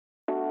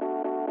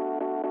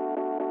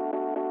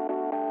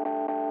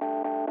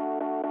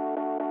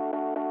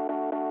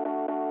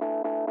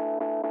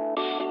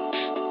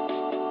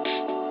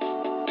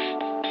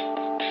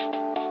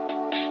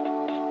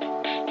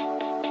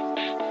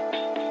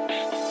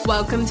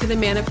Welcome to the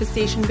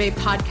Manifestation Babe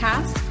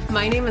podcast.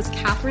 My name is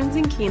Catherine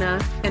Zinkina,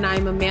 and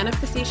I'm a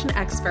manifestation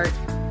expert,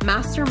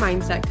 master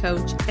mindset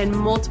coach, and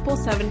multiple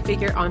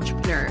seven-figure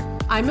entrepreneur.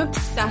 I'm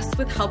obsessed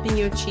with helping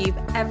you achieve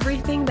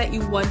everything that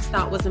you once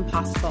thought was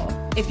impossible.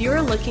 If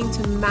you're looking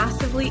to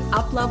massively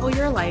up-level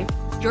your life,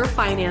 your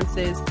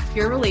finances,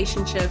 your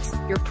relationships,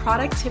 your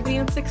productivity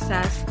and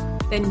success,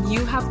 then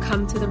you have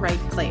come to the right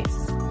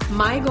place.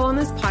 My goal in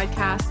this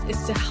podcast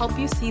is to help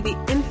you see the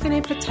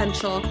infinite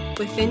potential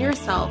within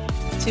yourself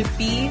to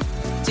be,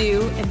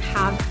 do, and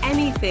have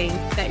anything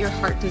that your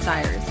heart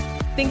desires.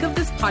 Think of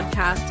this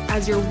podcast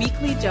as your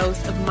weekly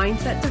dose of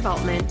mindset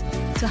development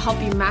to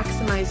help you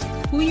maximize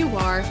who you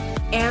are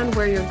and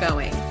where you're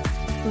going.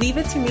 Leave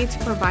it to me to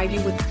provide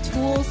you with the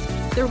tools,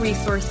 the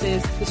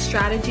resources, the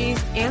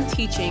strategies, and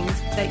teachings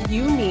that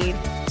you need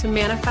to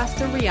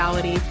manifest a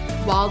reality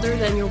wilder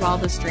than your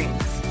wildest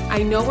dreams.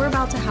 I know we're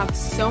about to have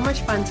so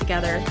much fun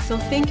together, so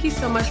thank you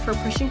so much for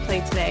pushing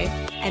play today.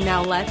 And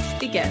now let's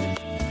begin.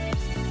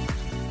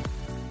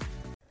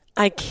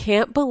 I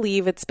can't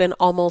believe it's been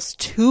almost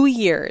 2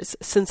 years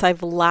since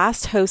I've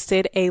last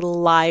hosted a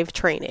live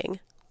training.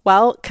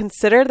 Well,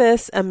 consider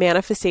this a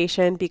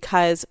manifestation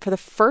because for the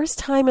first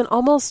time in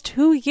almost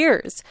 2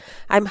 years,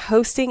 I'm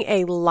hosting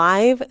a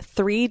live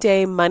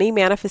 3-day money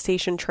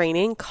manifestation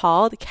training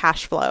called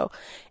Cash Flow.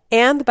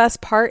 And the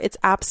best part, it's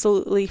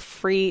absolutely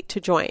free to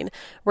join.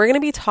 We're going to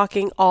be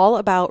talking all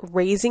about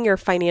raising your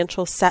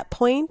financial set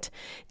point,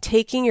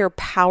 taking your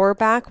power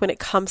back when it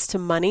comes to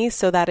money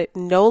so that it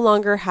no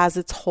longer has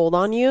its hold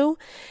on you,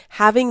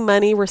 having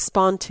money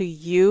respond to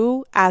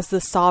you as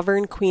the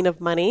sovereign queen of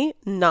money,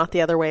 not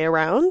the other way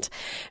around,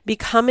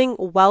 becoming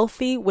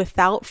wealthy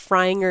without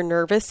frying your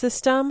nervous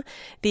system,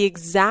 the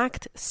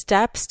exact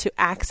steps to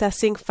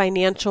accessing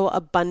financial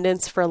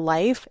abundance for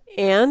life,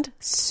 and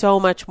so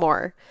much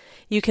more.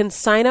 You can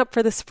sign up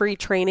for this free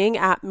training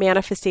at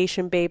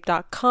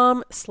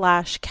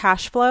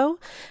manifestationbabe.com/cashflow.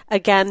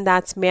 Again,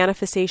 that's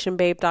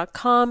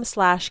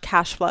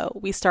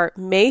manifestationbabe.com/cashflow. We start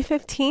May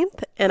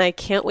 15th, and I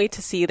can't wait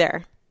to see you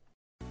there.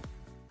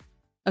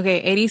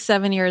 Okay,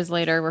 87 years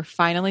later, we're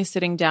finally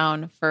sitting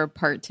down for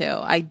part 2.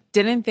 I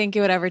didn't think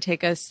it would ever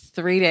take us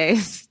 3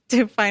 days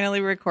to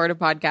finally record a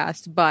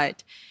podcast,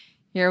 but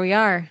here we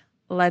are.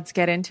 Let's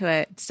get into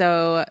it.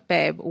 So,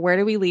 babe, where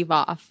do we leave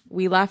off?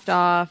 We left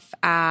off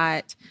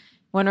at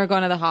when we're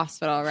going to the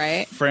hospital,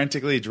 right?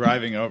 Frantically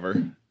driving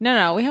over.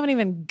 No, we haven't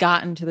even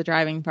gotten to the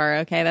driving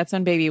part, okay? That's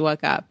when baby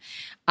woke up.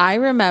 I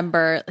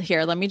remember,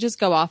 here, let me just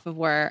go off of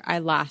where I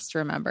last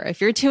remember. If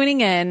you're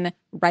tuning in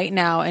right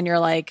now and you're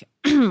like,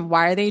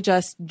 why are they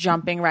just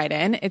jumping right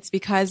in? It's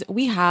because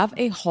we have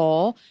a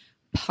whole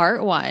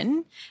part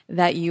 1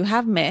 that you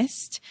have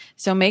missed.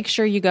 So make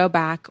sure you go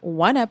back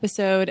 1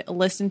 episode,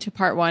 listen to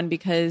part 1,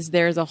 because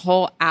there's a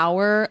whole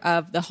hour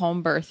of the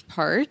home birth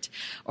part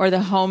or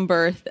the home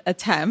birth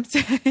attempt.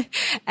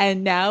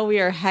 And now we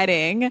are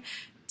heading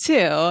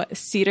to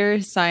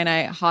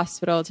Cedars-Sinai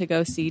Hospital to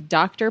go see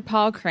Dr.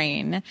 Paul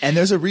Crane. And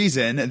there's a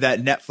reason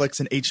that Netflix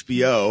and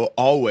HBO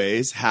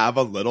always have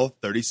a little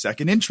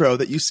 30-second intro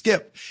that you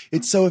skip.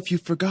 It's so if you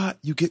forgot,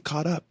 you get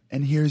caught up.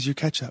 And here's your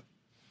catch up.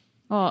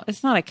 Well,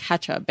 it's not a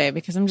catch-up, babe,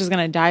 because I'm just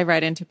going to dive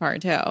right into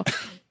part 2.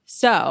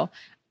 So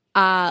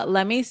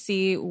let me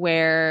see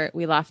where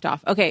we left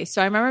off. Okay,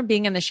 so I remember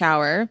being in the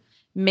shower,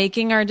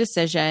 making our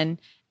decision,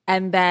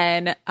 and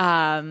then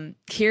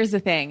here's the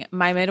thing.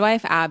 My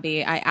midwife,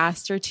 Abby, I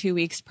asked her 2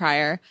 weeks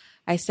prior.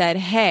 I said,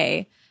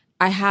 hey,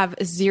 I have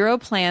 0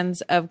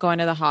 plans of going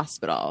to the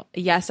hospital.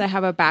 Yes, I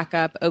have a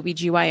backup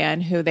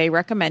OBGYN who they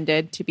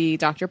recommended to be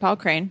Dr. Paul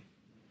Crane,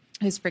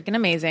 who's freaking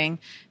amazing.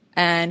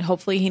 And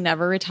hopefully he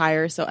never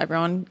retires. So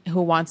everyone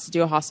who wants to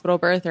do a hospital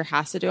birth or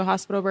has to do a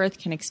hospital birth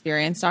can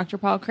experience Dr.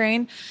 Paul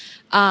Crane.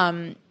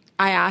 I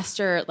asked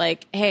her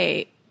like,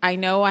 hey, I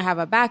know I have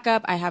a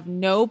backup. I have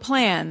no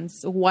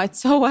plans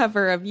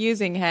whatsoever of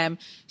using him.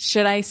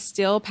 Should I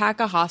still pack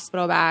a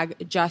hospital bag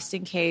just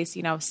in case,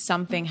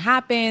 something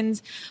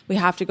happens? We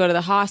have to go to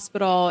the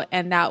hospital.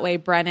 And that way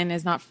Brennan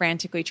is not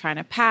frantically trying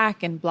to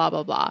pack and blah,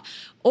 blah, blah.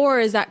 Or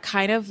is that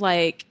kind of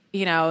like,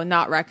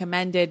 not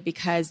recommended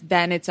because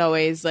then it's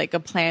always like a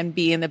plan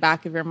B in the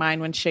back of your mind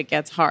when shit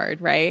gets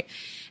hard, right?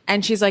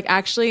 And she's like,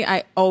 actually,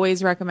 I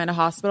always recommend a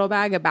hospital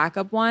bag, a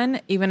backup one,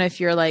 even if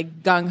you're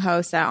like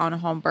gung-ho set on a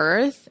home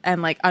birth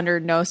and like under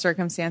no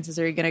circumstances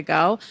are you going to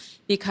go,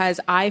 because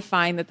I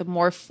find that the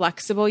more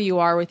flexible you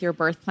are with your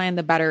birth plan,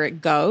 the better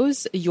it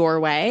goes your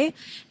way.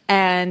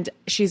 And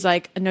she's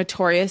like,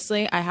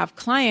 notoriously, I have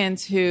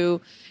clients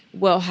who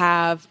will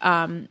have,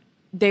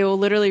 they will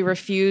literally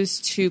refuse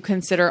to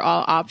consider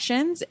all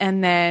options.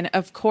 And then,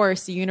 of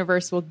course, the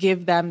universe will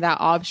give them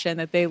that option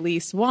that they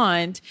least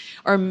want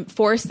or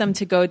force them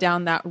to go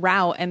down that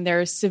route. And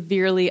they're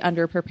severely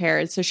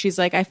underprepared. So she's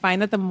like, I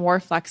find that the more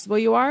flexible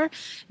you are,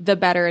 the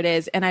better it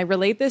is. And I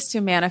relate this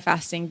to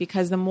manifesting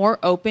because the more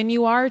open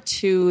you are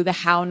to the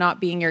how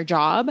not being your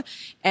job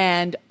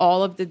and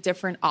all of the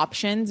different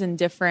options and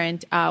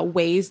different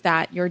ways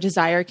that your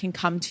desire can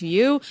come to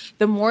you,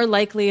 the more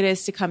likely it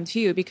is to come to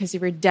you. Because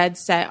if you're dead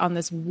set on the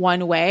this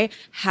one way.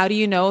 How do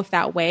you know if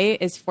that way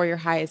is for your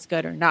highest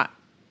good or not?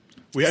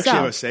 We actually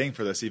have a saying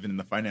for this, even in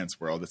the finance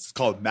world. It's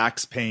called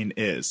max pain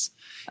is.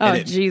 Oh,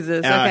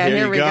 Jesus. Okay,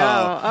 here we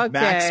go. Okay.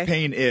 Max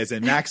pain is.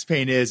 And max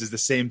pain is the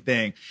same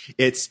thing.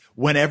 It's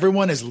when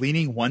everyone is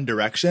leaning one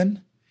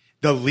direction,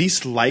 the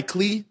least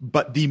likely,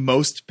 but the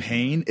most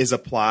pain is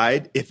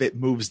applied if it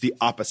moves the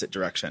opposite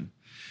direction.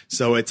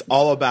 So it's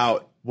all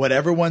about what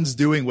everyone's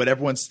doing, what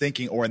everyone's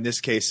thinking, or in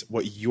this case,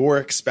 what you're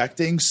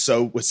expecting.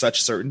 So with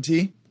such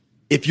certainty,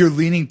 if you're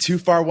leaning too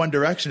far one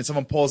direction and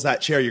someone pulls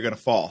that chair, you're going to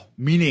fall,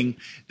 meaning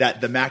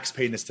that the max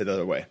pain is to the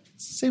other way.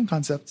 It's the same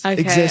concept. Okay,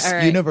 exists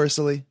right.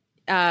 universally.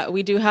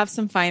 We do have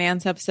some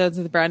finance episodes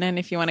with Brennan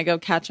if you want to go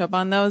catch up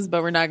on those,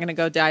 but we're not going to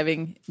go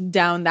diving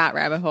down that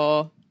rabbit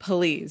hole.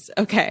 Please.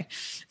 Okay.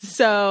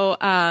 So,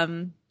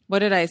 what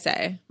did I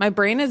say? My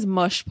brain is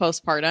mush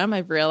postpartum.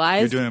 I've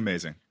realized. You're doing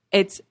amazing.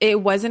 It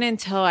wasn't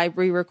until I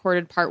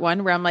re-recorded part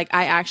 1 where I'm like,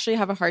 I actually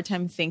have a hard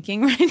time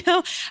thinking right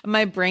now.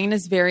 My brain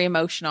is very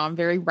emotional. I'm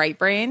very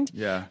right-brained.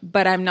 Yeah.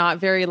 But I'm not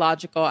very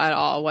logical at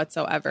all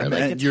whatsoever.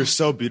 And you're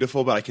so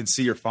beautiful, but I can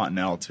see your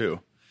fontanelle too.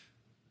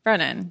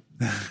 Brennan.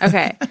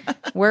 Okay.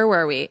 Where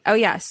were we? Oh,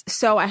 yes.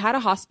 So I had a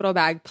hospital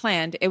bag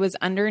planned. It was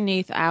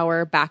underneath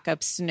our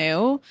backup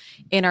snoo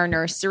in our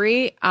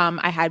nursery.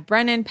 I had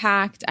Brennan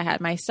packed. I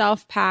had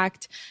myself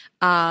packed,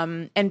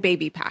 and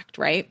baby packed,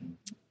 right?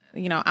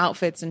 You know,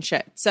 outfits and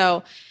shit.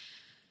 So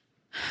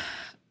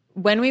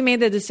when we made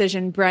the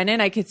decision,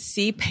 Brennan, I could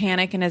see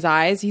panic in his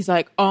eyes. He's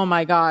like, oh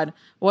my God,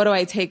 what do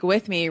I take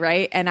with me?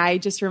 Right. And I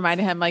just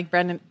reminded him, like,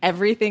 Brennan,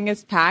 everything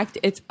is packed.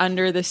 It's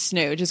under the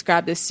snoo. Just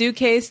grab the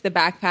suitcase, the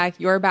backpack,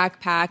 your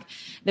backpack,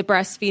 the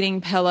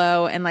breastfeeding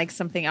pillow, and like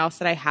something else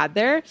that I had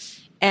there.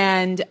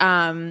 And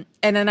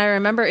then I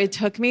remember it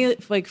took me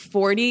like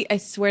I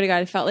swear to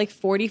God, it felt like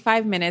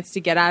 45 minutes to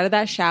get out of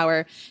that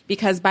shower,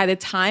 because by the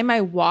time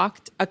I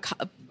walked,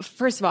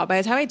 first of all,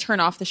 by the time I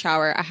turned off the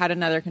shower, I had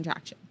another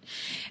contraction.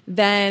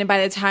 Then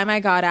by the time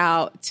I got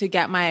out to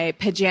get my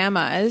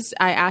pajamas,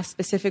 I asked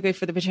specifically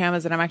for the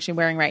pajamas that I'm actually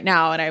wearing right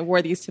now, and I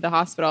wore these to the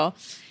hospital.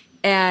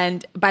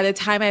 And by the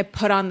time I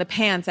put on the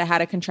pants, I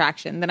had a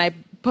contraction. Then I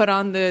put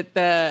on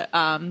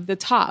the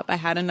top, I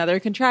had another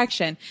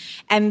contraction.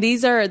 And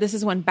this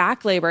is when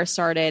back labor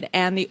started.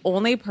 And the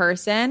only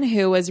person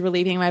who was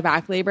relieving my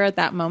back labor at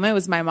that moment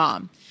was my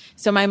mom.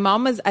 So my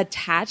mom was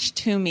attached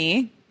to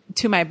me,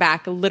 to my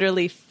back,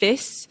 literally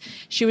fists.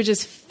 She would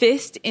just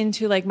fist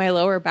into like my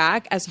lower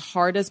back as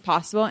hard as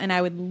possible. And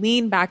I would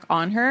lean back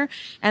on her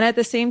and at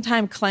the same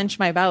time clench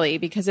my belly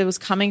because it was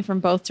coming from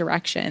both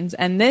directions.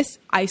 And this,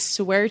 I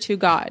swear to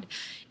God,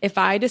 if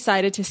I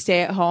decided to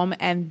stay at home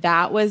and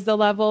that was the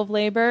level of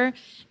labor,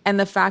 and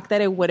the fact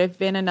that it would have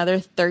been another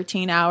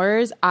 13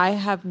 hours, I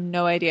have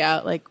no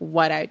idea like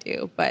what I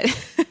do, but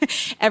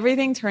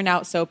everything turned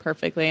out so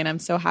perfectly, and I'm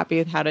so happy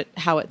with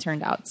how it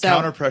turned out. So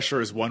counter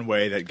pressure is one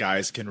way that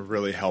guys can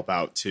really help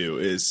out too,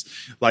 is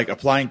like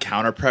applying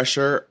counter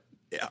pressure.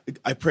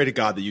 I pray to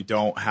God that you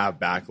don't have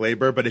back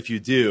labor, but if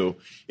you do,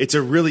 it's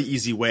a really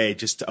easy way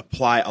just to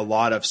apply a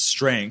lot of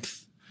strength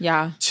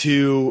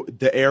to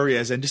the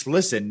areas and just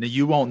listen.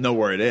 You won't know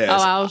where it is.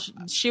 Oh,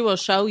 she will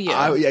show you.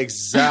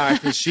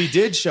 Exactly. She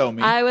did show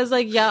me. I was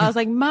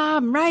like,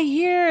 Mom, right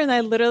here. And I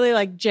literally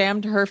like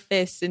jammed her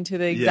fist into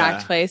the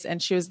exact place.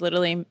 And she was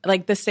literally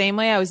like the same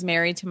way I was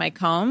married to my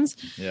combs.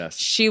 Yes.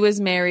 She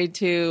was married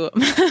to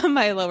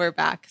my lower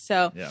back.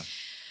 So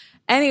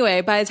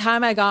anyway, by the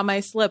time I got my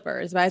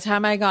slippers, by the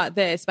time I got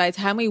this, by the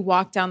time we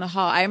walked down the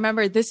hall, I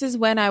remember this is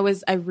when I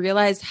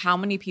realized how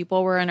many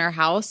people were in our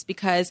house,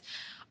 because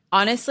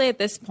honestly, at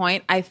this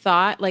point, I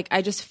thought like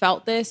I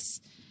felt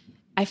this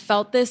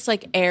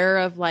like air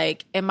of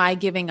like, am I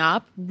giving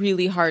up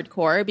really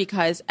hardcore?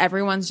 Because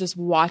everyone's just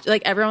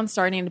everyone's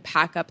starting to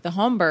pack up the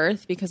home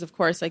birth because of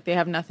course, like they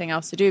have nothing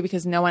else to do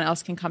because no one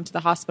else can come to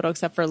the hospital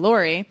except for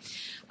Lori,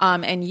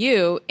 and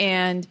you.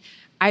 And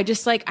I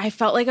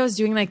felt like I was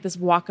doing like this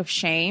walk of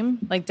shame,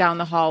 like down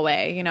the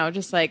hallway, you know,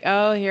 just like,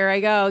 oh, here I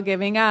go,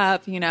 giving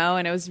up, you know,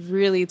 and it was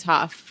really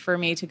tough for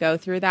me to go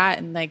through that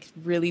and like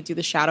really do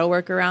the shadow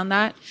work around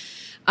that.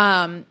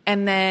 And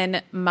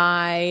then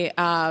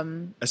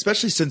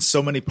especially since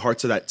so many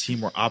parts of that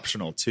team were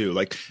optional too.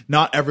 Like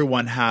not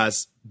everyone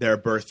has their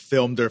birth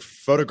filmed or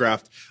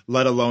photographed,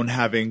 let alone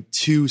having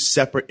 2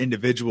 separate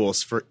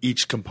individuals for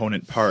each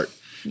component part.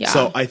 Yeah.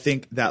 So I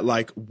think that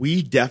like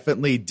we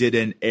definitely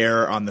didn't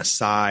err on the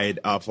side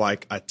of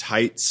like a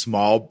tight,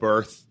 small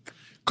birth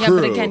crew.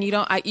 Yeah, but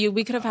again,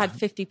 we could have had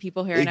 50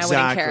 people here and I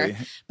wouldn't care.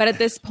 But at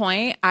this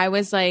point, I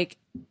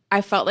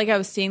felt like I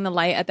was seeing the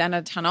light at the end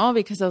of the tunnel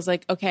because I was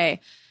like, okay,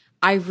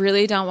 I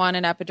really don't want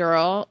an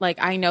epidural. Like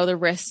I know the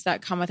risks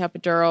that come with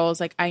epidurals.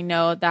 Like I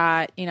know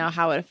that, you know,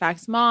 how it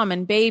affects mom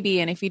and baby.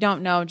 And if you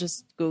don't know,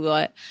 just Google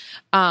it.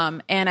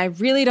 And I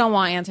really don't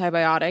want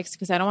antibiotics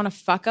because I don't want to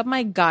fuck up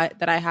my gut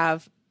that I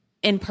have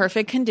in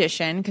perfect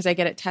condition because I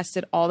get it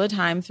tested all the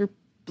time through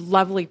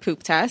lovely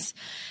poop tests.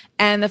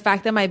 And the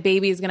fact that my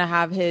baby is going to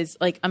have his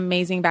like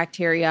amazing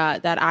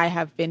bacteria that I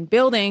have been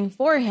building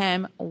for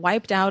him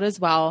wiped out as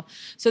well.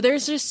 So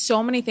there's just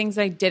so many things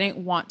I didn't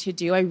want to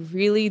do. I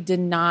really did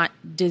not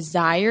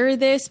desire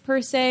this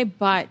per se,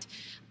 but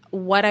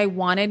what I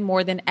wanted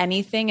more than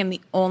anything and the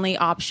only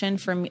option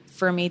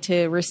for me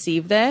to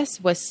receive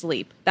this was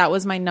sleep. That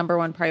was my number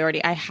one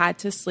priority. I had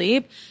to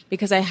sleep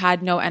because I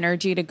had no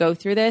energy to go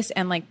through this.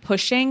 And like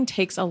pushing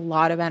takes a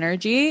lot of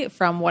energy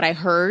from what I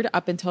heard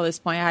up until this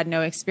point. I had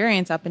no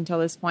experience up until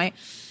this point.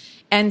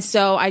 And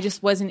so I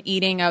just wasn't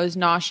eating. I was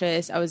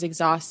nauseous. I was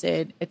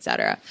exhausted,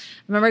 etc.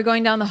 I remember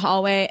going down the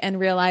hallway and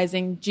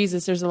realizing,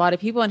 Jesus, there's a lot of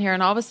people in here.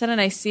 And all of a sudden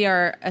I see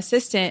our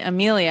assistant,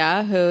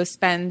 Amelia, who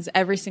spends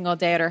every single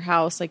day at her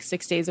house, like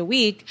 6 days a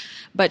week,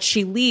 but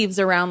she leaves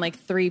around like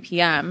 3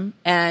 p.m.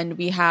 And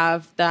we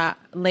have the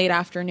late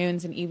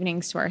afternoons and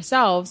evenings to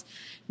ourselves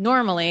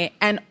normally.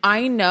 And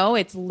I know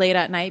it's late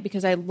at night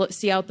because I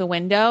see out the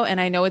window and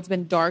I know it's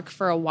been dark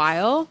for a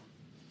while.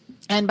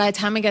 And by the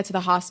time I get to the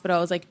hospital,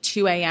 it was like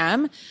 2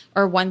 a.m.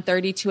 or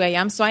 1:30, 2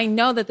 a.m. So I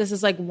know that this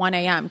is like 1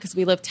 a.m. because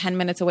we live 10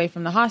 minutes away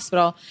from the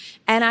hospital.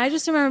 And I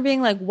just remember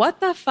being like,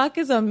 what the fuck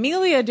is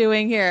Amelia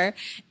doing here?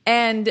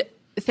 And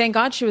thank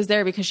God she was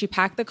there because she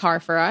packed the car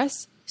for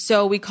us.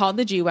 So we called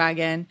the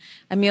G-Wagon.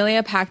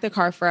 Amelia packed the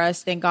car for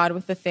us, thank God,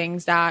 with the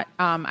things that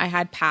I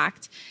had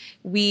packed.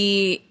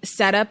 We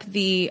set up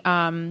the,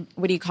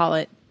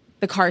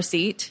 the car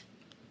seat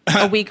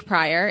a week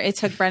prior. It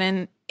took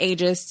Brennan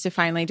ages to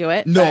finally do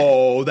it.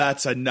 No,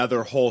 that's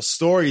another whole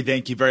story.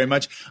 Thank you very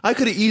much. I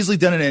could have easily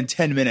done it in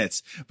 10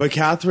 minutes, but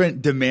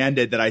Catherine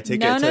demanded that I take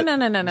it. No.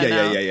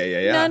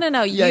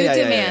 You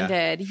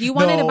demanded. You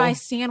wanted to buy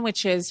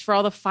sandwiches for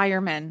all the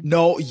firemen.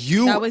 No,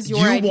 that was your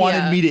idea.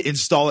 Wanted me to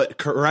install it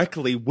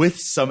correctly with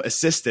some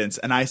assistance,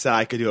 and I said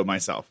I could do it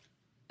myself.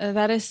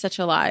 That is such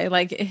a lie.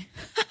 Like,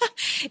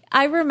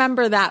 I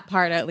remember that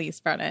part at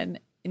least, Brennan.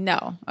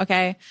 No.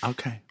 Okay. All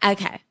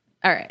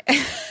right.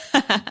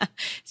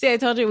 See, I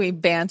told you we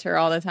banter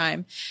all the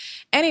time.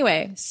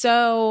 Anyway,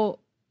 so,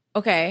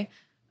 okay,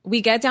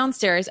 we get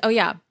downstairs. Oh,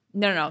 yeah.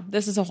 No.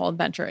 This is a whole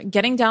adventure.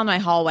 Getting down my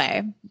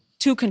hallway,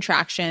 2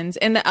 contractions.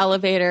 In the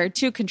elevator,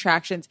 2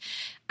 contractions.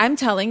 I'm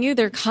telling you,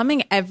 they're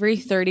coming every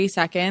 30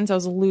 seconds. I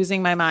was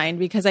losing my mind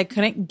because I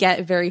couldn't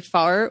get very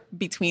far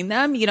between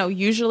them. You know,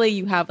 usually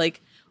you have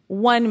like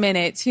 1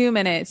 minute, 2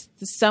 minutes.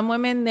 Some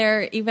women,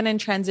 they're even in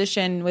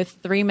transition with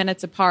 3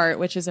 minutes apart,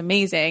 which is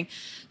amazing.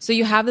 So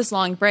you have this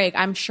long break.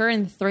 I'm sure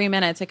in 3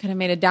 minutes, I could have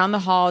made it down the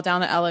hall, down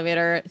the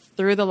elevator,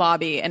 through the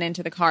lobby and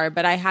into the car.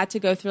 But I had to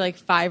go through like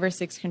 5 or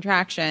 6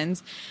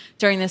 contractions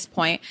during this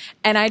point.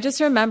 And I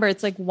just remember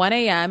it's like 1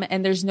 a.m.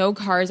 and there's no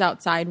cars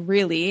outside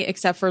really,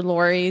 except for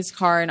Lori's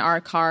car and our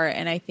car.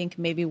 And I think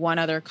maybe one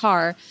other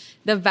car.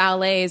 The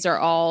valets are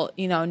all,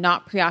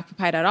 not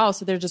preoccupied at all.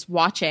 So they're just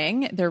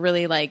watching. They're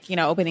really like,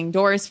 opening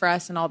doors for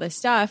us and all this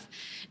stuff.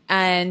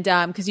 And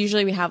because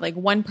usually we have like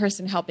one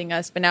person helping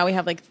us, but now we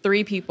have like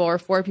 3 people or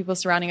 4 people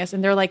surrounding us.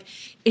 And they're like,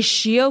 is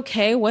she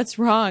okay? What's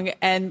wrong?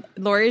 And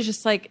Lori is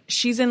just like,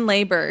 she's in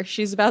labor.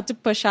 She's about to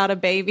push out a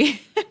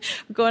baby.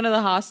 Going to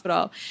the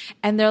hospital.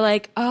 And they're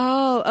like,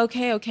 oh,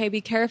 okay,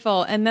 be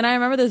careful. And then I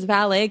remember this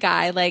valet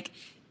guy like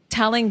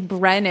telling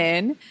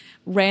Brennan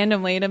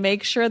randomly to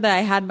make sure that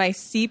I had my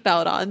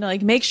seatbelt on.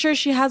 Like, make sure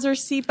she has her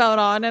seatbelt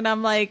on. And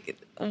I'm like,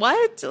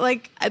 what?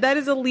 Like, that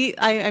is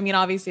I mean,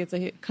 obviously it's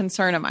a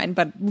concern of mine,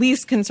 but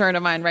least concern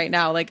of mine right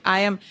now. Like,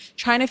 I am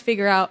trying to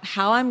figure out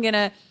how I'm going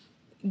to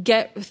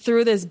get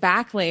through this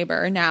back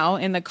labor now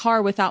in the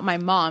car without my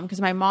mom,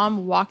 because my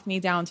mom walked me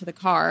down to the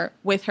car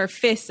with her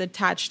fists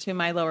attached to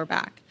my lower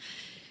back.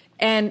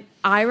 And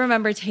I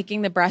remember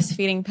taking the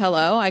breastfeeding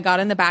pillow. I got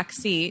in the back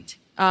seat.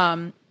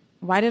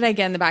 Why did I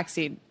get in the back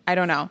seat? I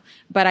don't know.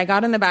 But I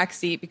got in the back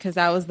seat because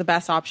that was the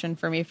best option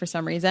for me for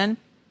some reason.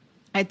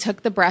 I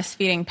took the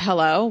breastfeeding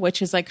pillow,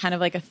 which is like kind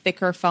of like a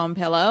thicker foam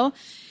pillow.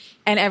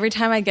 And every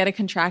time I get a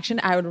contraction,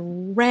 I would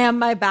ram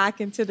my back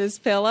into this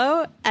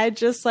pillow. I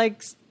just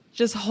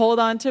hold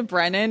on to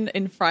Brennan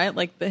in front,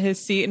 like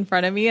his seat in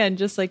front of me, and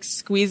just like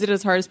squeeze it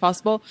as hard as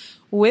possible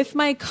with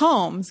my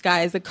combs,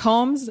 guys. The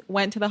combs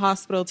went to the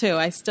hospital too.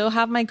 I still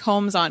have my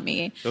combs on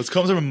me. Those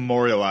combs are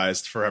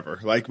memorialized forever.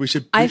 Like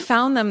I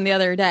found them the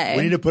other day.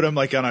 We need to put them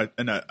like on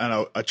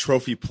a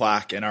trophy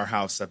plaque in our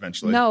house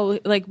eventually. No,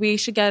 like we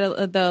should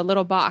get the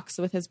little box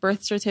with his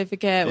birth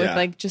certificate with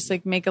like, just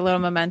like make a little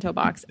memento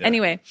box. Yeah.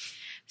 Anyway,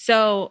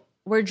 so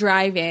we're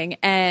driving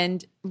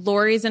and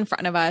Lori's in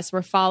front of us.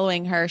 We're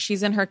following her.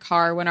 She's in her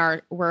car when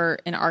we're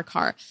in our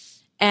car.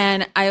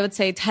 And I would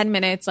say 10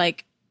 minutes,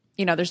 like,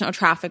 there's no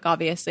traffic,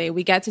 obviously.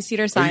 We get to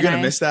Cedars-Sinai. Are you going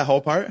to miss that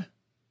whole part?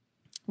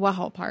 What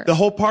whole part? The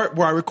whole part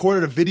where I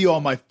recorded a video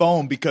on my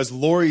phone because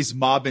Lori's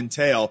mob and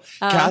tail.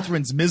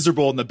 Catherine's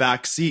miserable in the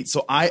back seat.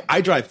 So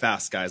I drive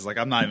fast, guys. Like,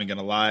 I'm not even going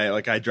to lie.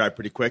 Like, I drive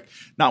pretty quick.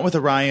 Not with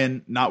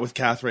Orion, not with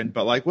Catherine,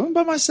 but like when I'm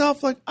by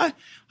myself, like I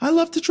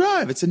love to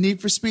drive. It's a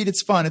need for speed.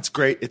 It's fun. It's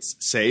great. It's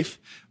safe,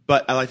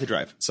 but I like to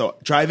drive. So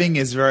driving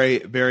is very,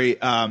 very,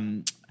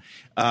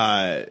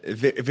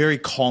 very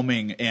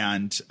calming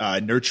and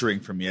nurturing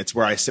for me. It's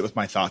where I sit with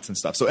my thoughts and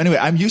stuff. So anyway,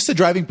 I'm used to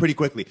driving pretty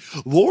quickly.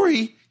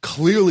 Lori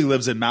clearly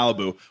lives in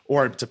Malibu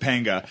or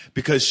Topanga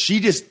because she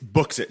just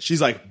books it. She's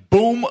like,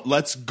 boom,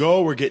 let's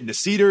go. We're getting to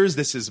Cedars.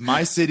 This is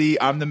my city.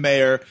 I'm the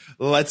mayor.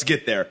 Let's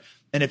get there.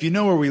 And if you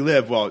know where we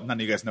live, well, none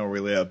of you guys know where we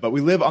live, but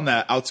we live on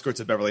the outskirts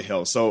of Beverly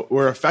Hills. So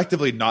we're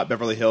effectively not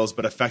Beverly Hills,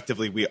 but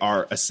effectively we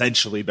are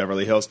essentially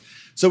Beverly Hills.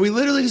 So we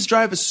literally just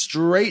drive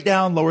straight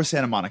down Lower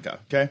Santa Monica,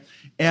 okay?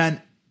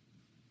 And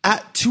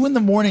at 2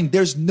 a.m,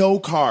 there's no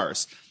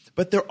cars,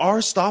 but there are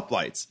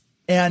stoplights.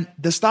 And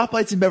the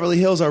stoplights in Beverly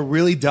Hills are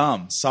really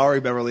dumb. Sorry,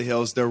 Beverly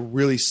Hills. They're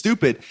really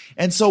stupid.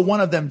 And so one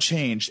of them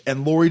changed,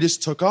 and Lori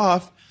just took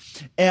off.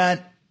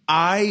 And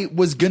I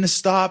was going to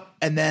stop,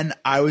 and then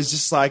I was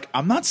just like,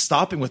 I'm not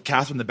stopping with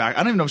Catherine in the back.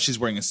 I don't even know if she's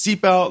wearing a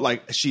seatbelt.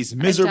 Like, she's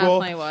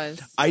miserable. I definitely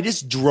was. I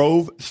just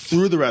drove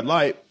through the red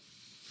light.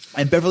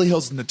 And Beverly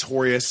Hills is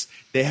notorious.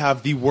 They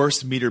have the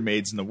worst meter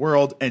maids in the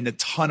world and a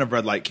ton of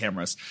red light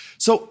cameras.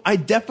 So I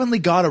definitely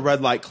got a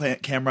red light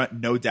camera,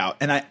 no doubt.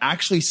 And I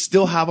actually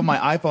still have on my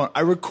iPhone,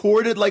 I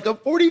recorded like a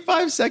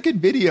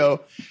 45-second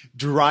video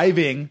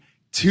driving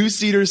to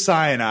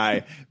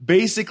Cedars-Sinai,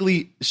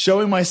 basically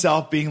showing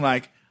myself being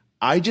like,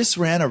 I just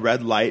ran a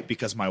red light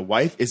because my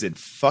wife is in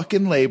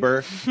fucking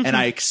labor and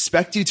I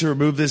expect you to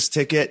remove this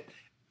ticket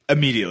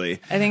immediately.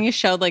 I think you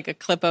showed like a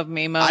clip of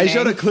me moaning. I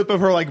showed a clip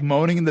of her like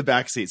moaning in the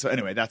backseat. So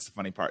anyway, that's the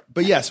funny part.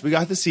 But yes, we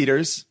got the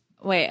Cedars.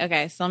 Wait,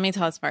 okay. So let me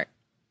tell this part.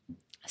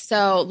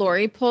 So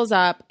Lori pulls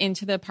up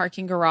into the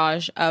parking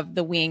garage of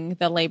the wing,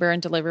 the labor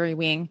and delivery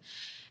wing.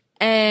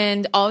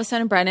 And all of a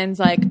sudden Brennan's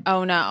like,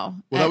 oh no.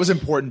 Well, that was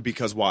important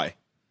because why?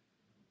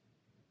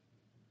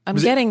 I'm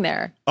getting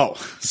there. Oh,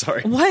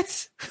 sorry.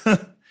 What?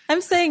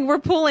 I'm saying we're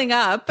pulling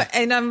up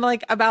and I'm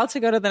like about to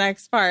go to the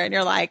next part. And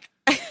you're like,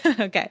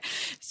 okay.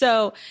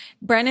 So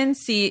Brennan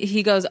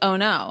he goes, oh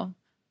no.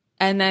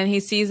 And then he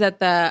sees that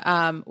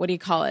the, what do you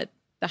call it?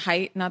 The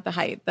height, not the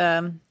height,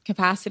 the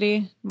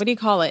capacity. What do you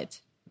call it?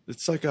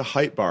 It's like a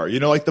height bar. You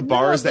know, like the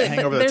bars that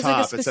hang over the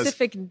top. There's like a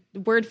specific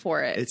word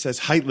for it. It says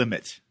height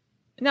limit.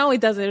 No, it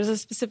doesn't. There's a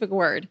specific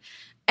word.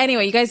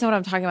 Anyway, you guys know what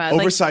I'm talking about.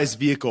 Oversized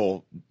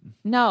vehicle.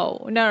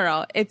 No.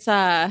 It's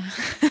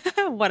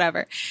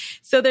whatever.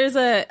 So there's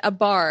a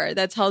bar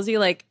that tells you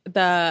like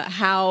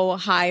how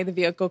high the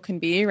vehicle can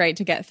be, right,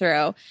 to get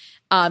through,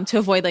 to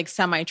avoid like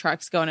semi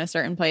trucks going to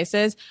certain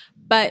places.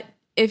 But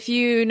if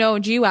you know,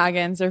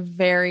 G-Wagons are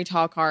very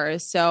tall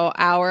cars. So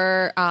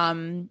our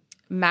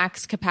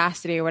max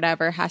capacity or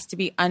whatever has to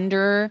be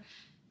under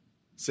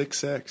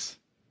 6'6".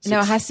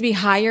 No, it has to be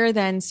higher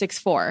than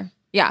 6'4".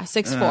 Yeah,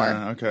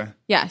 6'4". Okay.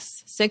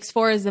 Yes,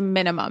 6'4" is the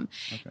minimum.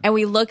 Okay. And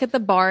we look at the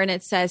bar and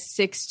it says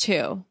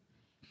 6'2".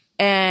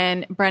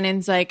 And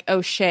Brennan's like,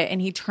 oh shit.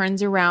 And he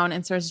turns around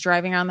and starts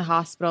driving around the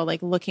hospital,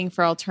 like looking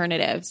for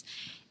alternatives.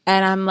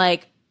 And I'm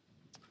like,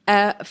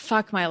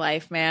 fuck my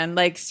life, man.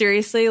 Like,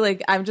 seriously,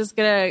 like, we're just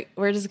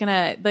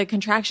gonna, the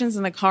contractions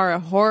in the car are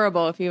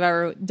horrible if you've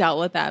ever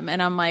dealt with them.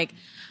 And I'm like,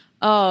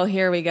 oh,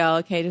 here we go.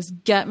 Okay,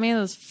 just get me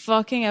this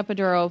fucking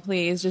epidural,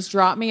 please. Just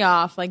drop me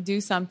off, like,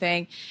 do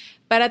something.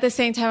 But at the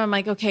same time, I'm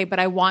like, okay, but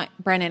I want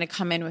Brennan to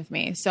come in with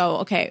me. So,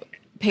 okay,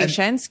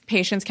 patience,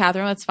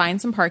 Catherine, let's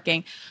find some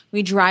parking.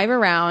 We drive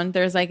around.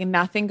 There's like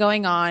nothing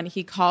going on.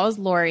 He calls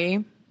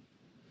Lori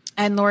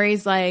and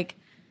Lori's like,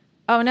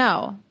 oh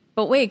no,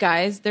 but wait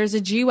guys, there's a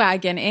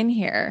G-Wagon in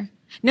here.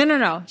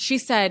 No. She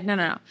said,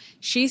 no.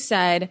 She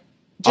said,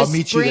 just I'll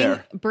meet you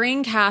there.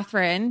 Bring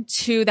Catherine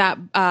to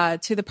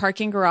that to the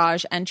parking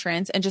garage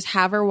entrance and just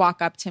have her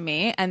walk up to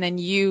me, and then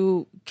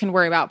you can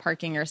worry about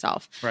parking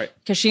yourself. Right.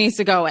 Because she needs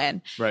to go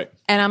in. Right.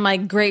 And I'm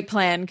like, great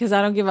plan, because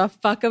I don't give a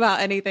fuck about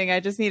anything. I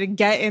just need to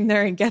get in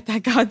there and get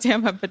that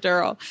goddamn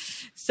epidural.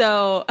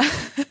 So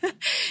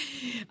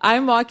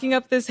I'm walking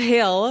up this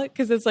hill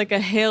because it's like a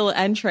hill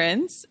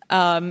entrance.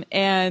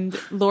 And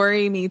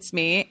Lori meets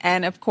me.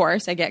 And of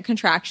course, I get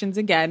contractions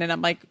again. And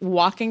I'm like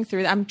walking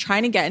through. I'm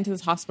trying to get into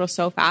this hospital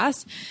so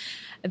fast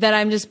that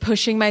I'm just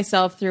pushing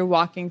myself through,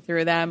 walking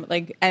through them,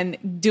 like,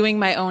 and doing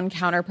my own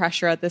counter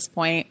pressure at this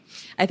point.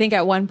 I think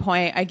at one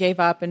point I gave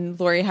up and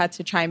Lori had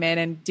to chime in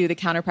and do the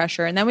counter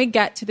pressure. And then we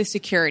get to the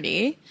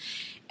security,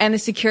 and the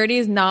security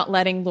is not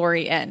letting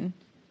Lori in.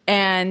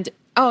 And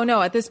oh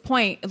no, at this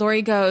point,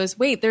 Lori goes,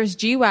 wait, there's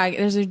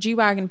a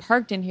G-Wagon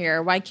parked in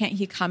here. Why can't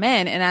he come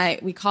in?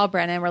 And we call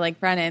Brennan. We're like,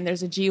 Brennan,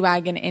 there's a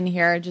G-Wagon in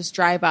here. Just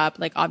drive up.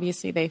 Like,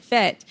 obviously they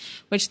fit,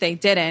 which they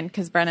didn't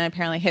because Brennan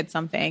apparently hit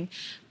something.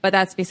 But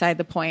that's beside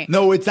the point.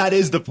 No, that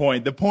is the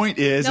point. The point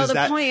is,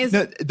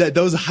 that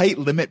those height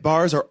limit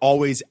bars are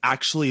always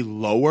actually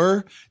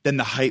lower than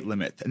the height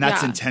limit. And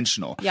that's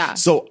intentional. Yeah.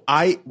 So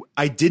I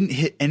didn't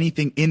hit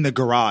anything in the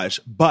garage,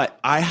 but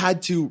I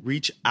had to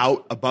reach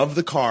out above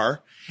the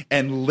car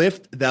and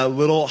lift the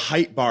little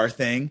height bar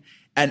thing.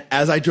 And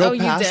as I drove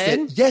past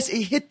it, yes,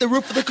 it hit the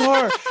roof of the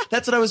car.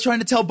 That's what I was trying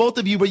to tell both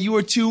of you, but you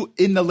were too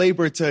in the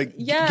labor to give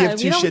two shits about it.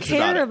 We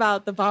don't care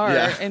about the bar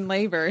in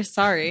labor.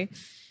 Sorry.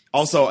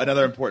 Also,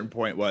 another important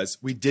point was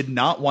we did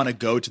not want to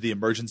go to the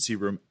emergency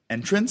room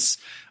entrance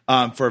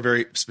for a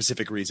very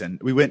specific reason.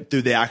 We went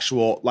through the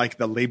actual, like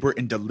the labor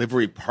and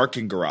delivery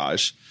parking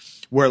garage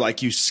where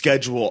like you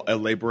schedule a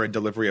labor and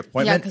delivery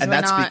appointment. Yeah, and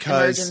that's not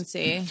because,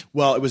 emergency.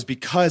 well, it was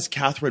because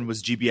Catherine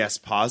was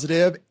GBS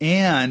positive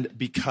and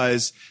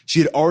because she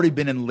had already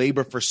been in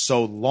labor for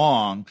so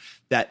long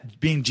that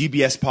being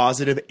GBS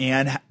positive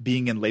and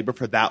being in labor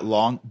for that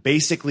long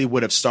basically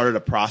would have started a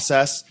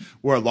process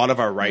where a lot of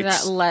our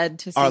rights that led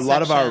to a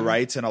lot of our C-section.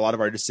 rights and a lot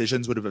of our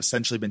decisions would have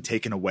essentially been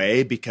taken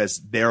away because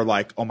they're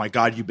like, oh my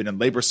God, you've been in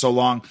labor so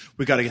long.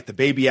 We got to get the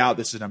baby out.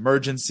 This is an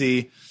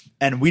emergency.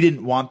 And we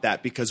didn't want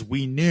that because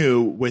we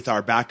knew with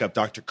our backup,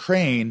 Dr.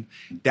 Crane,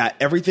 that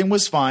everything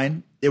was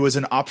fine. It was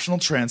an optional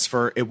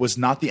transfer. It was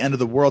not the end of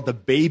the world. The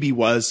baby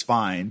was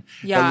fine.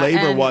 Yeah, the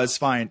labor and- was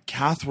fine.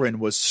 Catherine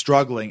was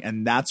struggling.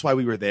 And that's why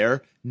we were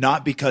there,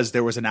 not because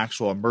there was an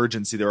actual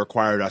emergency that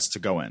required us to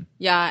go in.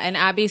 Yeah. And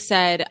Abby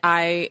said,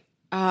 I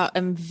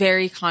am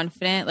very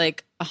confident,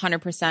 like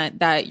 100%,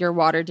 that your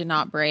water did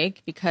not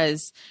break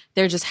because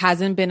there just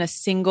hasn't been a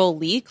single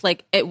leak.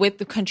 Like with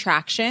the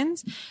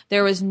contractions,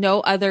 there was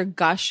no other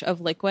gush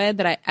of liquid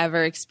that I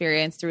ever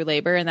experienced through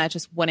labor. And that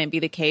just wouldn't be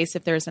the case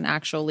if there's an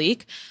actual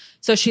leak.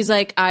 So she's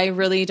like, I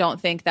really don't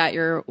think that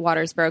your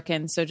water's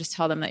broken. So just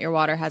tell them that your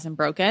water hasn't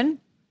broken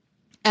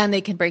and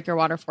they can break your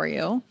water for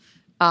you.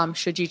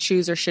 Should you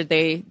choose or should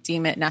they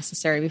deem it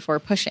necessary before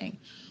pushing?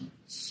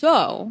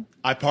 So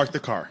I parked the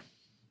car.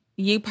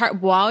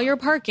 while you're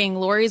parking,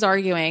 Lori's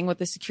arguing with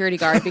the security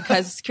guard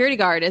because the security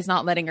guard is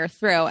not letting her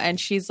through. And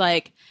she's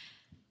like,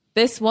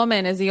 this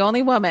woman is the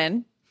only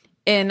woman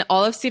in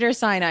all of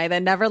Cedars-Sinai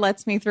that never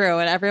lets me through,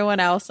 and everyone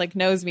else like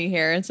knows me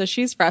here. And so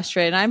she's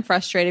frustrated. I'm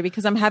frustrated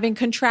because I'm having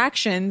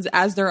contractions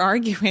as they're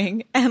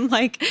arguing. And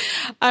like,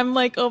 I'm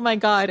like, oh my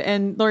God.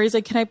 And Lori's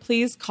like, can I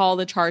please call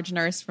the charge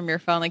nurse from your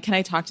phone? Like, can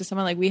I talk to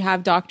someone? Like, we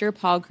have Dr.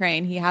 Paul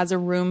Crane. He has a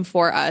room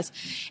for us.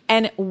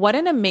 And what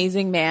an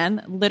amazing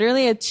man.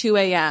 Literally at 2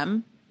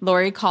 a.m.,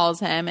 Lori calls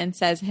him and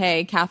says,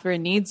 hey,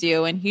 Catherine needs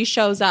you. And he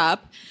shows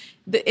up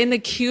in the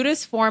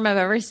cutest form I've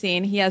ever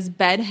seen. He has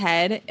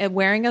bedhead,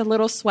 wearing a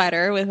little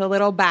sweater with a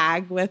little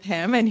bag with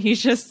him, and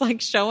he's just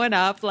like showing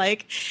up.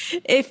 Like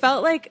it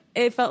felt like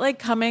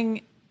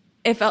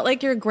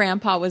your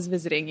grandpa was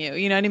visiting you.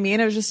 You know what I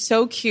mean? It was just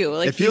so cute.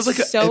 Like, It feels he's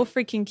like so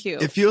freaking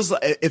cute.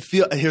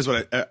 Here's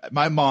what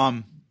my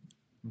mom,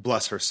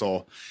 bless her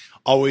soul,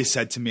 always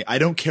said to me: I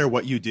don't care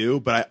what you do,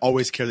 but I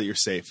always care that you're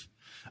safe.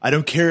 I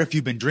don't care if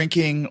you've been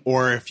drinking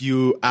or if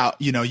you got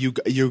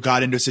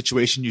into a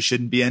situation you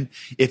shouldn't be in.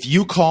 If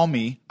you call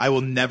me, I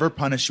will never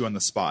punish you on the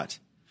spot.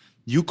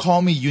 You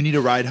call me, you need a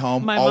ride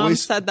home. My mom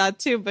said that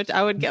too, but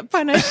I would get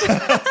punished.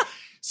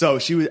 So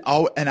she would,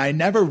 and I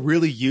never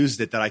really used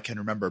it that I can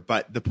remember.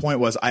 But the point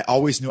was, I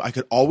always knew I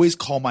could always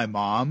call my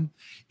mom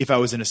if I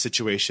was in a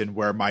situation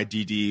where my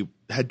DD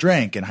had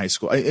drank in high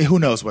school. Who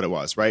knows what it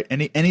was, right?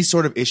 Any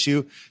sort of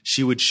issue,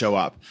 she would show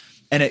up.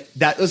 And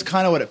that was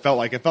kind of what it felt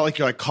like. It felt like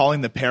you're like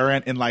calling the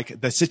parent in like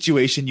the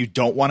situation you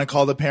don't want to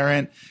call the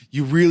parent.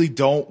 You really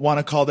don't want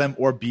to call them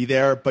or be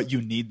there, but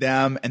you need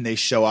them, and they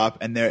show up.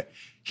 And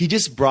he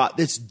just brought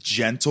this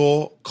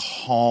gentle,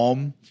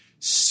 calm,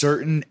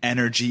 certain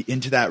energy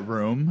into that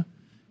room.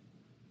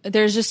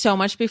 There's just so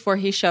much before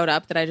he showed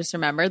up that I just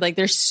remembered. Like,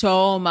 there's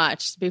so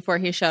much before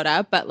he showed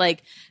up. But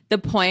like, the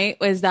point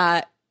was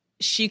that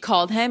she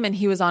called him and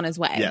he was on his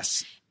way.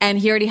 Yes. And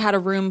he already had a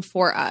room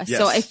for us. Yes.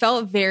 So I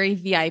felt very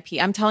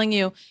VIP. I'm telling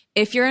you,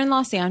 if you're in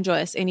Los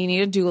Angeles and you need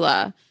a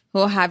doula who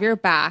will have your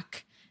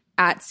back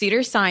at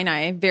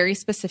Cedars-Sinai, very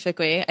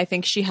specifically, I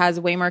think she has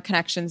way more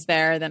connections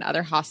there than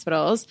other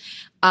hospitals.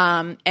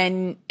 Or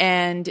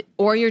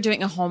you're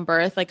doing a home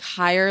birth, like,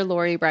 hire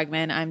Lori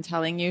Bregman. I'm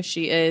telling you,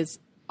 she is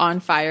on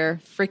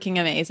fire, freaking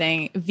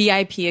amazing.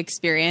 VIP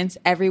experience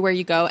everywhere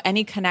you go.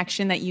 Any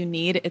connection that you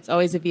need, it's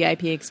always a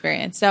VIP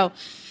experience. So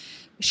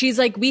she's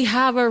like, we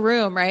have a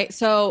room, right?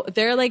 So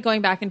they're like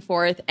going back and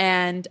forth.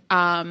 And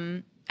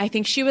I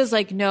think she was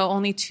like, no,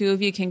 only 2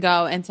 of you can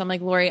go. And so I'm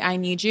like, Lori, I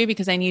need you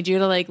because I need you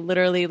to like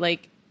literally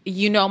like,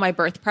 you know, my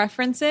birth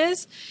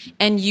preferences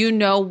and you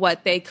know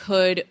what they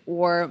could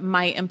or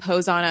might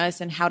impose on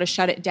us and how to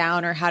shut it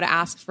down or how to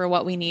ask for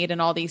what we need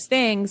and all these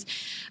things.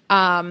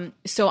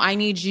 So I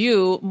need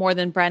you more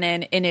than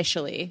Brennan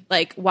initially,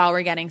 like while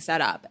we're getting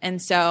set up.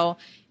 And so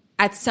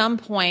at some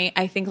point,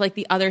 I think like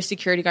the other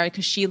security guard,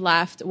 because she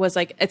left, was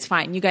like, it's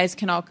fine. You guys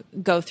can all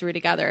go through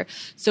together.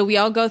 So we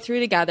all go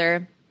through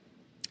together.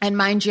 And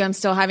mind you, I'm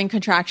still having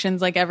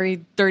contractions like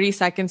every 30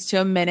 seconds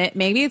to a minute.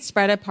 Maybe it's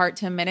spread apart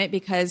to a minute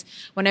because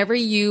whenever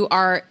you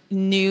are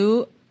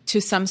new to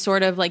some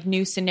sort of like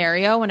new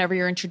scenario, whenever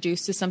you're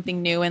introduced to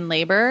something new in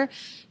labor,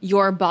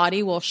 your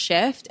body will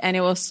shift and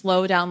it will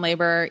slow down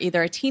labor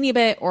either a teeny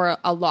bit or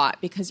a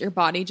lot because your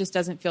body just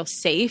doesn't feel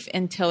safe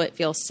until it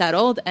feels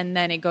settled, and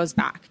then it goes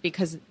back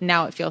because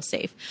now it feels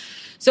safe.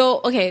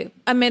 So, okay,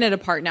 a minute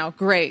apart now.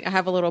 Great. I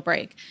have a little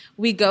break.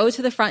 We go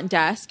to the front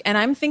desk and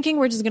I'm thinking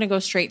we're just going to go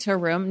straight to a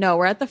room. No,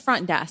 we're at the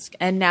front desk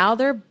and now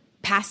they're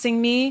passing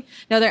me.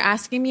 No, they're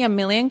asking me a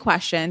million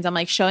questions. I'm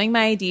like showing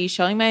my ID,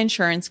 showing my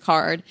insurance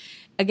card.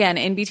 again,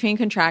 in between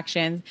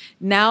contractions.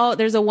 Now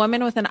there's a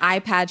woman with an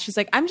iPad. She's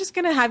like, I'm just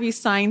going to have you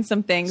sign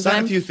some things.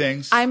 Sign a few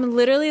things. I'm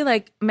literally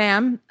like,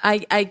 ma'am, I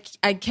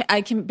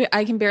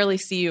can barely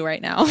see you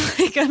right now.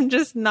 Like, I'm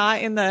just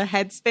not in the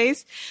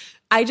headspace.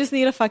 I just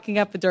need a fucking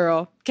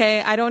epidural.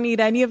 Okay. I don't need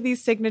any of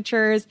these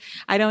signatures.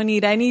 I don't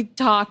need any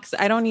talks.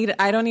 I don't need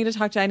to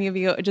talk to any of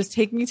you. Just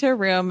take me to a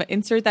room,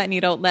 insert that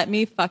needle, let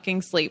me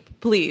fucking sleep,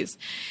 please.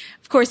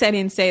 Of course, I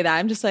didn't say that.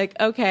 I'm just like,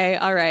 okay,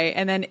 all right.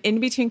 And then in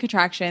between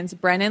contractions,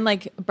 Brennan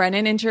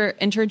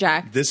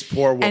interjects. This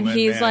poor woman, and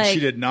he's man, like, she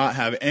did not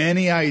have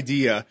any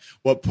idea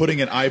what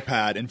putting an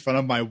iPad in front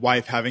of my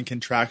wife having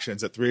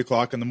contractions at 3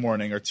 o'clock in the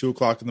morning or 2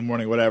 o'clock in the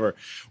morning, whatever,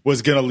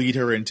 was going to lead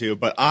her into.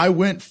 But I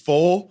went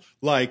full,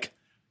 like,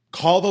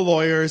 call the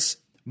lawyers.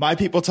 My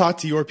people talk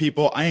to your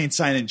people. I ain't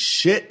signing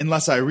shit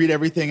unless I read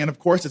everything. And of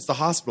course, it's the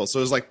hospital.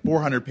 So it's like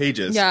 400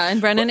 pages. Yeah.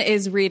 And Brennan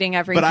is reading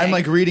everything. But I'm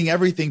like reading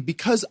everything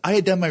because I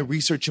had done my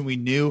research and we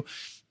knew.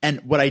 And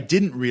what I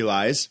didn't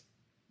realize,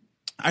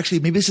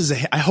 actually, maybe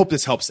I hope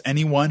this helps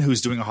anyone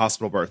who's doing a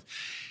hospital birth.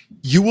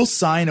 You will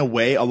sign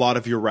away a lot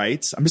of your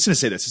rights. I'm just going to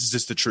say this. This is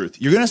just the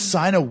truth. You're going to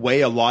sign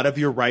away a lot of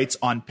your rights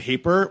on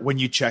paper when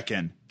you check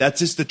in. That's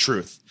just the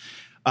truth.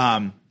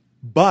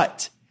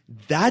 But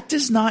that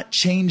does not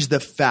change the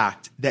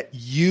fact that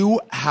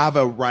you have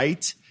a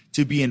right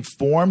to be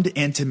informed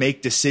and to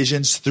make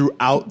decisions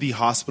throughout the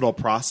hospital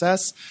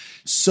process.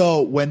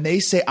 So when they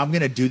say, I'm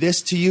going to do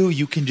this to you,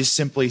 you can just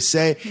simply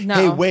say, no.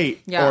 Hey,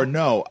 wait, yeah. or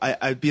no.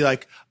 I'd be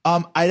like,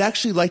 I'd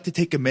actually like to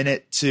take a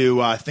minute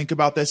to think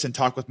about this and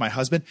talk with my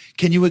husband.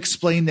 Can you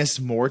explain this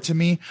more to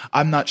me?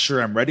 I'm not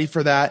sure I'm ready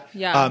for that.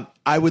 Yeah.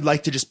 I would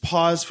like to just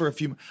pause for a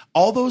few.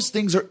 All those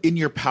things are in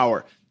your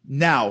power.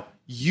 Now,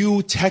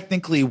 you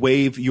technically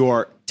waive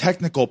your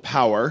technical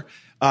power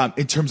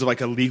in terms of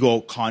like a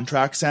legal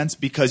contract sense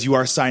because you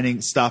are signing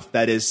stuff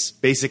that is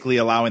basically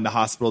allowing the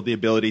hospital the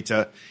ability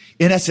to,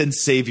 in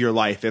essence, save your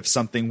life if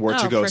something were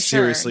to go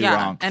seriously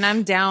wrong. And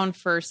I'm down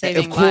for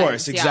saving lives. Of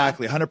course,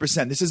 exactly,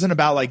 100%. This isn't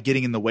about like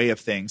getting in the way of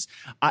things.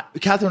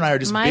 Catherine and I are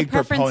just big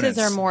proponents. My preferences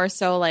are more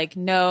so like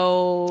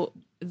no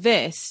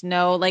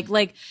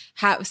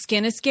have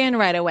skin to skin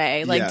right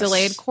away, like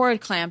delayed cord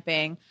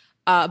clamping.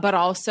 But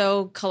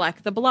also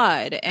collect the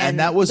blood. And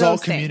that was all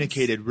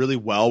communicated really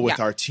well with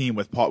our team,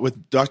 with Paul,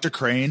 with Dr.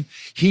 Crane.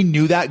 He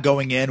knew that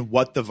going in,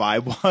 what the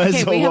vibe was,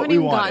 okay, or we what we wanted.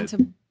 haven't even gotten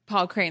to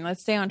Paul Crane.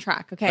 Let's stay on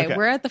track. Okay.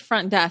 We're at the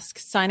front desk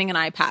signing an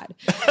iPad.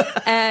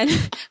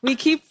 And we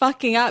keep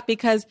fucking up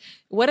because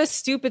what a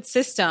stupid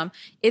system.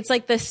 It's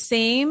like the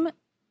same,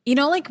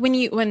 like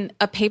when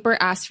a paper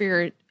asks for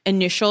your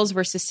initials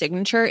versus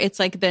signature, it's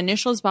like the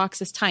initials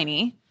box is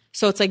tiny.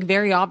 So it's like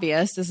very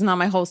obvious. This is not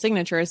my whole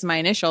signature. It's my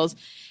initials.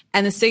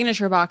 And the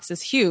signature box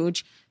is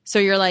huge. So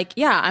you're like,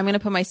 yeah, I'm going to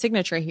put my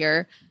signature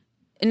here.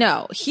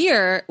 No,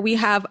 here we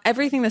have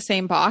everything the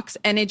same box.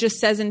 And it just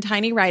says in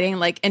tiny writing,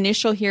 like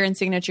initial here and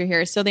signature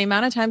here. So the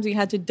amount of times we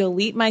had to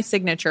delete my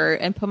signature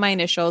and put my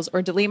initials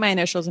or delete my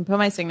initials and put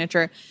my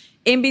signature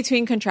in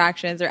between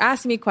contractions. They're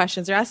asking me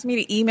questions. They're asking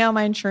me to email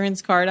my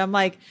insurance card. I'm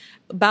like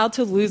about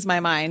to lose my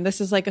mind. This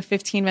is like a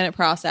 15-minute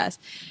process.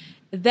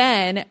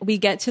 Then we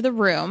get to the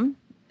room.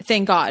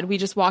 Thank God. We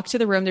just walk to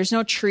the room. There's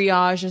no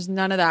triage. There's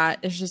none of that.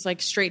 It's just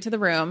like straight to the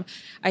room.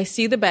 I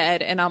see the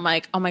bed and I'm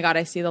like, oh my God,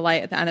 I see the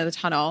light at the end of the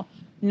tunnel.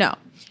 No.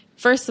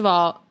 First of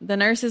all, the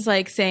nurse is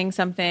like saying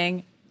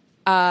something.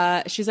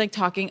 She's like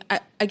talking.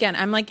 Again,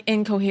 I'm like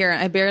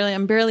incoherent.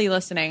 I'm barely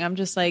listening. I'm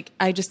just like,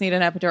 I just need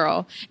an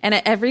epidural. And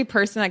at every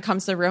person that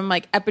comes to the room,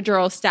 like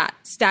epidural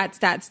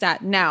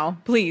stat, now,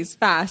 please,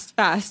 fast.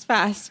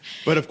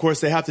 But of course,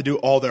 they have to do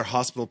all their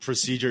hospital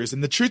procedures.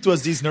 And the truth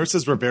was, these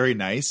nurses were very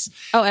nice.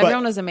 Oh,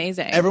 everyone was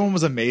amazing. Everyone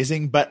was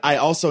amazing. But I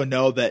also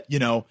know that,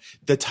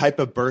 the type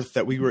of birth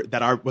that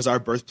was our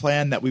birth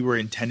plan that we were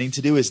intending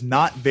to do is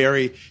not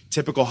very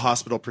typical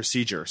hospital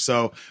procedure.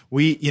 So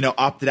we,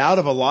 opted out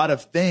of a lot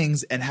of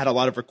things and had a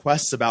lot of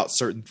requests about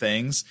certain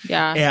things.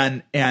 Yeah.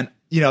 And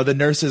the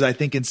nurses, I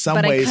think in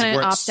some ways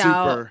weren't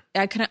super.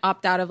 I couldn't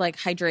opt out of like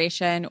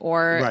hydration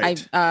or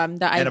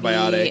the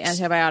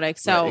antibiotics. IV.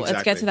 So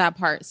let's get to that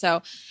part.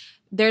 So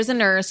there's a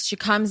nurse, she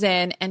comes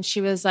in and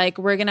she was like,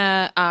 we're going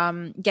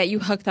to get you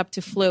hooked up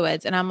to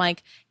fluids. And I'm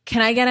like,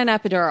 can I get an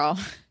epidural?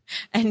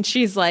 And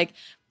she's like,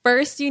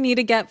 first you need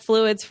to get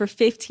fluids for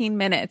 15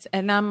 minutes.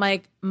 And I'm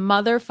like,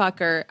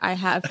 motherfucker, I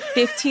have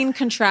 15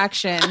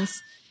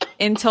 contractions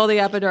until the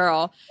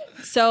epidural.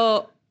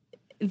 So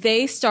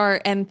they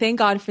start, and thank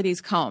God for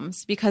these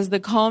combs, because the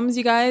combs,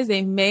 you guys,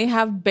 they may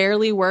have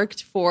barely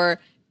worked for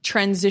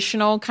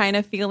transitional kind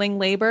of feeling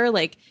labor.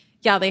 Like,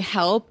 yeah, they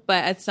help,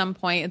 but at some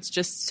point it's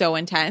just so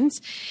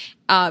intense.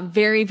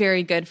 Very,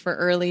 very good for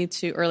early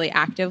to early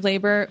active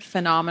labor.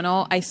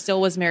 Phenomenal. I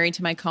still was married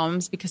to my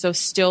combs because I was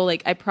still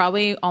like, I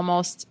probably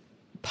almost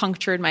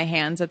punctured my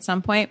hands at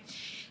some point.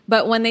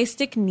 But when they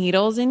stick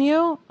needles in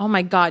you, oh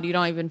my God, you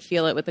don't even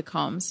feel it with the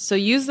combs. So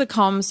use the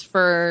combs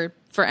for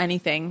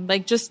anything.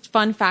 Like, just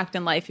fun fact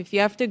in life, if you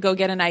have to go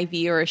get an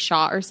IV or a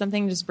shot or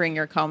something, just bring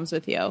your combs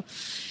with you.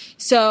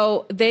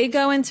 So they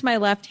go into my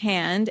left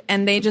hand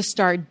and they just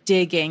start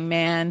digging,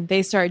 man.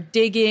 They start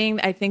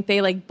digging. I think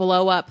they like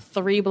blow up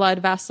 3 blood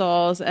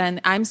vessels, and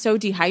I'm so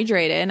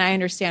dehydrated, and I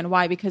understand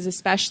why, because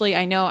especially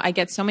I know I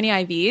get so many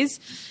IVs.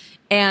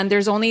 And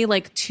there's only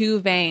like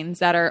 2 veins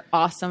that are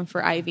awesome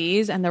for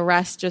IVs, and the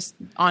rest just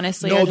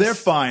honestly. No, they're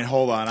fine.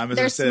 Hold on, I'm going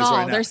to say this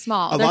right now. They're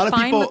small. They're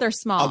fine, but they're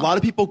small. A lot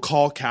of people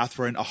call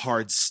Catherine a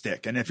hard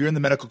stick, and if you're in the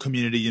medical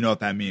community, you know what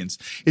that means.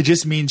 It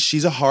just means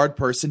she's a hard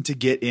person to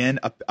get in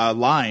a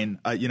line,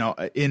 in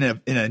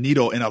a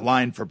needle in a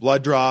line for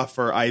blood draw,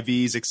 for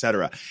IVs,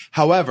 etc.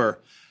 However,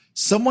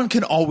 someone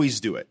can always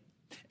do it,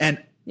 and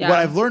what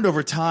I've learned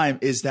over time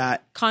is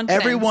that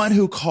everyone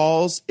who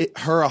calls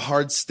her a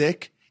hard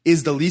stick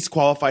is the least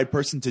qualified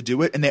person to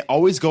do it. And they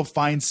always go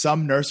find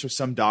some nurse or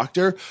some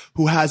doctor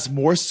who has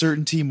more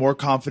certainty, more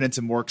confidence,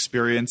 and more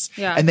experience.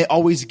 Yeah. And they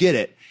always get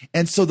it.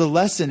 And so the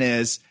lesson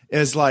is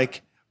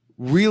like,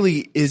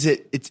 really,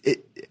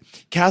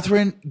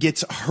 Catherine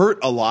gets hurt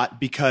a lot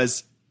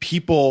because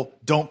people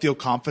don't feel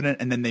confident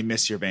and then they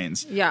miss your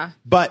veins. Yeah.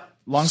 But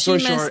long story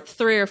short, she missed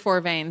 3 or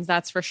 4 veins,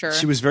 that's for sure.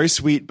 She was very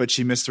sweet, but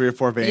she missed 3 or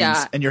 4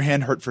 veins, and your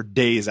hand hurt for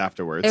days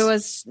afterwards. It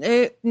was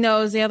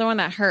the other one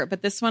that hurt,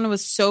 but this one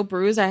was so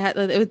bruised.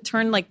 It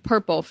turned like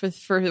purple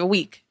for a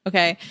week.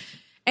 Okay.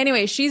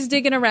 Anyway, she's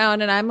digging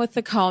around and I'm with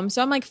the comb,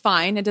 so I'm like,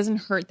 fine, it doesn't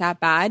hurt that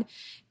bad.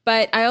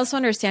 But I also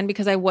understand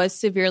because I was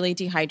severely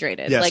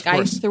dehydrated. Yes, like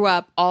I threw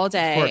up all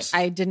day.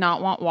 I did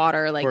not want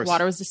water. Like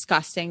water was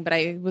disgusting, but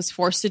I was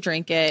forced to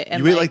drink it.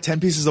 And you ate like 10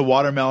 pieces of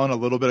watermelon, a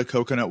little bit of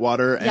coconut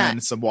water,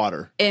 and some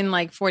water. In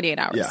like 48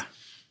 hours. Yeah.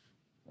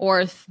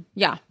 Or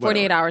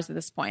 48 hours at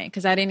this point,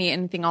 because I didn't eat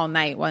anything all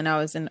night when I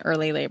was in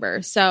early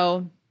labor.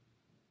 So,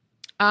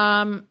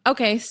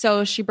 okay.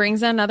 So she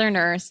brings in another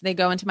nurse. They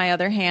go into my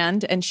other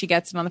hand and she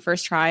gets it on the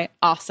first try.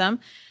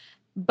 Awesome.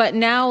 But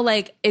now,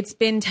 like, it's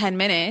been 10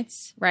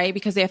 minutes, right?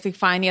 Because they have to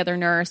find the other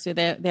nurse, or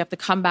they have to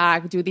come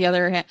back, do the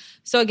other hand.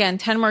 So again,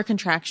 10 more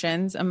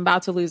contractions. I'm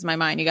about to lose my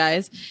mind, you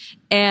guys.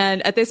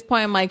 And at this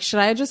point, I'm like, should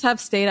I just have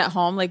stayed at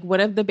home? Like, what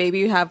if the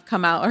baby have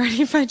come out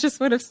already if I just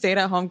would have stayed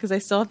at home? Because I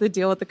still have to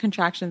deal with the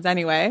contractions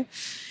anyway.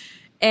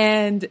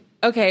 And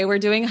okay, we're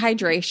doing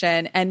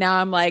hydration. And now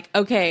I'm like,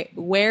 okay,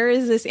 where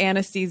is this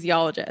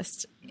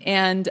anesthesiologist?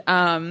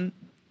 And,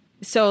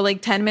 so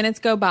like 10 minutes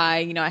go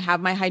by, I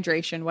have my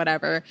hydration,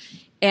 whatever.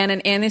 And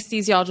an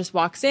anesthesiologist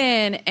walks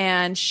in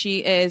and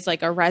she is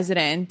like a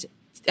resident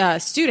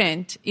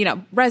student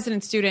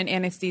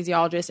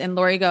anesthesiologist. And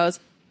Lori goes,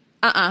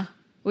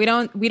 we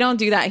don't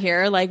do that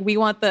here. Like, we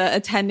want the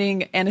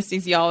attending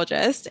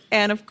anesthesiologist.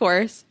 And of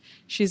course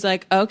she's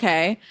like,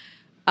 okay.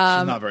 She's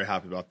not very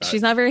happy about that.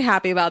 She's not very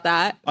happy about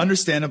that.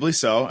 Understandably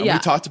so. And we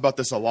talked about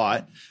this a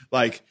lot.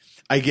 Like,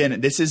 again,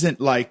 this isn't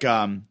like,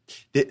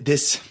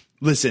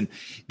 Listen,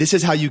 this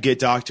is how you get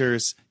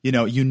doctors.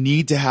 You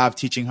need to have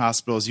teaching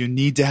hospitals. You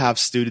need to have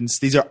students.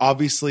 These are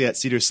obviously at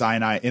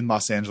Cedars-Sinai in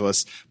Los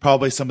Angeles,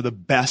 probably some of the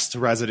best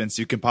residents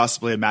you can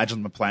possibly imagine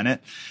on the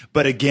planet.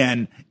 But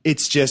again,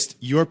 it's just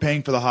you're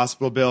paying for the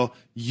hospital bill.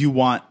 You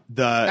want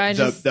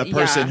the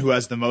person who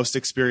has the most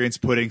experience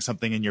putting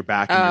something in your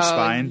back and your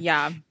spine.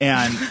 Yeah.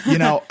 And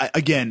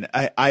again,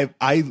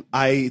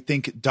 I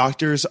think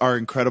doctors are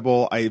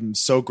incredible. I'm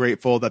so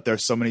grateful that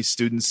there's so many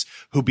students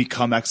who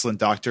become excellent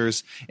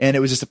doctors. And it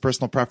was just a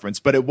personal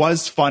preference. But it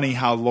was funny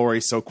how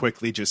Lori so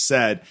quickly just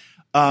said,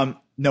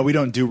 no, we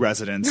don't do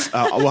residents.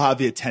 We'll have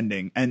the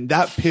attending. And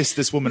that pissed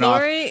this woman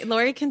off.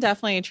 Lori can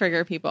definitely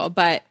trigger people,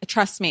 but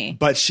trust me.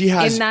 But she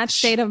has, in that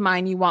state of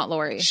mind, you want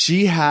Lori.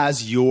 She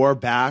has your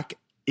back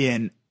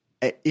in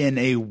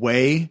a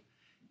way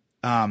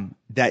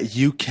that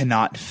you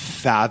cannot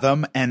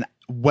fathom. And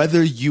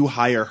whether you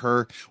hire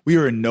her, we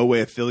are in no way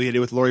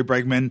affiliated with Lori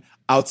Bregman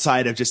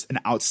outside of just an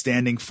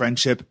outstanding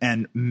friendship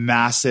and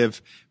massive,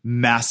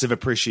 massive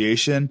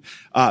appreciation.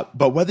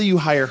 But whether you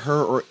hire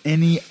her or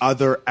any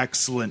other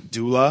excellent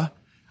doula,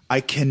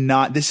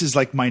 this is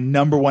like my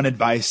number one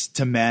advice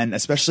to men,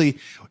 especially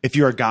if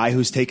you're a guy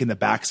who's taken the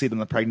backseat on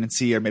the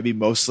pregnancy, or maybe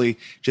mostly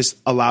just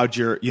allowed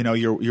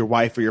your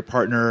wife or your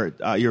partner,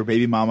 your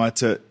baby mama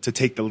to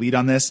take the lead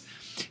on this.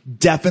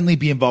 Definitely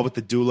be involved with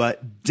the doula.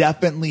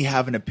 Definitely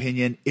have an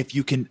opinion. If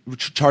you can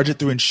charge it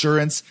through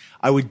insurance,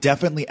 I would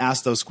definitely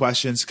ask those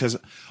questions, because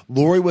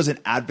Lori was an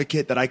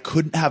advocate that I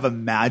couldn't have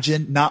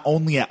imagined, not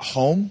only at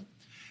home,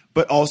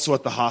 but also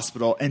at the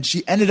hospital. And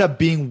she ended up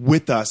being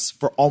with us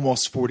for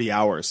almost 40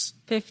 hours.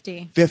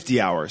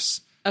 50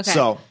 hours. Okay.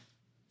 So,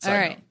 all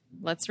right,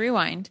 let's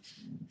rewind.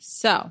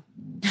 So,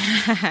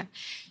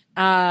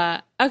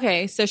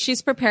 okay. So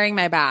she's preparing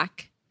my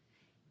back.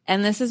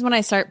 And this is when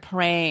I start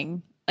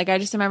praying. Like, I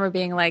just remember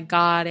being like,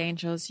 God,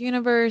 angels,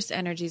 universe,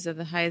 energies of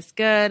the highest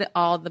good,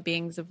 all the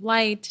beings of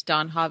light,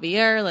 Don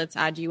Javier, let's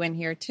add you in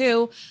here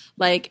too.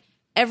 Like,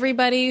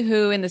 everybody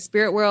who in the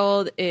spirit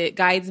world, it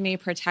guides me,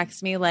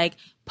 protects me, like,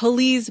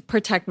 please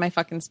protect my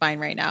fucking spine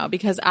right now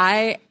because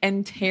I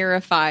am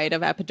terrified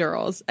of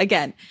epidurals.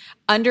 Again,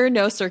 under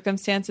no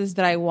circumstances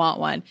that I want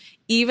one.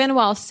 Even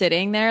while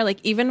sitting there, like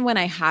even when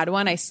I had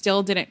one, I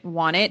still didn't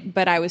want it,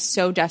 but I was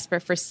so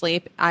desperate for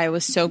sleep. I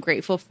was so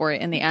grateful for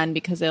it in the end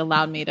because it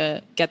allowed me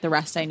to get the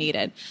rest I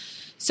needed.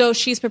 So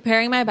she's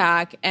preparing my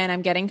back and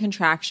I'm getting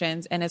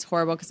contractions and it's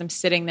horrible because I'm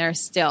sitting there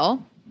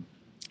still.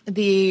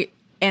 The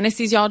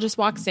anesthesiologist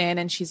walks in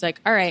and she's like,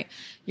 all right,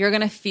 you're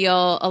going to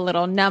feel a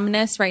little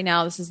numbness right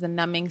now. This is the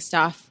numbing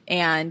stuff.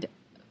 And,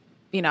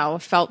 you know,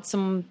 felt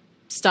some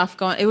stuff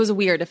going. It was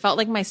weird. It felt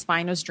like my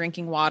spine was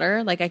drinking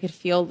water. Like I could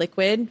feel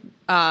liquid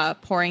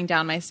pouring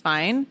down my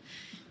spine.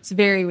 It's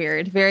very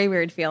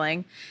weird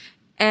feeling.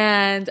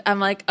 And I'm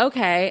like,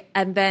 okay.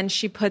 And then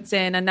she puts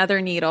in another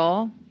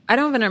needle. I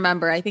don't even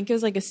remember. I think it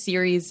was like a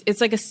series.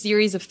 It's like a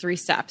series of 3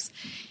 steps.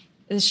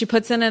 She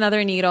puts in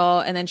another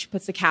needle and then she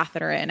puts the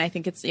catheter in. I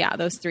think it's,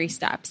 those 3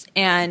 steps.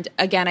 And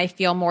again, I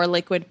feel more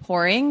liquid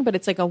pouring, but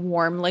it's like a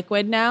warm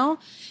liquid now.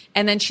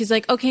 And then she's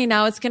like, okay,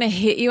 now it's going to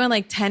hit you in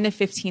like 10 to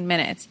 15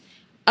 minutes.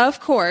 Of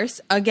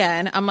course,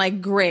 again, I'm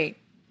like, great,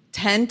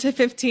 10 to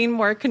 15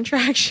 more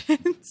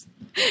contractions.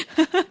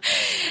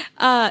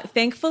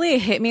 Thankfully,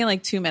 it hit me in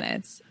like 2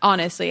 minutes.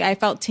 Honestly, I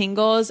felt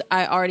tingles.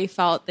 I already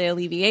felt the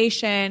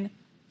alleviation.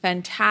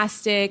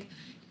 Fantastic.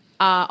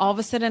 All of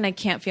a sudden, I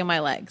can't feel my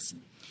legs.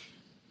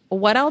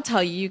 What I'll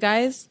tell you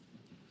guys,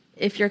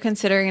 if you're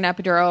considering an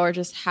epidural or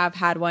just have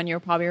had one, you'll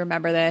probably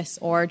remember this,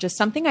 or just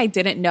something I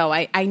didn't know.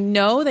 I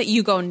know that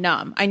you go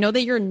numb. I know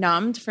that you're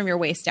numbed from your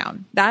waist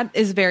down. That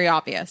is very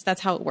obvious. That's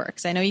how it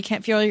works. I know you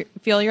can't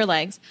feel your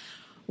legs.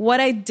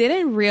 What I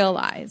didn't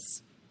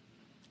realize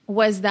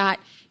was that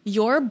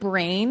your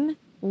brain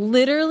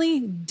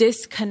literally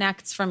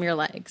disconnects from your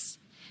legs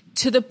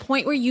to the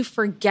point where you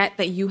forget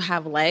that you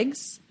have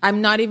legs.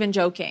 I'm not even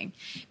joking.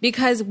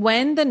 Because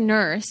when the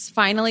nurse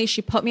finally,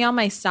 she put me on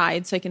my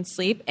side so I can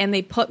sleep, and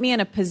they put me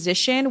in a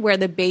position where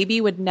the baby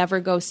would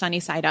never go sunny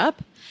side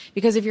up.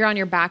 Because if you're on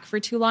your back for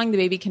too long, the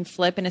baby can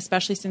flip. And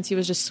especially since he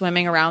was just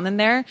swimming around in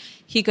there,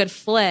 he could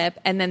flip.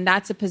 And then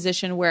that's a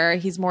position where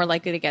he's more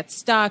likely to get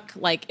stuck.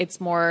 Like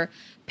it's more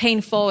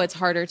painful. It's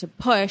harder to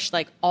push,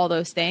 like all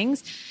those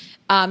things.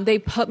 They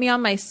put me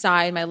on my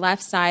side, my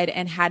left side,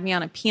 and had me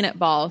on a peanut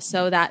ball.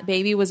 So that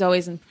baby was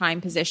always in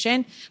prime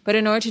position. But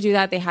in order to do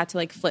that, they had to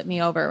like flip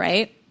me over,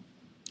 right?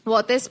 Well,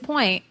 at this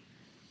point,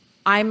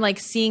 I'm like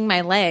seeing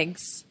my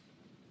legs.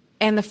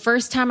 And the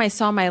first time I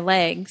saw my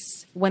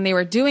legs when they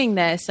were doing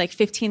this, like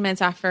 15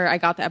 minutes after I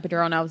got the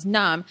epidural and I was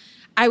numb,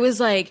 I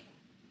was like,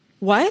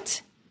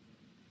 what?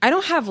 I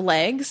don't have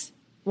legs.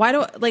 Why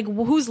do like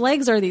whose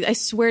legs are these? I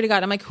swear to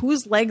God, I'm like,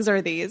 whose legs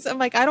are these? I'm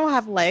like, I don't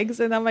have legs.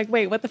 And I'm like,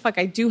 wait, what the fuck?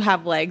 I do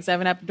have legs. I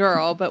have an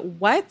epidural, but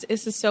what?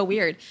 This is so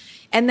weird.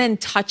 And then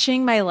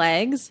touching my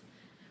legs.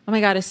 Oh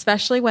my God,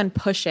 especially when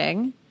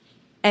pushing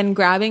and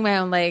grabbing my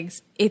own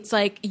legs. It's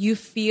like you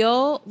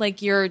feel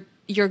like you're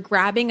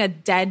grabbing a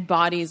dead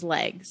body's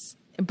legs,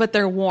 but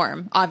they're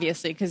warm,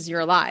 obviously, because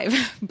you're alive.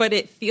 But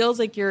it feels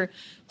like you're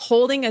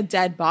holding a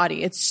dead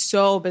body. It's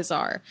so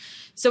bizarre.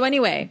 So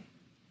anyway,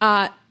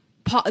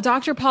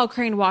 Dr. Paul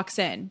Crane walks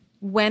in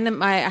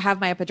when I have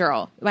my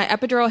epidural. My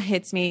epidural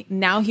hits me.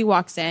 Now he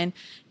walks in.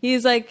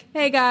 He's like,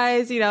 hey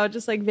guys, you know,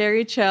 just like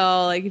very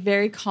chill, like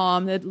very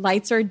calm. The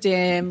lights are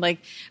dim. Like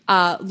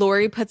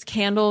Lori puts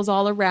candles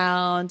all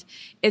around.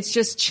 It's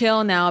just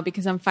chill now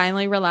because I'm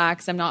finally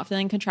relaxed. I'm not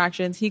feeling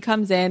contractions. He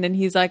comes in and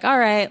he's like, all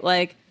right,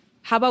 like,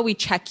 how about we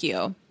check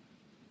you?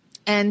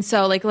 And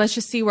so like, let's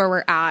just see where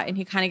we're at. And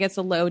he kind of gets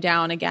a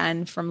lowdown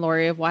again from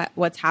Lori of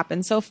what's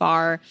happened so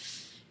far.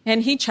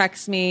 And he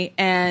checks me,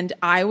 and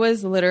I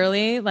was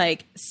literally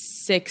like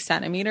 6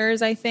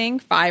 centimeters, I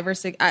think, 5 or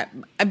 6.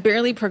 I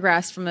barely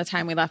progressed from the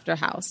time we left our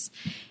house.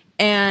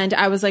 And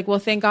I was like, well,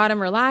 thank God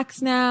I'm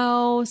relaxed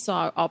now,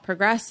 so I'll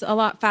progress a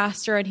lot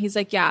faster. And he's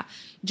like, yeah,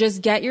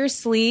 just get your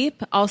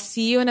sleep. I'll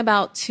see you in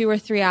about 2 or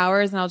 3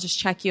 hours, and I'll just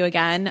check you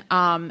again.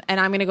 And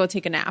I'm going to go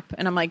take a nap.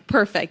 And I'm like,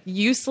 perfect.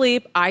 You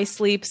sleep, I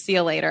sleep, see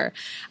you later.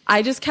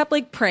 I just kept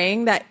like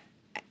praying that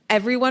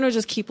everyone would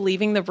just keep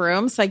leaving the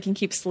room so I can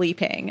keep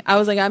sleeping. I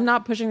was like, I'm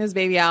not pushing this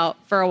baby out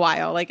for a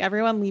while. Like,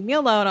 everyone leave me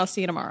alone. I'll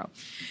see you tomorrow.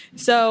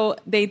 So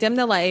they dim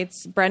the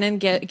lights. Brennan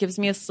gives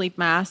me a sleep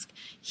mask.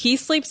 He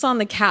sleeps on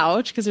the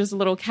couch because there's a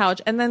little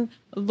couch. And then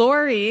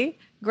Lori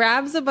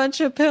grabs a bunch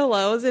of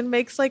pillows and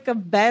makes like a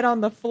bed on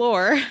the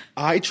floor.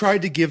 I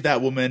tried to give that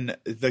woman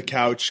the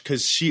couch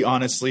because she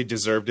honestly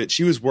deserved it.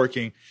 She was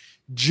working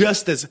she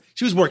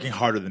was working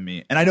harder than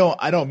me. And I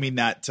don't mean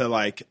that to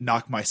like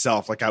knock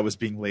myself like I was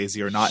being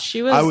lazy or not.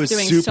 She was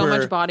doing so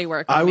much body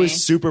work on I me.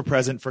 was super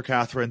present for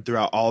Catherine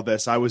throughout all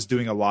this. I was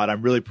doing a lot.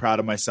 I'm really proud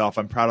of myself.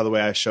 I'm proud of the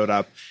way I showed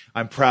up.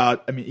 I'm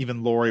proud. I mean,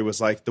 even Lori was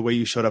like, the way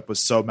you showed up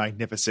was so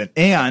magnificent.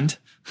 And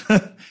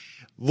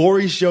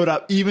Lori showed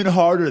up even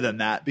harder than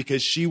that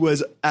because she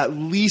was at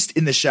least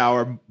in the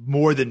shower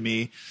more than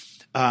me.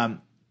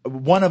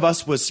 One of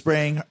us was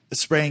spraying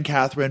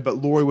Catherine, but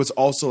Lori was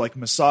also like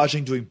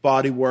massaging, doing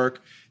body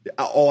work,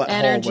 all at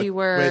Energy home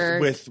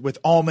work. with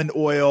almond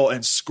oil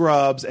and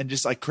scrubs and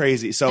just like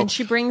crazy. So and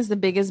she brings the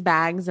biggest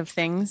bags of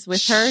things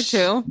with her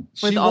too,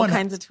 with she all won-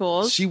 kinds of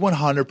tools. She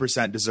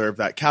 100% deserved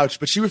that couch,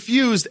 but she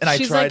refused, and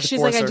she's I tried like, to she's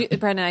force like, her.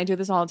 Brendan, I do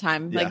this all the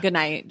time. Yeah. Like, good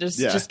night. Just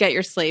Yeah. get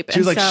your sleep. She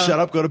was like, so, shut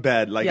up, go to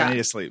bed. Like, Yeah. I need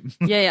to sleep.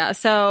 Yeah.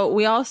 So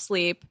we all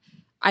sleep.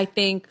 I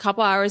think a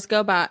couple hours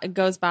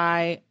goes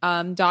by.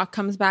 Doc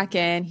comes back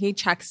in. He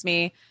checks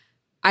me.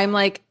 I'm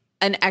like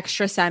an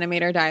extra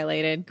centimeter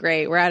dilated.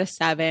 Great. We're at a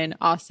 7.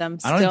 Awesome.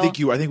 I don't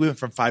think I think we went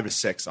from 5 to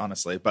 6,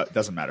 honestly, but it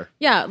doesn't matter.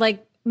 Yeah,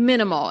 like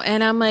minimal.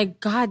 And I'm like,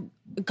 God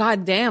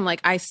damn,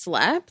 like I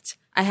slept.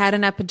 I had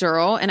an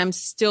epidural and I'm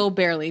still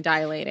barely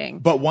dilating.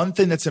 But one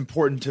thing that's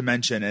important to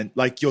mention, and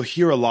like you'll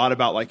hear a lot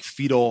about like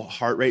fetal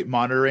heart rate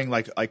monitoring,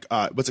 like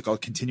what's it called?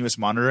 Continuous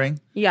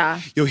monitoring.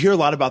 Yeah. You'll hear a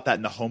lot about that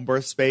in the home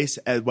birth space,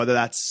 whether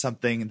that's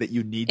something that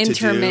you need to do.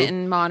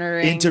 Intermittent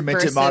monitoring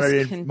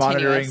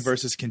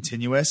versus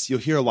continuous. You'll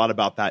hear a lot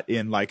about that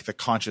in like the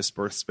conscious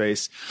birth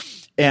space.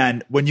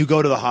 And when you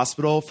go to the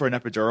hospital for an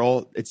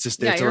epidural, it's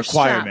just it's a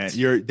requirement.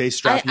 Strapped. They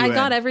strap you in. I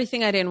got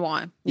everything I didn't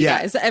want.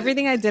 Guys,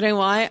 everything I didn't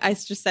want, I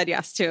just said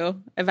yes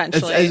to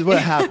eventually. It's what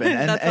happened.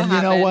 And That's and what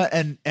you know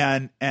happened.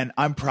 what? And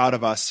I'm proud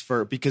of us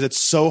because it's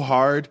so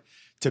hard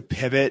to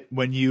pivot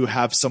when you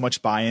have so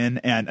much buy-in,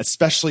 and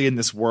especially in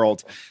this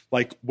world,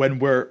 like when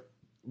we're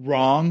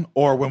wrong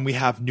or when we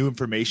have new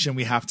information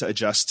we have to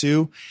adjust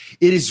to,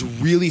 it is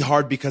really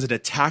hard because it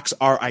attacks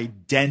our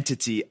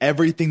identity,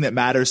 everything that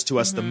matters to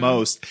us the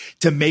most,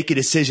 to make a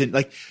decision.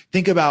 Like,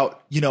 think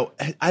about,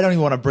 I don't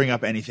even want to bring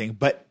up anything,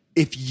 but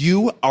if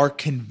you are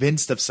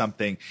convinced of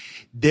something,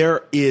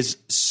 there is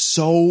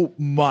so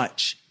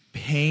much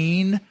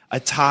pain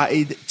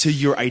tied to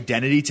your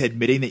identity, to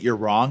admitting that you're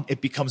wrong. It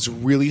becomes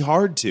really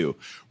hard to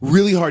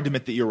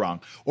admit that you're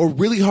wrong, or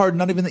really hard,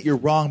 not even that you're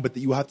wrong, but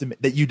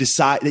that you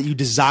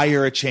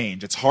desire a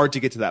change. It's hard to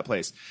get to that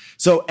place.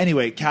 So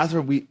anyway,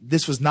 Catherine,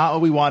 this was not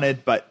what we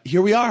wanted, but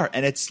here we are,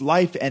 and it's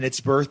life and it's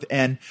birth.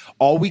 And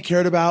all we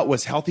cared about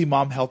was healthy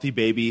mom, healthy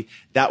baby.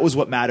 That was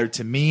what mattered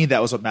to me.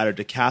 That was what mattered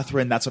to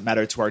Catherine. That's what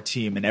mattered to our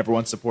team, and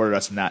everyone supported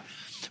us in that.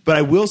 But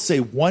I will say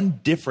one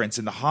difference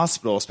in the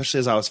hospital,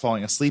 especially as I was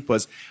falling asleep,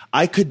 was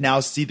I could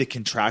now see the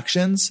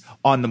contractions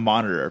on the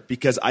monitor,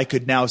 because I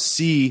could now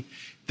see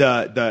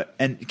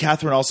and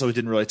Catherine also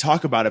didn't really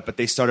talk about it, but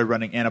they started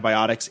running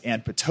antibiotics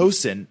and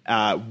Pitocin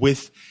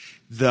with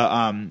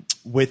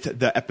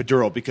the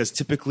epidural, because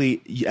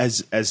typically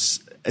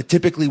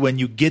typically when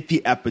you get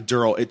the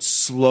epidural, it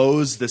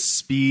slows the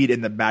speed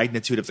and the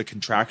magnitude of the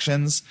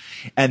contractions.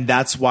 And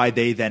that's why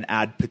they then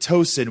add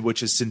Pitocin,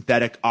 which is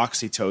synthetic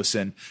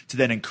oxytocin, to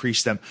then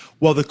increase them.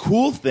 Well, the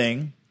cool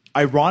thing,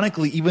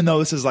 ironically, even though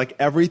this is like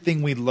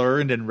everything we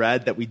learned and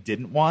read that we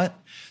didn't want,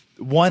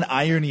 one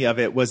irony of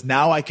it was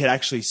now I could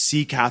actually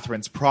see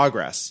Catherine's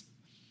progress.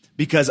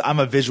 Because I'm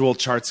a visual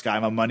charts guy,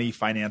 I'm a money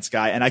finance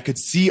guy, and I could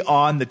see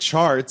on the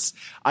charts,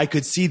 I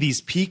could see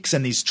these peaks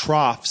and these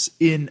troughs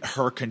in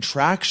her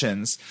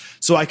contractions.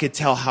 So I could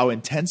tell how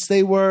intense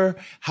they were,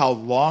 how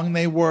long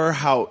they were,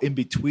 how in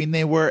between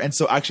they were. And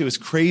so actually it was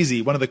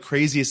crazy. One of the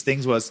craziest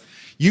things was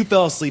you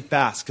fell asleep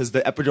fast because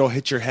the epidural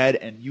hit your head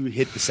and you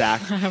hit the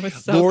sack. I was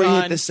so Lori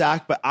gone. hit the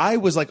sack, but I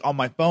was like on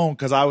my phone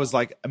because I was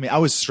like, I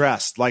was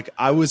stressed. Like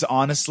I was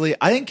honestly,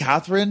 I think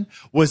Catherine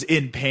was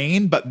in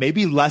pain, but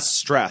maybe less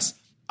stress.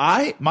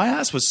 My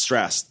ass was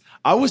stressed.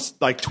 I was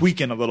like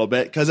tweaking a little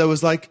bit because I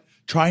was like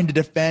trying to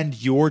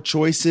defend your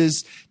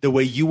choices, the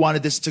way you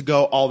wanted this to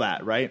go, all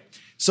that, right?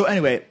 So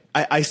anyway,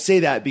 I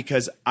say that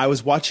because I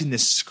was watching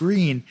this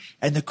screen,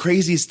 and the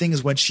craziest thing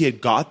is when she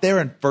had got there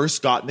and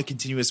first gotten the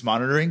continuous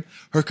monitoring,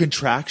 her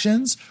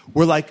contractions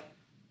were like,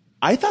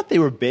 I thought they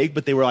were big,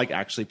 but they were like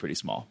actually pretty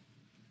small.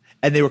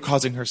 And they were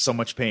causing her so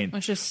much pain.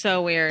 Which is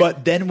so weird.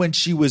 But then when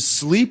she was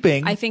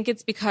sleeping, I think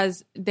it's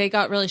because they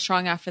got really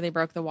strong after they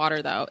broke the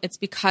water, though. It's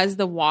because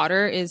the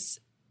water is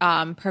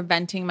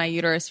preventing my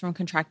uterus from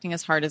contracting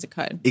as hard as it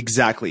could.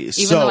 Exactly.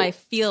 Even though I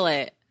feel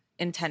it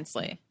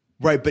intensely.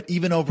 Right, but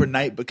even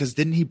overnight, because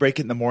didn't he break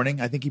it in the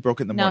morning? I think he broke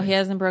it in the morning. No, he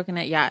hasn't broken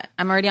it yet.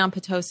 I'm already on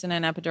Pitocin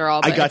and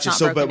epidural. But I got it's you. not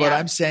So, broken but what yet.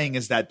 I'm saying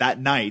is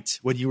that night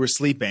when you were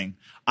sleeping,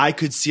 I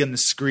could see on the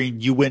screen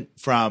you went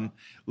from,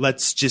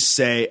 let's just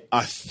say,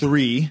 a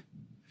 3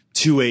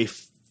 to a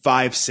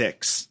 5,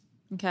 6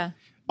 Okay.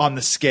 on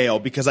the scale,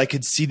 because I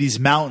could see these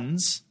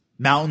mountains.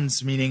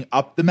 Mountains meaning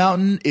up the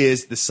mountain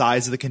is the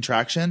size of the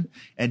contraction,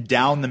 and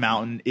down the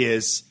mountain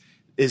is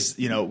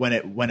when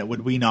it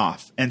would wean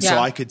off. And so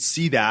Yeah. I could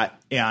see that,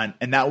 and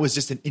that was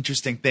just an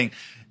interesting thing.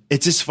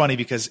 It's just funny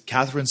because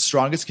Catherine's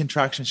strongest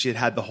contraction she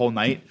had the whole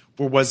night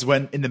was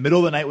when in the middle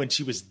of the night when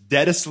she was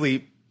dead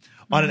asleep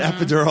on an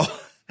epidural,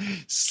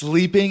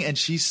 sleeping, and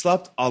she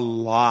slept a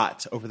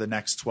lot over the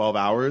next 12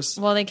 hours.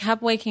 Well, they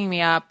kept waking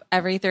me up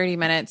every 30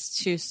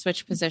 minutes to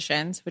switch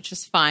positions, which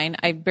is fine.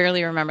 I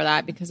barely remember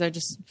that because I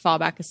just fall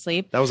back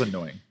asleep. That was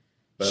annoying.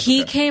 But that's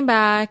He okay. came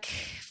back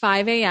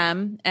 5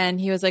 a.m.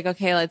 and he was like,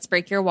 okay, let's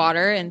break your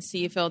water and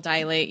see if it'll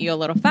dilate you a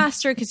little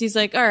faster. Cause he's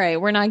like, all right,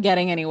 we're not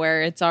getting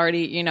anywhere. It's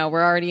already,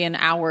 we're already an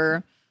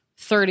hour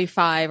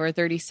 35 or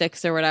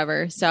 36 or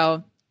whatever.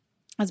 So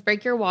Let's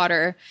break your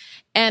water.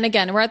 And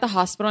again, we're at the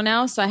hospital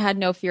now, so I had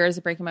no fears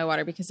of breaking my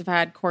water because if I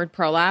had cord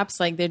prolapse,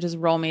 like they just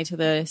roll me to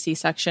the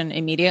C-section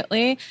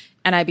immediately,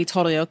 and I'd be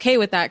totally okay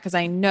with that because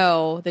I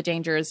know the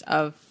dangers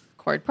of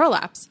cord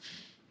prolapse.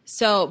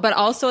 So, but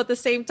also at the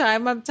same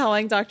time, I'm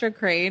telling Dr.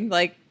 Crane,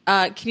 like,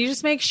 can you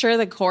just make sure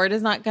the cord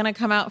is not going to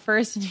come out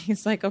first? And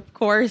he's like, of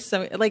course.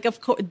 So, like, of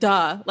course,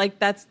 duh. Like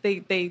that's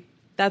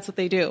that's what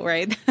they do,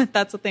 right?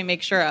 That's what they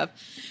make sure of.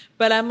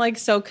 But I'm like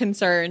so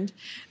concerned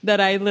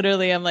that I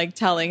literally am like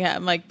telling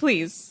him, like,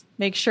 please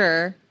make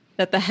sure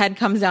that the head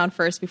comes down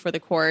first before the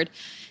cord.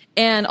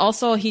 And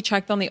also he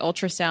checked on the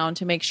ultrasound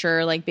to make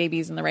sure like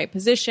baby's in the right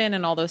position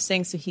and all those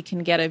things so he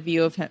can get a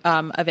view of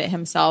it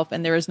himself.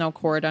 And there is no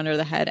cord under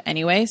the head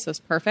anyway. So it's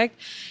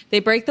perfect. They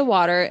break the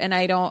water and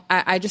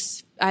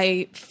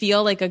I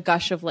feel like a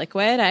gush of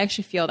liquid. I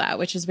actually feel that,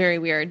 which is very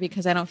weird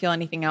because I don't feel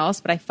anything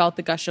else, but I felt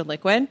the gush of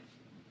liquid.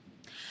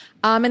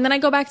 And then I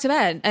go back to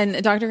bed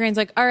and Dr. Crane's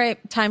like, all right,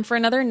 time for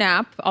another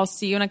nap. I'll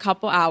see you in a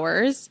couple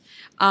hours.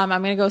 I'm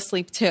going to go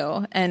sleep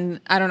too.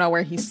 And I don't know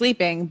where he's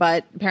sleeping,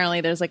 but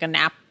apparently there's like a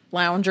nap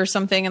lounge or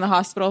something in the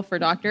hospital for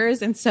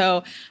doctors. And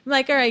so I'm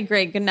like, all right,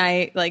 great. Good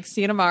night. Like,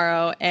 see you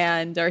tomorrow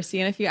or see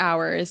you in a few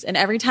hours. And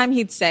every time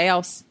he'd say,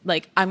 I'm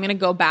going to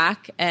go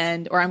back or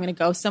I'm going to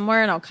go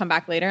somewhere and I'll come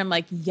back later. I'm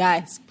like,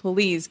 yes,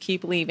 please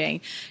keep leaving.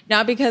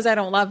 Not because I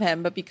don't love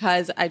him, but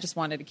because I just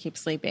wanted to keep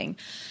sleeping.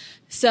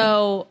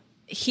 So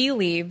he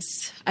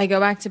leaves. I go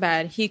back to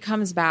bed. He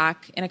comes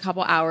back in a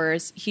couple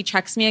hours. He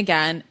checks me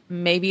again,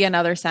 maybe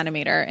another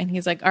centimeter. And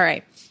he's like, all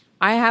right,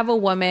 I have a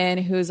woman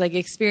who's like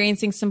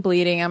experiencing some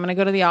bleeding. I'm going to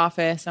go to the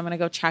office. I'm going to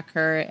go check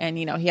her. And,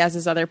 you know, he has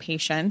his other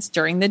patients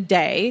during the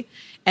day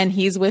and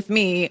he's with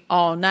me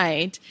all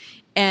night.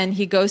 And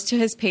he goes to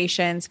his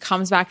patients,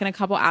 comes back in a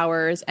couple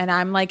hours, and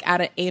I'm like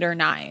at an 8 or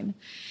 9.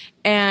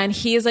 And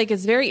he is like,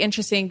 it's very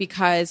interesting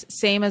because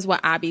same as what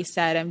Abby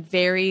said, I'm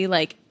very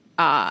like,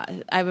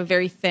 I have a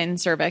very thin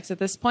cervix at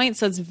this point.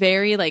 So it's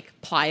very like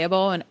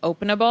pliable and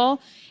openable.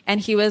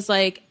 And he was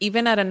like,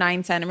 even at a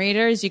 9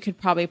 centimeters, you could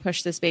probably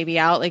push this baby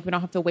out. Like we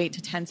don't have to wait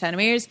to 10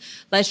 centimeters.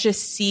 Let's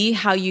just see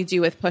how you do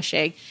with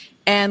pushing.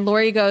 And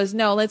Lori goes,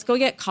 no, let's go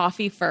get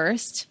coffee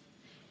first.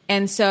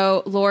 And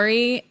so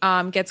Lori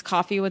gets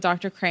coffee with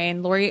Dr.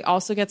 Crane. Lori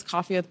also gets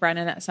coffee with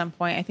Brennan at some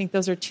point. I think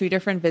those are 2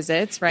 different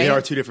visits, right? They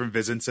are 2 different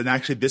visits. And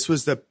actually, this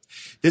was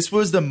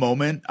the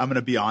moment, I'm going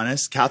to be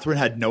honest, Catherine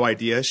had no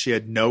idea. She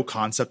had no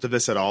concept of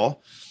this at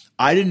all.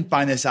 I didn't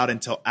find this out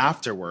until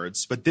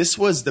afterwards, but this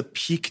was the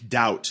peak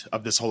doubt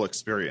of this whole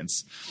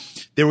experience.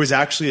 There was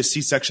actually a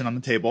C-section on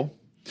the table.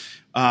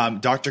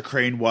 Dr.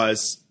 Crane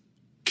was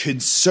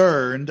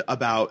concerned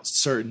about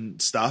certain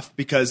stuff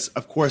because,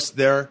 of course,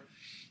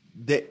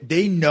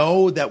 they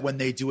know that when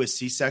they do a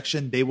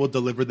C-section, they will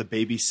deliver the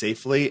baby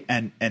safely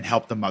and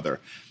help the mother.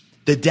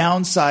 The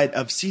downside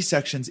of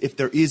C-sections, if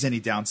there is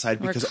any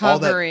downside, because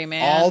recovery,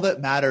 all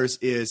that matters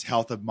is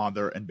health of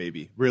mother and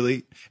baby.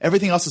 Really,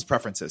 everything else is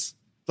preferences.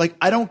 Like,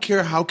 I don't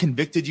care how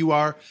convicted you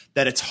are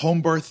that it's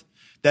home birth,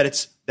 that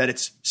it's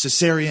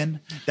cesarean,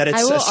 that it's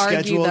scheduled. I will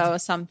argue though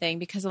something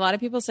because a lot of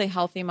people say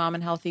healthy mom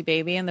and healthy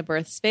baby in the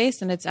birth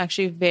space, and it's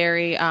actually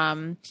very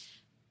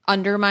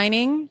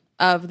undermining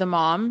of the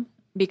mom.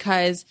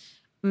 Because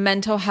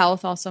mental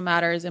health also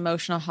matters,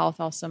 emotional health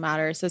also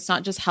matters. So it's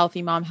not just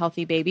healthy mom,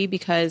 healthy baby,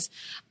 because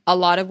a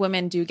lot of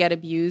women do get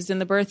abused in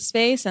the birth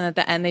space. And at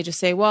the end, they just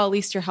say, well, at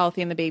least you're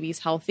healthy and the baby's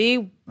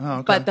healthy. Oh,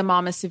 okay. But the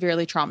mom is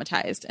severely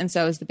traumatized and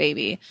so is the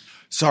baby.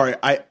 Sorry,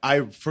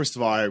 I first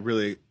of all, I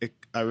really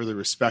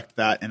respect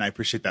that and I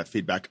appreciate that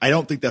feedback. I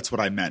don't think that's what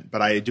I meant,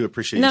 but I do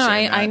appreciate you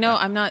saying that. I know.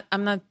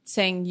 I'm not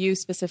saying you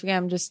specifically.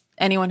 I'm just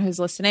anyone who's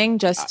listening,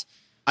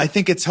 I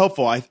think it's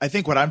helpful. I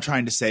think what I'm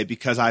trying to say,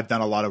 because I've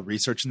done a lot of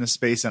research in this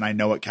space and I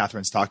know what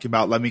Catherine's talking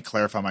about, let me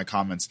clarify my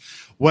comments.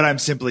 What I'm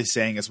simply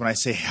saying is when I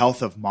say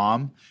health of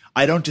mom,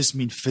 I don't just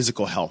mean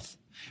physical health,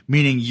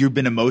 meaning you've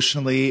been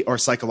emotionally or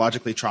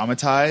psychologically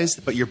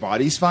traumatized, but your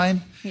body's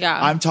fine. Yeah.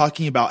 I'm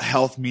talking about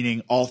health,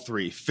 meaning all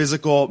 3: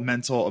 physical,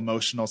 mental,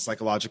 emotional,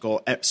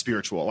 psychological,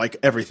 spiritual, like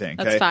everything.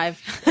 Okay? That's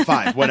 5.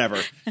 5, whatever.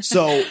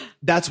 So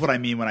that's what I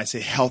mean when I say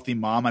healthy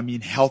mom. I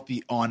mean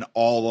healthy on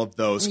all of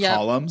those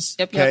columns.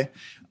 Yep. Okay.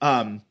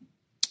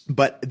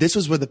 But this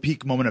was where the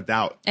peak moment of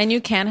doubt. And you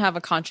can have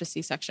a conscious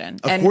C-section.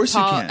 Of course you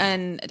can.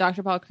 And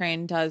Dr. Paul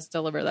Crane does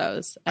deliver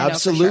those.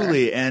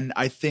 Absolutely. Sure. And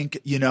I think,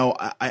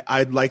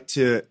 I'd like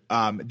to,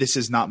 this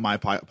is not my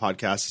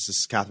podcast. This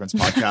is Catherine's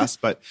podcast.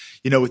 But,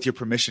 with your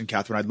permission,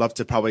 Catherine, I'd love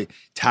to probably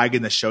tag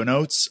in the show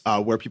notes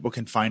where people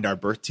can find our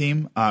birth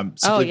team.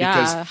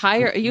 Because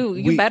hire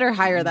you better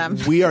hire them.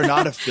 We are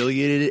not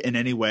affiliated in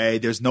any way.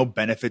 There's no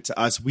benefit to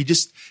us. We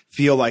just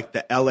feel like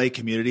the LA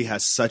community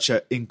has such an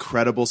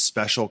incredible,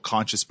 special,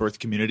 conscious birth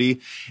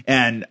community.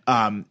 And,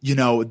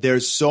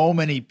 there's so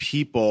many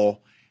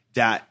people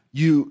that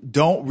you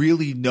don't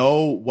really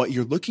know what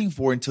you're looking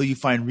for until you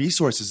find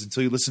resources,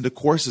 until you listen to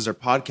courses or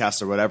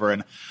podcasts or whatever.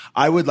 And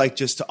I would like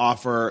just to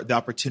offer the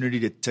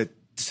opportunity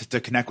to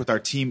connect with our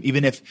team,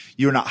 even if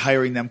you're not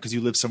hiring them because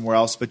you live somewhere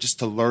else, but just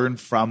to learn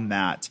from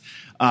that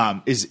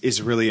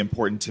is really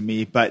important to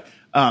me. But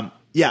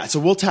yeah, so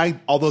we'll tag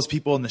all those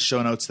people in the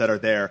show notes that are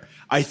there.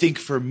 I think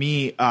for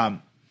me,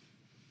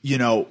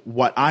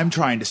 what I'm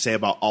trying to say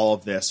about all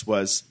of this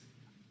was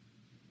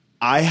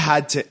I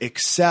had to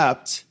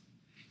accept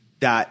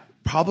that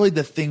probably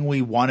the thing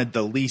we wanted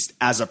the least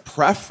as a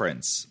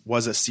preference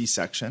was a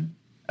C-section.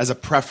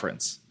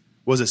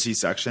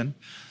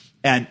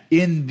 And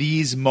in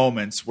these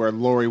moments where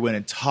Lori went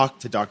and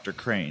talked to Dr.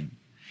 Crane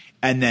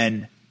and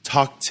then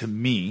talked to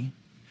me,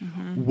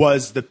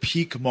 was the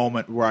peak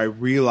moment where I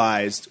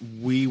realized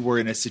we were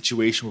in a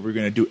situation where we were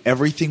going to do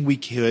everything we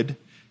could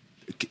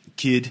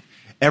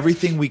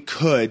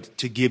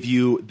to give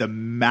you the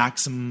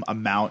maximum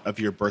amount of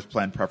your birth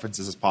plan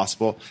preferences as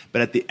possible.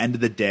 But at the end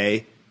of the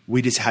day,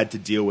 we just had to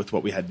deal with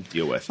what we had to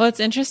deal with. Well, it's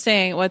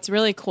interesting. What's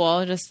really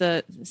cool, just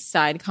a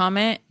side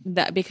comment,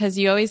 that because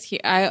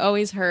I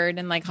always heard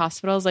in like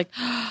hospitals, like,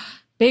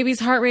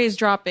 baby's heart rate is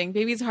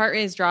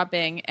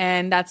dropping.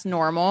 And that's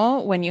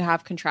normal when you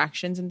have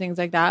contractions and things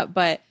like that.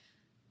 But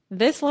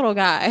this little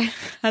guy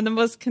had the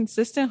most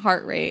consistent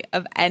heart rate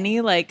of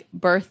any like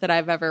birth that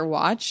I've ever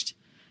watched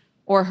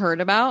or heard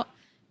about.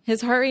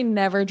 His heart rate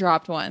never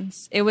dropped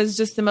once. It was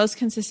just the most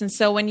consistent.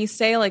 So when you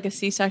say like a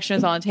C-section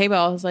is on the table,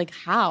 I was like,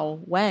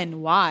 how,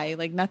 when, why?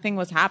 Like nothing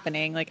was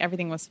happening. Like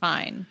everything was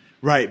fine.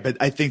 Right. But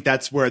I think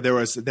that's where there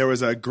was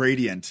a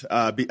gradient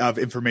of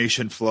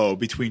information flow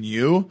between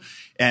you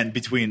and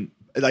between,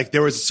 like,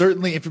 there was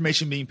certainly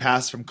information being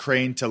passed from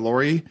Crane to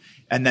Lori,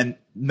 and then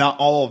not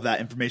all of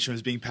that information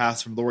was being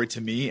passed from Lori to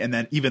me, and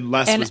then even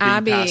less was being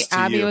passed to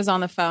you. Abby was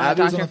on the phone.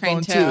 Abby was on the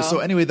phone too. So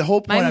anyway, the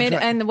whole point.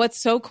 And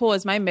what's so cool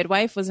is my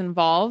midwife was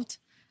involved.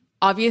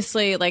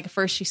 Obviously, like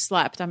first she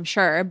slept, I'm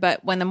sure,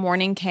 but when the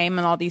morning came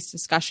and all these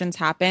discussions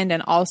happened,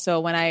 and also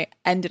when I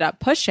ended up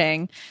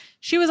pushing,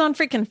 she was on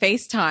freaking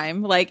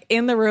FaceTime, like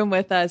in the room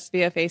with us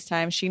via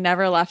FaceTime. She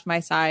never left my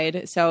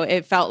side. So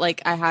it felt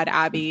like I had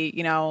Abby,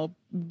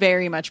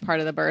 very much part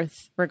of the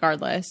birth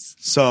regardless.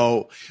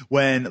 So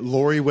when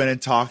Lori went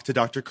and talked to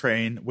Dr.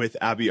 Crane with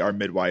Abby, our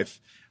midwife,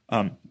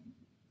 I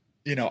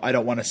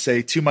don't want to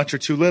say too much or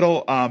too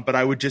little, but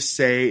I would just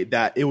say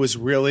that it was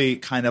really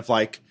kind of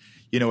like,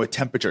 a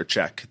temperature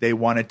check. They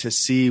wanted to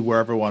see where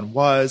everyone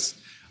was.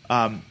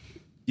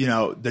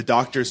 The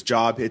doctor's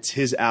job, it's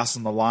his ass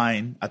on the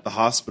line at the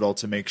hospital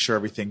to make sure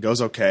everything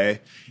goes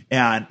okay.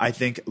 And I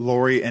think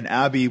Lori and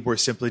Abby were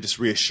simply just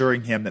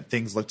reassuring him that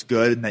things looked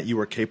good and that you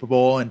were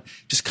capable, and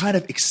just kind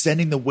of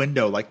extending the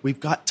window. Like, we've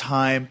got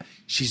time.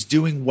 She's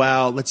doing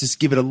well. Let's just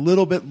give it a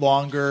little bit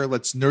longer.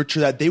 Let's nurture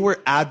that. They were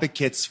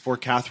advocates for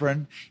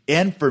Catherine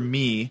and for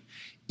me,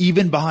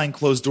 even behind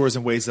closed doors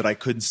in ways that I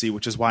couldn't see,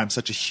 which is why I'm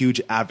such a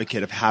huge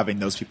advocate of having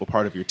those people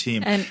part of your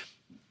team.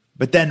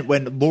 But then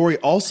when Lori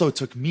also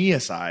took me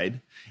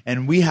aside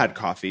and we had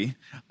coffee,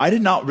 I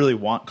did not really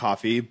want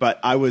coffee, but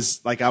I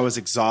was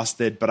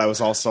exhausted, but I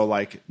was also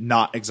like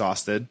not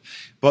exhausted.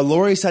 But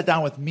Lori sat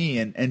down with me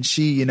and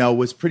she,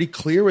 was pretty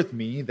clear with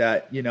me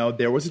that,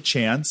 there was a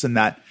chance and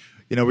that,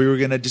 we were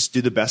going to just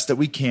do the best that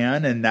we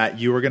can and that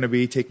you were going to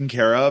be taken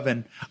care of.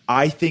 And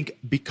I think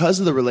because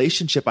of the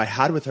relationship I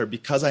had with her,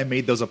 because I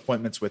made those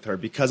appointments with her,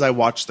 because I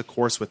watched the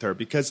course with her,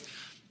 because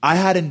I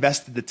had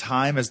invested the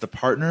time as the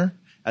partner,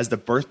 as the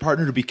birth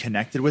partner, to be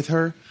connected with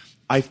her,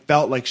 I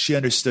felt like she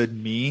understood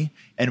me,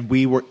 and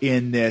we were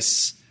in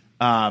this,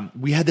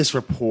 we had this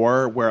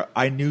rapport where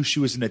I knew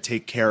she was going to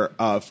take care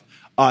of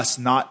us,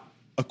 not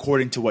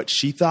according to what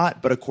she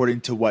thought, but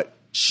according to what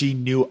she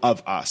knew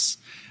of us.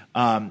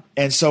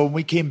 And so when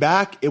we came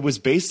back, it was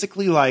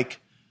basically like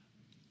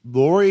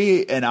when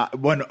Lori and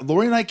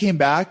I came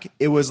back,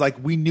 it was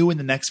like we knew in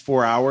the next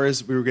 4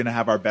 hours we were going to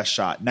have our best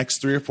shot. Next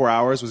 3 or 4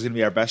 hours was going to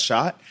be our best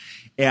shot,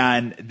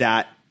 and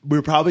that we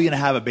were probably going to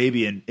have a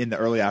baby in the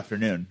early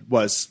afternoon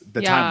was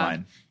the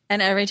timeline.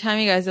 And every time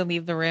you guys would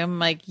leave the room, I'm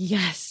like,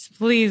 yes,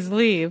 please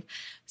leave.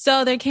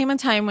 So there came a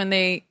time when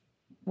they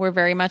were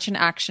very much in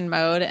action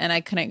mode and I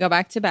couldn't go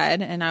back to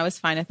bed, and I was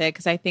fine with it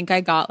because I think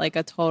I got like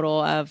a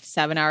total of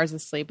 7 hours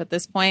of sleep at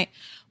this point,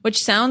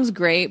 which sounds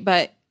great,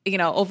 but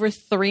over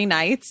 3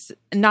 nights,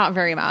 not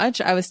very much.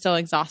 I was still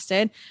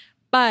exhausted,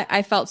 but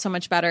I felt so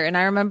much better. And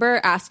I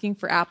remember asking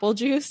for apple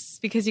juice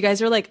because you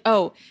guys were like,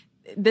 oh,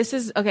 this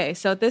is okay.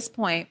 So at this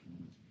point,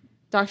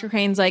 Dr.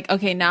 Crane's like,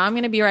 okay, now I'm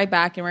going to be right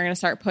back and we're going to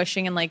start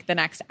pushing in like the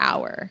next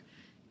hour.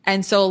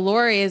 And so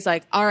Lori is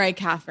like, all right,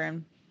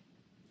 Catherine,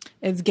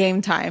 it's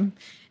game time.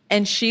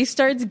 And she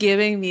starts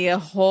giving me a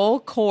whole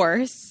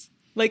course,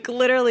 like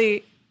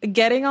literally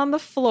getting on the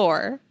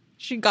floor.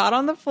 She got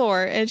on the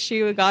floor and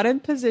she got in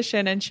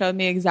position and showed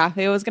me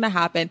exactly what was going to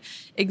happen,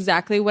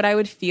 exactly what I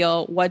would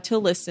feel, what to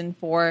listen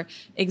for,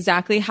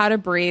 exactly how to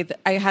breathe.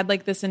 I had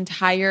like this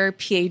entire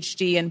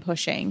PhD in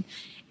pushing.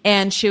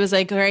 And she was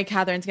like, all right,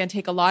 Catherine, it's going to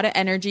take a lot of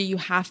energy. You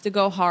have to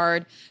go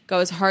hard. Go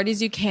as hard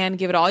as you can.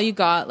 Give it all you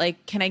got.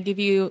 Like, can I give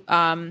you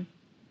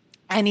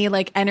any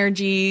like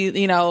energy,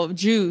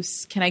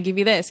 juice? Can I give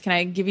you this? Can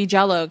I give you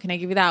Jell-O? Can I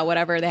give you that?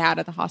 Whatever they had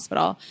at the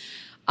hospital.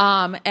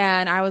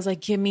 And I was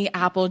like, give me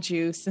apple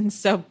juice. And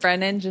so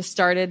Brennan just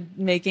started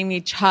making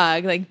me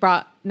chug, he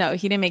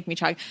didn't make me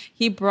chug.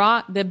 He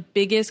brought the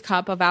biggest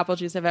cup of apple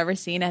juice I've ever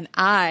seen. And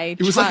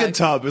it was like a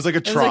tub. It was like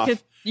a trough.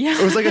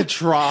 It was like a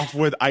trough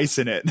with ice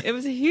in it. It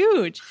was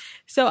huge.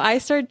 So I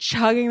started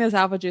chugging this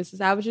apple juice. This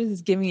apple juice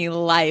is giving me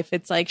life.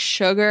 It's like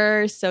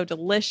sugar, so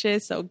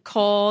delicious, so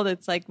cold.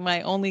 It's like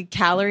my only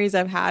calories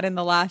I've had in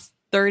the last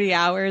 30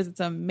 hours. It's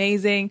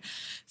amazing.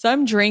 So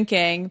I'm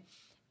drinking.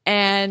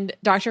 And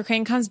Dr.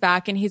 Crane comes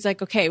back and he's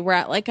like, okay, we're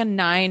at like a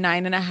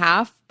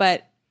 9.5,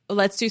 but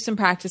let's do some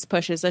practice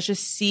pushes. Let's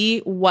just see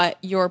what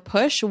your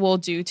push will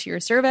do to your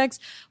cervix,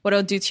 what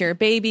it'll do to your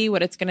baby,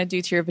 what it's going to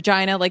do to your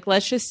vagina.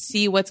 Let's just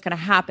see what's going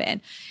to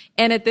happen.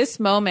 And at this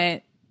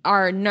moment,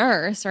 our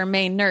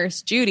main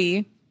nurse,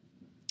 Judy,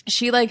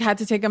 she had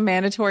to take a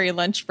mandatory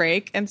lunch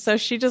break. And so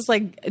she just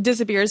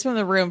disappears from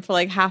the room for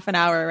half an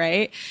hour.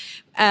 Right.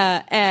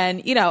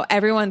 And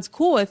everyone's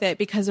cool with it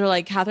because they're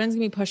like, Catherine's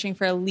gonna be pushing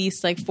for at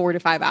least 4 to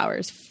 5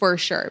 hours for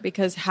sure,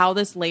 because how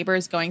this labor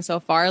is going so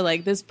far,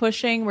 this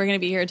pushing, we're going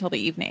to be here until the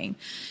evening.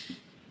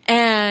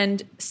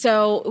 And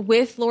so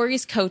with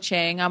Lori's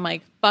coaching, I'm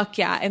like, fuck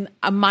yeah. And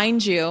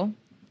mind you,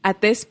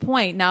 at this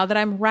point, now that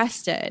I'm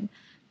rested,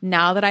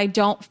 now that I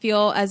don't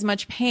feel as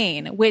much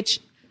pain,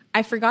 which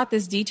I forgot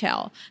this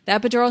detail. The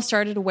epidural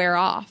started to wear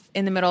off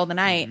in the middle of the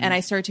night, and I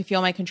started to feel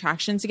my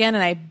contractions again,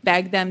 and I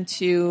begged them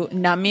to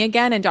numb me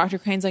again. And Dr.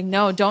 Crane's like,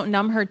 no, don't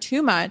numb her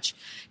too much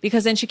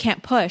because then she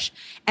can't push.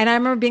 And I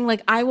remember being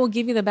like, I will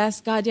give you the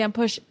best goddamn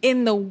push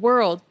in the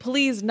world.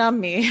 Please numb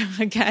me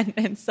again.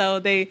 And so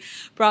they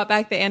brought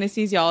back the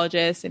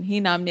anesthesiologist, and he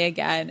numbed me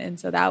again.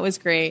 And so that was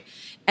great.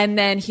 And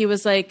then he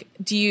was like,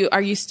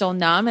 are you still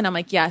numb? And I'm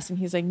like, yes. And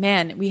he's like,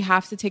 man, we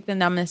have to take the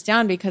numbness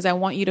down because I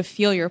want you to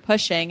feel your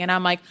pushing. And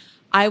I'm like,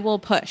 I will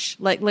push.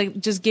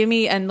 Just give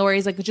me. And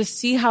Lori's like, just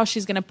see how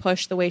she's going to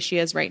push the way she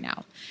is right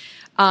now.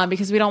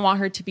 Because we don't want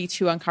her to be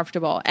too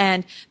uncomfortable.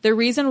 And the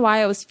reason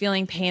why I was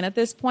feeling pain at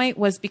this point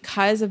was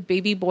because of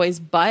baby boy's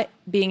butt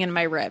being in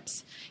my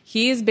ribs.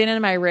 He's been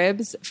in my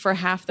ribs for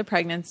half the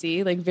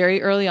pregnancy,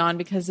 very early on,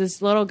 because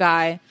this little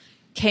guy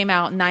came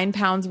out 9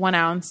 pounds, 1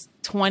 ounce,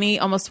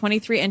 almost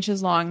 23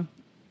 inches long.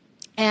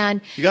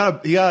 And he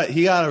got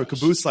a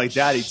caboose like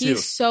daddy too.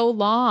 He's so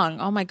long.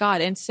 Oh my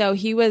God. And so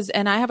he was,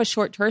 and I have a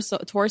short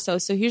torso.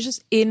 So he was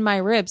just in my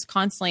ribs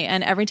constantly.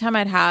 And every time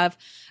I'd have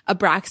a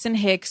Braxton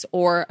Hicks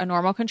or a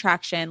normal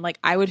contraction,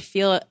 I would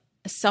feel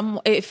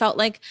it felt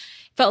like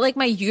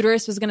my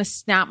uterus was going to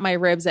snap my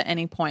ribs at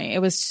any point. It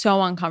was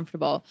so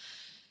uncomfortable.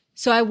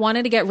 So I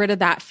wanted to get rid of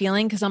that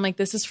feeling because I'm like,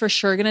 this is for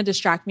sure going to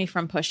distract me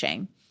from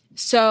pushing.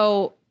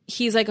 So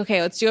he's like,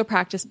 okay, let's do a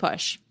practice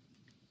push.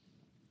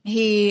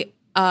 He,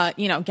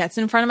 gets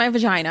in front of my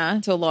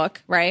vagina to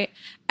look, right?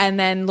 And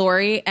then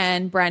Lori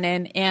and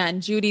Brennan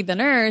and Judy, the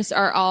nurse,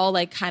 are all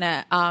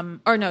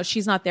or no,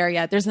 she's not there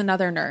yet. There's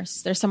another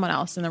nurse. There's someone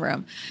else in the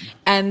room.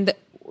 And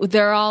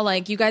they're all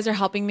like, you guys are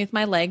helping me with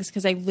my legs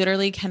because I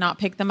literally cannot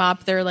pick them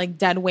up. They're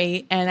dead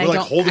weight and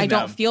I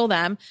don't feel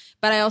them,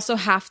 but I also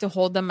have to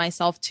hold them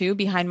myself too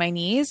behind my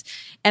knees.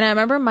 And I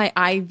remember my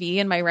IV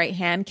in my right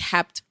hand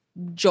kept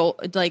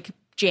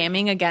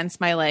jamming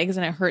against my legs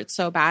and it hurt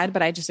so bad,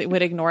 but it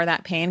would ignore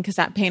that pain because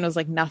that pain was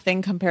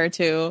nothing compared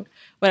to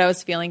what I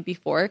was feeling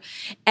before.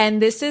 And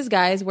this is,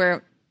 guys,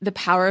 where the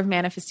power of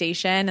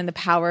manifestation and the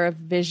power of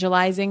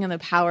visualizing and the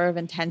power of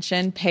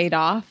intention paid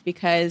off,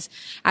 because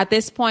at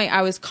this point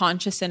I was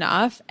conscious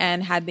enough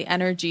and had the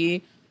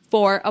energy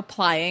for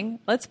applying.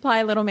 Let's apply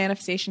a little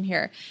manifestation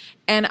here.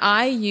 And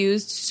I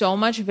used so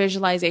much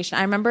visualization.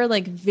 I remember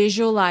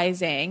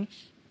visualizing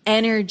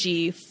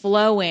energy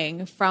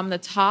flowing from the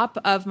top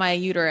of my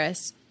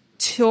uterus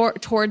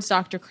towards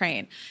Dr.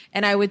 Crane.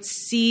 And I would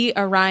see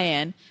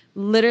Orion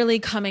literally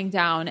coming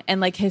down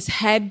and his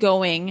head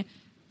going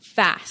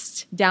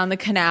fast down the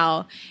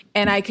canal.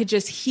 And I could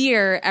just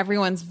hear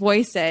everyone's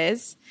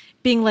voices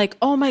being like,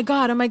 oh my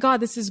God,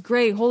 this is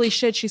great. Holy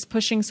shit, she's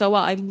pushing so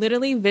well. I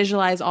literally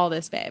visualized all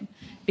this, babe,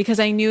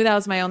 because I knew that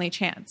was my only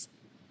chance.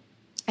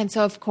 And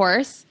so, of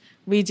course,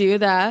 we do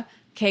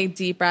okay,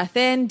 deep breath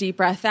in, deep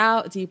breath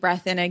out, deep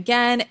breath in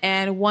again.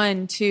 And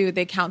 1, 2,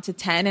 they count to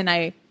 10 and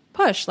I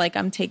push like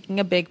I'm taking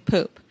a big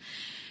poop.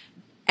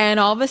 And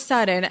all of a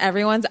sudden,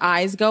 everyone's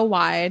eyes go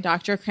wide.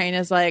 Dr. Crane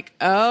is like,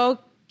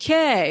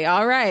 okay,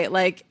 all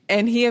right.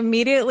 And he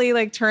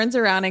immediately turns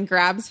around and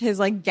grabs his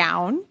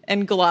gown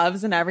and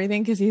gloves and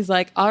everything. Cause he's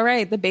like, all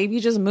right, the baby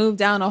just moved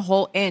down a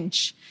whole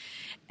inch.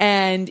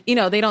 And,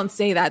 they don't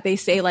say that. They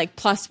say +1,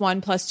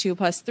 +2,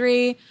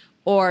 +3.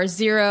 Or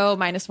 0,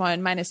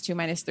 -1, -2,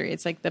 -3.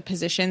 It's the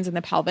positions in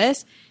the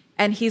pelvis.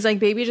 And he's like,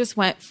 baby just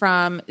went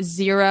from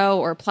 0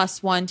 or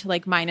 +1 to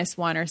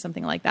 -1 or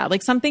something like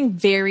that. Something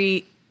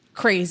very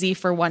crazy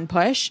for one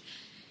push.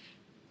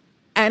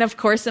 And of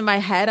course, in my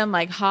head, I'm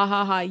like, ha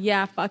ha ha,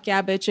 yeah, fuck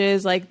yeah,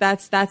 bitches. Like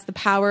that's the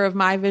power of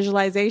my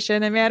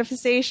visualization and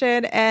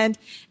manifestation. And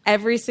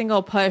every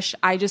single push,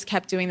 I just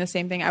kept doing the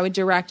same thing. I would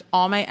direct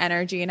all my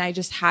energy, and I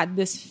just had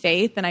this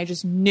faith, and I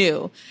just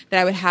knew that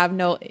I would have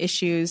no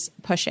issues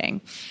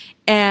pushing.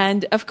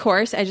 And of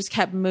course, I just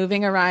kept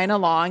moving Orion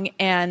along,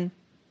 and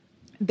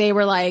they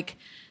were like,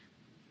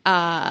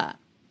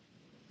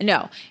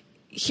 no.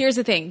 Here's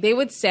the thing. They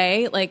would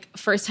say, like,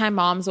 first time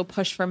moms will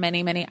push for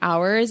many, many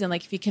hours. And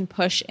like, if you can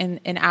push in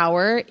an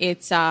hour,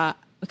 it's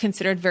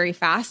considered very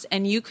fast.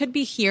 And you could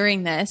be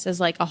hearing this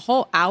as like a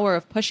whole hour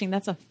of pushing.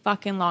 That's a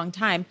fucking long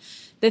time.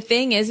 The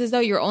thing is though,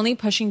 you're only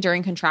pushing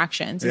during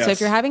contractions. And so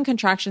if you're having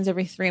contractions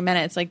every 3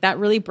 minutes, like that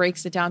really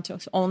breaks it down to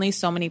only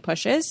so many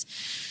pushes.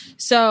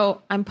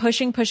 So I'm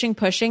pushing.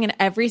 And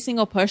every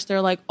single push,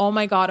 they're like, oh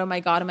my God.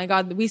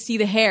 We see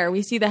the hair,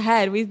 we see the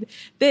head,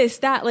 this,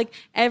 that, like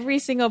every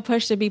single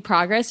push to be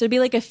progress. There'd be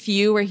like a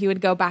few where he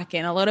would go back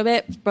in a little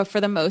bit, but for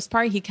the most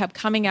part, he kept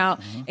coming out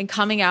and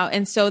coming out.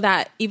 And so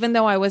that even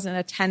though I was in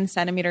a 10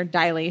 centimeter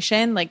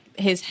dilation, like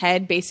his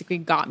head basically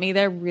got me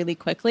there really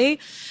quickly.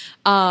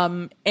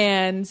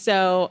 And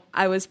so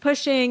I was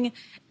pushing,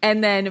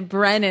 and then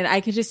Brennan, I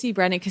could just see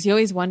Brennan, because you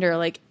always wonder,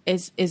 like,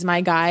 is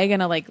my guy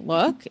gonna like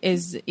look?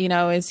 Is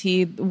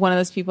he one of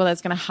those people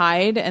that's gonna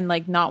hide and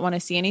like not want to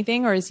see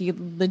anything, or is he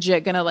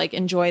legit gonna like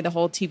enjoy the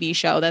whole TV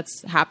show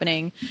that's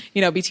happening,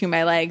 between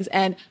my legs?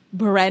 And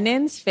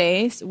Brennan's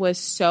face was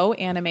so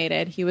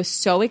animated. He was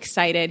so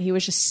excited. He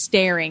was just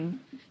staring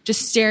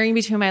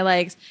between my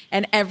legs,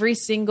 and every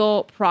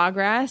single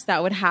progress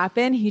that would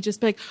happen, he'd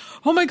just be like,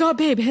 oh my God,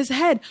 babe, his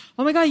head.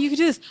 Oh my God, you could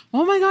do this.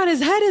 Oh my God, his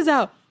head is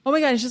out. Oh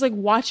my God. It's just like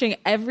watching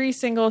every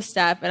single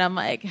step. And I'm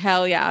like,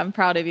 hell yeah, I'm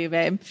proud of you,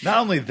 babe. Not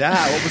only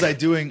that, what was I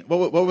doing?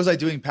 What was I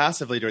doing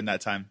passively during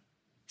that time?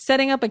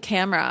 Setting up a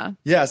camera.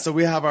 Yeah, so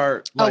we have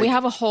our we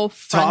have a whole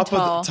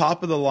frontal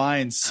top of the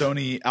line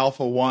Sony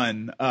Alpha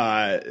One.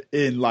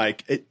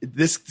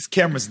 This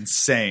camera's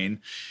insane.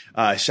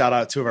 Shout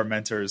out two of our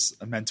mentors,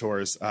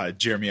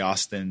 Jeremy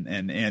Austin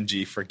and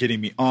Angie, for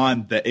getting me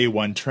on the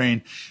A1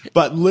 train.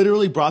 But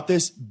literally brought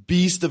this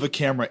beast of a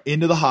camera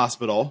into the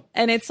hospital,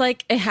 and it's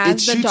like it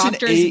has the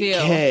doctor's view.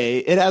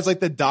 It has like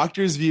the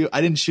doctor's view.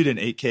 I didn't shoot in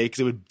 8K because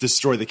it would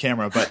destroy the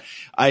camera, but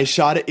I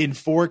shot it in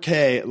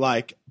 4K.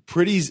 Like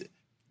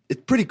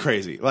it's pretty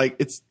crazy. Like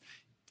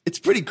it's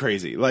pretty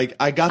crazy. Like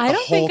I got the whole thing.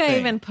 I don't think I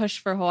even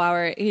pushed for a whole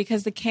hour,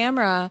 because the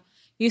camera,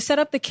 you set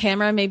up the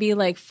camera maybe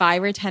like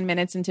 5 or 10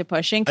 minutes into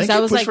pushing. I think I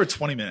was pushed for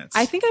 20 minutes.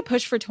 I think I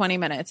pushed for 20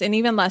 minutes and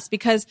even less,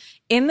 because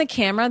in the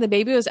camera, the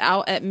baby was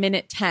out at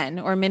minute 10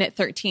 or minute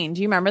 13.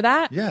 Do you remember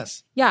that?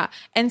 Yes. Yeah.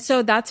 And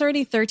so that's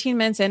already 13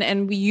 minutes in,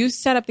 and you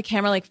set up the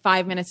camera like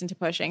 5 minutes into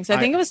pushing. So I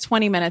think it was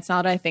 20 minutes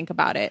now that I think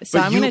about it. So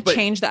I'm going to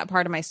change that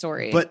part of my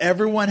story. But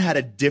everyone had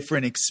a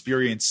different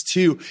experience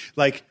too.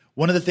 Like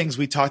one of the things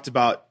we talked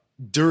about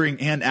during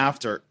and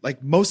after,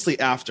 like mostly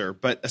after,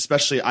 but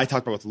especially I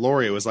talked about with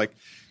Lori, it was like,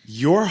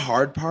 your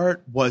hard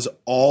part was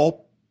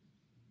all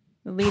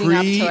leading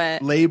up to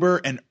it.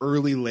 Labor and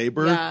early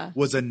labor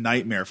was a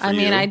nightmare for you. I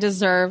mean, I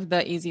deserve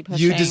the easy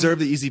pushing. You deserve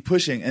the easy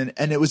pushing.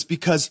 And it was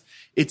because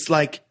it's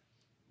like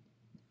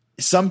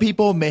some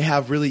people may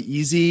have really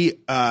easy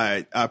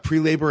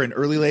pre-labor and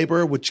early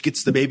labor, which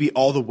gets the baby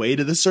all the way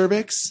to the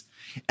cervix.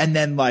 And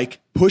then like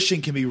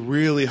pushing can be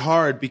really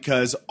hard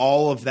because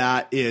all of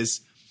that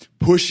is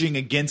pushing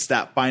against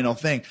that final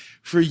thing.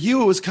 For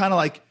you, it was kind of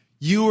like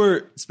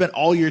you spent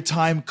all your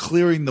time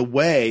clearing the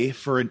way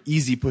for an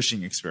easy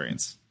pushing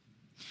experience.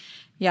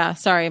 Yeah,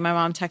 sorry, my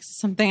mom texted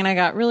something and I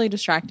got really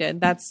distracted.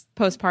 That's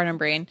postpartum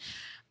brain.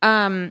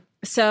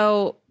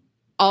 So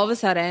all of a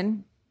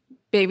sudden,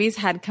 baby's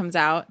head comes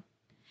out.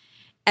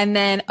 And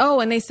then,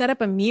 and they set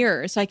up a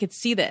mirror so I could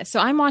see this. So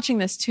I'm watching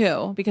this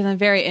too because I'm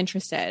very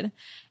interested.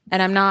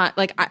 And I'm not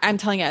like, I'm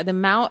telling you, the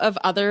amount of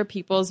other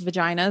people's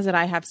vaginas that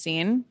I have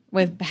seen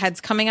with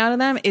heads coming out of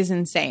them is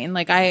insane.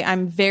 Like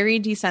I'm very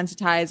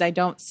desensitized. I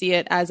don't see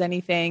it as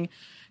anything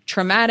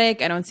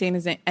traumatic. I don't see it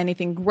as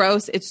anything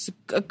gross. It's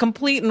a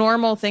complete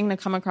normal thing to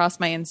come across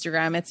my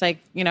Instagram. It's like,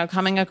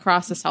 coming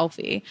across a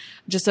selfie,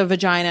 just a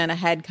vagina and a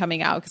head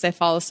coming out because I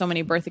follow so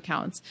many birth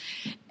accounts.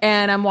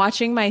 And I'm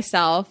watching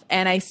myself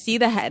and I see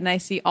the head and I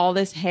see all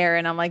this hair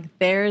and I'm like,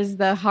 there's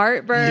the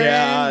heartburn.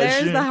 Yeah,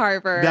 there's the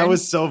heartburn. That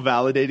was so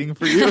validating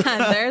for you.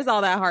 There's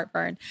all that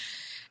heartburn.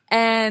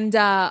 And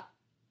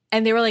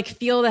they were like,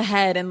 feel the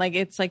head. And like,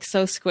 it's like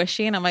so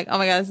squishy. And I'm like, oh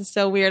my God, this is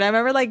so weird. I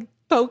remember like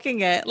poking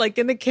it like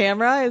in the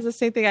camera is the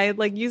same thing. I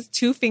like used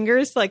 2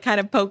 fingers to like kind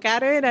of poke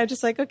at it. And I was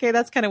just like, okay,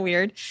 that's kind of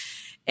weird.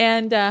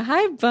 And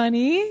hi,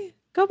 bunny,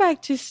 go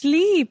back to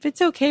sleep.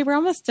 It's okay. We're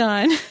almost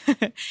done.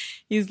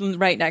 He's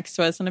right next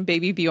to us on a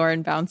baby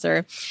Bjorn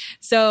bouncer.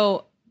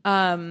 So,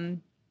 where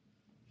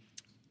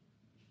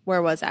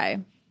was I?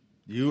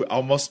 You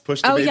almost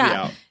pushed the baby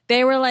out.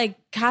 They were like,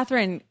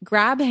 Catherine,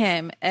 grab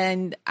him.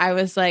 And I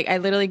was like, I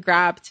literally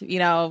grabbed,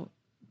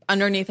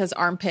 underneath his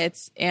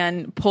armpits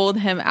and pulled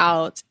him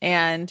out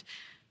and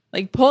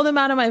like pulled him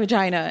out of my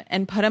vagina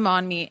and put him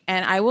on me.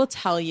 And I will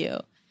tell you,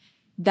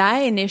 that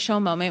initial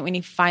moment when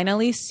you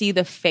finally see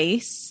the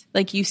face,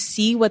 like you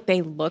see what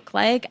they look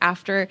like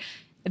after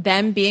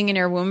them being in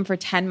your womb for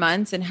 10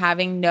 months and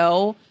having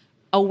no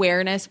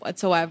awareness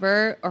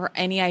whatsoever or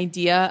any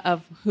idea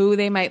of who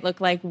they might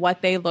look like,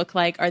 what they look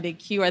like. Are they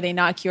cute? Are they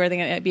not cute? Are they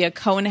going to be a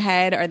cone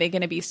head? Are they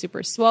going to be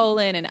super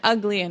swollen and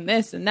ugly and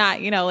this and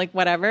that, like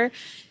whatever.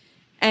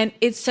 And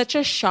it's such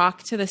a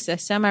shock to the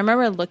system. I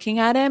remember looking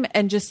at him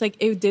and just like,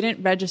 it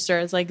didn't register.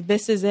 It's like,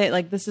 this is it.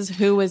 Like, this is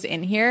who was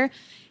in here.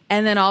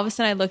 And then all of a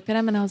sudden I looked at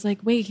him and I was like,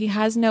 wait, he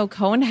has no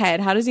cone head.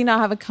 How does he not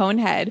have a cone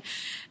head?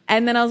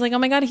 And then I was like, oh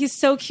my God, he's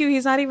so cute.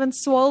 He's not even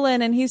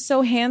swollen and he's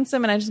so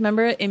handsome. And I just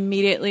remember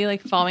immediately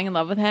like falling in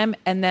love with him.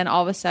 And then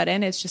all of a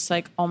sudden it's just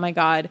like, oh my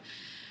God,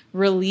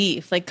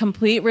 relief, like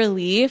complete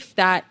relief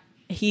that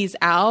he's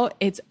out.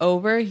 It's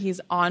over.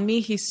 He's on me.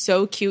 He's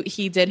so cute.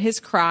 He did his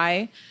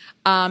cry.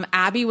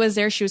 Abby was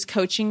there. She was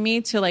coaching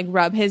me to like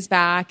rub his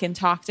back and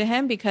talk to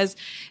him, because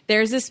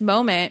there's this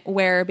moment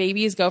where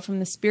babies go from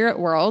the spirit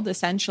world,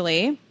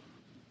 essentially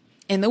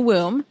in the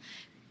womb,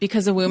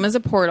 because the womb is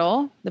a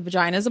portal, the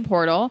vagina is a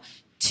portal,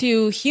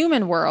 to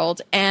human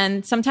world.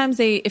 And sometimes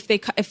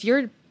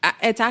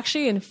it's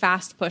actually in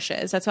fast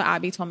pushes. That's what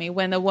Abby told me.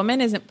 When the woman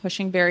isn't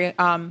pushing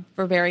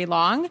for very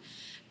long,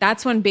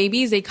 that's when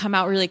babies, they come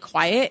out really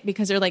quiet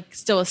because they're like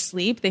still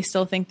asleep. They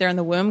still think they're in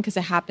the womb because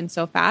it happens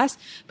so fast.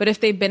 But if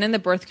they've been in the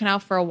birth canal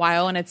for a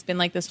while and it's been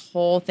like this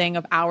whole thing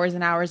of hours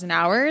and hours and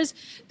hours,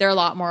 they're a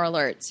lot more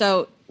alert.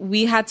 So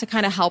we had to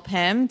kind of help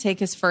him take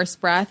his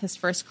first breath, his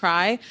first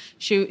cry.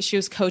 She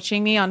was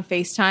coaching me on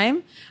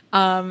FaceTime.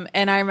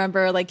 And I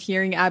remember like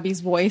hearing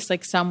Abby's voice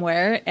like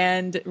somewhere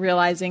and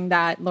realizing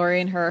that Lori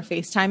and her are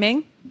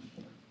FaceTiming.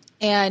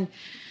 And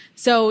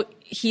so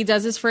he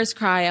does his first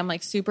cry. I'm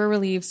like super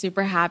relieved,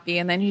 super happy.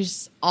 And then he's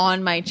just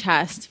on my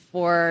chest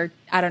for,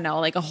 I don't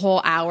know, like a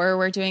whole hour.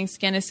 We're doing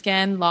skin to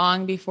skin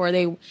long before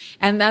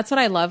and that's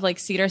what I love. Like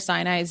Cedar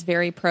Sinai is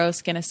very pro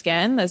skin to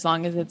skin, as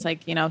long as it's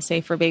like,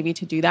 safe for baby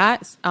to do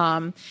that.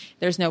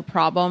 There's no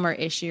problem or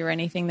issue or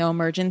anything, no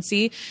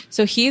emergency.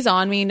 So he's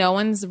on me. No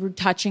one's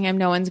touching him.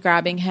 No one's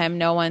grabbing him.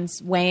 No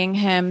one's weighing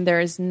him.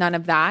 There's none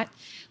of that.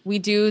 We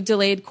do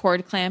delayed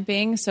cord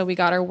clamping. So we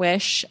got our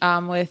wish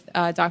with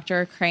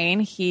Dr.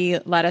 Crane. He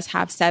let us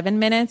have 7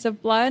 minutes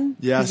of blood.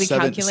 Yeah,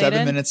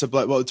 7 minutes of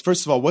blood. Well,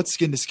 first of all, what's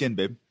skin to skin,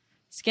 babe?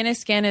 Skin to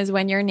skin is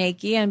when you're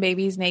naked and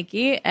baby's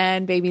naked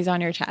and baby's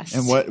on your chest.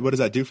 And what does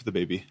that do for the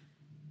baby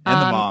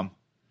and the mom?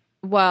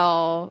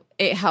 Well,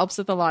 it helps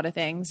with a lot of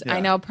things. Yeah. I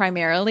know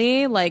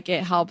primarily like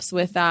it helps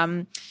with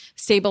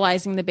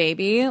stabilizing the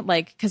baby,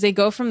 like because they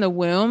go from the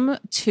womb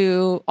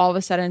to all of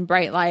a sudden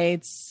bright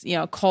lights,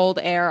 cold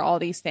air, all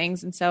these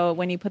things. And so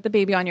when you put the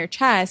baby on your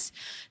chest,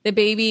 the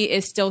baby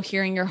is still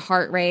hearing your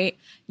heart rate.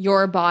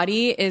 Your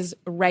body is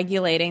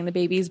regulating the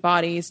baby's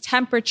body's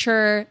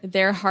temperature,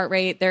 their heart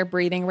rate, their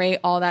breathing rate,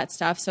 all that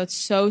stuff. So it's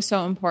so,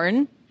 so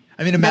important.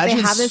 I mean, imagine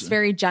they have this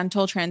very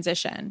gentle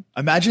transition.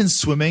 Imagine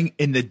swimming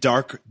in the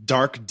dark,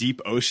 deep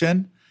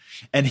ocean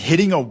and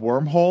hitting a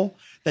wormhole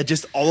that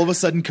just all of a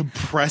sudden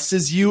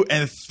compresses you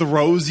and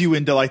throws you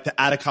into like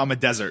the Atacama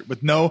Desert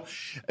with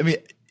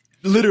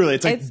literally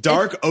it's like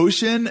dark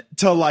ocean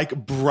to like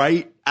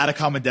bright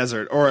Atacama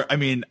Desert, or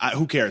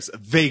who cares?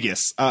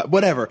 Vegas,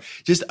 whatever.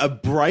 Just a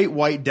bright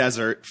white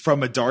desert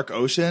from a dark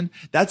ocean.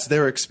 That's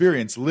their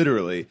experience,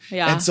 literally.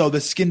 Yeah. And so the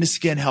skin to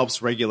skin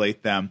helps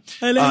regulate them.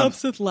 And it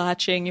helps with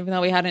latching, even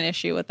though we had an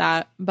issue with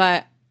that.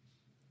 But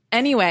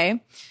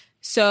anyway,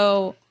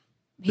 so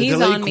he's on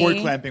me. The delayed cord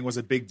clamping was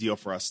a big deal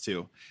for us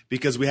too,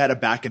 because we had a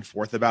back and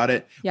forth about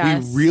it.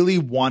 Yes. We really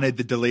wanted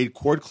the delayed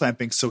cord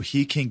clamping so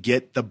he can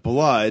get the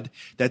blood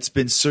that's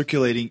been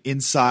circulating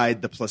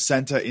inside the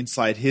placenta,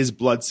 inside his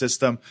blood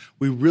system.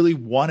 We really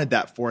wanted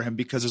that for him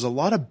because there's a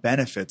lot of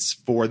benefits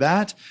for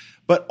that.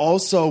 But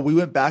also we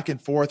went back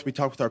and forth. We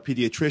talked with our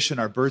pediatrician,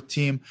 our birth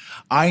team.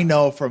 I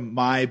know from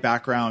my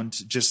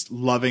background, just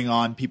loving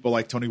on people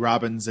like Tony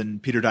Robbins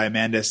and Peter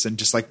Diamandis and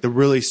just like the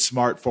really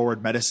smart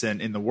forward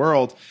medicine in the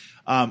world.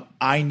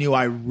 I knew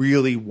I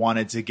really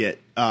wanted to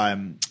get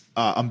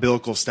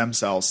umbilical stem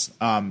cells.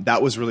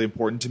 That was really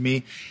important to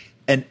me.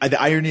 And the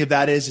irony of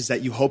that is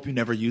that you hope you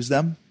never use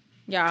them.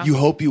 Yeah. You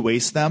hope you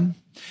waste them.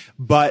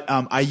 But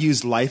I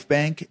used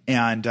LifeBank,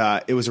 and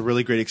it was a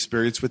really great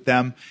experience with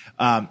them.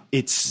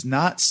 It's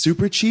not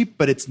super cheap,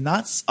 but it's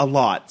not a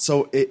lot.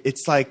 So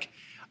it's like,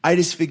 I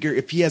just figure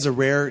if he has a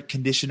rare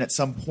condition at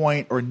some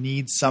point or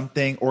needs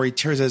something, or he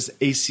tears his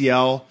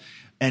ACL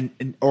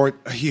or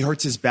he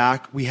hurts his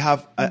back, we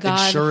have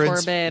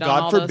insurance.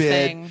 God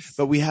forbid,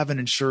 but we have an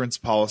insurance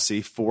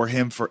policy for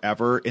him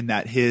forever, in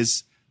that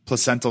his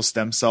placental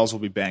stem cells will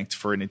be banked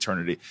for an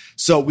eternity.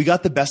 So we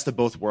got the best of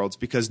both worlds,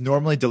 because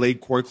normally delayed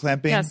cord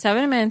clamping. Yeah,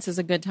 7 minutes is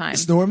a good time.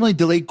 It's normally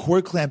delayed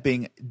cord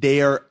clamping.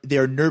 They're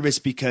nervous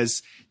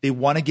because they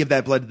want to give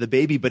that blood to the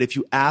baby. But if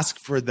you ask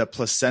for the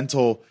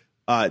placental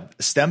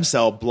stem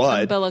cell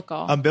blood,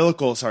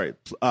 umbilical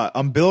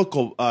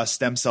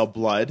stem cell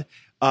blood,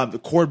 the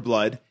cord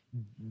blood,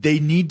 they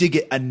need to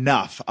get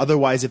enough.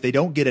 Otherwise, if they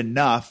don't get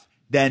enough,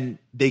 then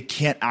they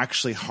can't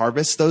actually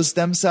harvest those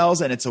stem cells,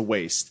 and it's a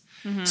waste.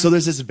 So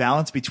there's this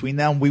balance between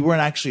them. We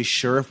weren't actually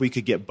sure if we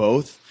could get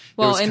both.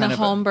 Well, in the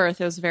home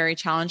birth, it was very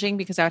challenging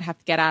because I would have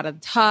to get out of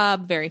the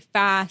tub very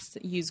fast,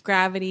 use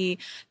gravity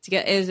to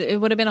get. It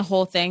would have been a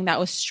whole thing that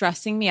was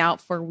stressing me out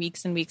for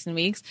weeks and weeks and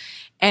weeks.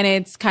 And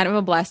it's kind of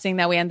a blessing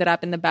that we ended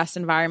up in the best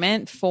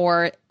environment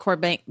for cord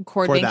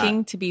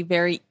banking to be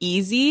very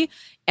easy,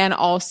 and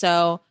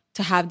also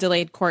to have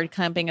delayed cord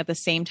clamping at the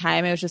same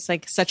time. It was just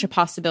like such a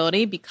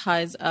possibility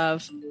because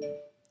of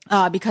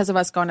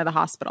us going to the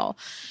hospital.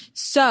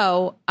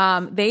 So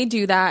they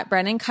do that.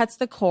 Brennan cuts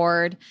the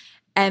cord.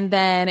 And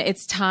then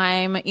it's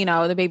time,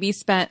 the baby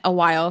spent a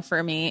while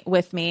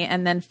with me.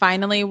 And then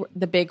finally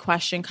the big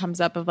question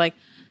comes up of like,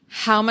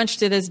 how much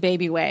did this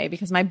baby weigh?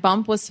 Because my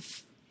bump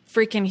was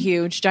freaking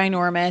huge,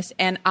 ginormous.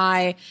 And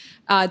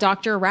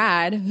Dr.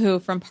 Rad, who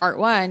from part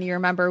 1, you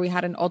remember we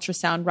had an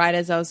ultrasound right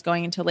as I was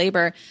going into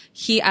labor.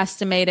 He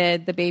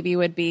estimated the baby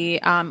would be,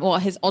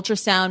 his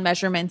ultrasound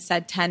measurement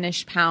said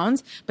 10-ish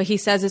pounds, but he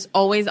says it's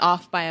always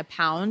off by a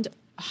pound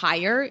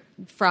higher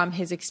from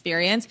his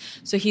experience.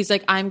 So he's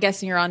like, I'm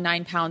guessing you're on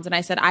 9 pounds. And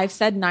I said, I've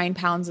said 9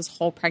 pounds this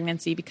whole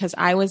pregnancy because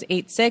I was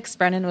 8'6",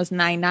 Brennan was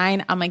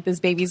 9'9". I'm like, this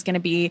baby's going to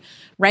be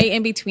right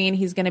in between.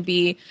 He's going to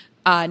be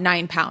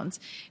 9 pounds.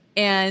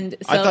 And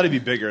so, I thought he'd be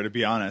bigger, to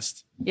be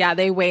honest. Yeah,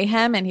 they weigh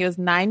him and he was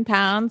 9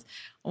 pounds,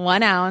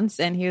 1 ounce.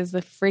 And he was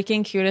the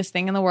freaking cutest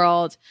thing in the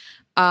world.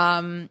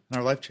 Our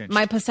life changed.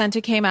 My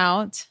placenta came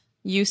out.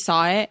 You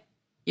saw it.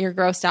 You're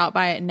grossed out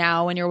by it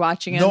now when you're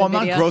watching it. No, I'm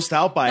not grossed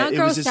out by it.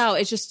 Not grossed out.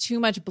 It's just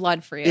too much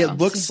blood for you. It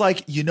looks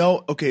like,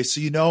 okay,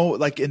 so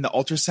like in the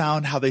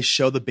ultrasound, how they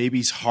show the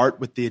baby's heart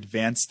with the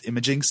advanced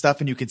imaging stuff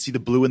and you can see the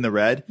blue and the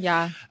red.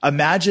 Yeah.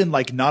 Imagine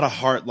like not a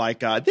heart like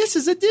this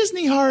is a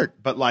Disney heart,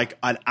 but like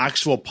an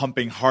actual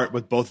pumping heart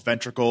with both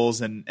ventricles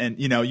and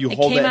you hold it. It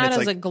came and out it's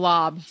as like, a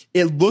glob.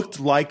 It looks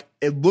like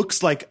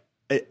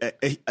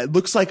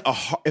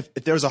if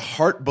there was a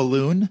heart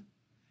balloon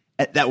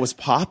that was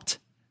popped.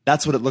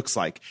 That's what it looks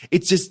like.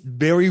 It's just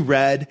very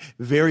red,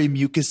 very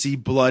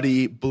mucousy,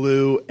 bloody,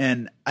 blue.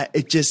 And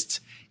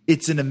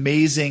it's an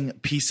amazing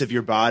piece of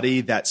your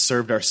body that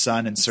served our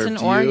son and served you.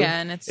 It's an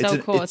organ. It's so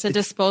cool. It's a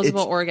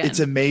disposable organ.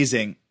 It's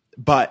amazing,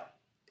 but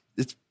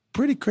it's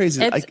pretty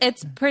crazy.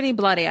 It's pretty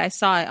bloody. I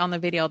saw it on the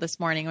video this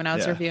morning when I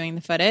was reviewing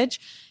the footage.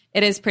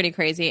 It is pretty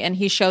crazy. And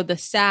he showed the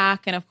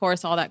sac, and of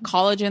course all that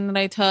collagen that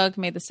I took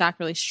made the sac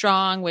really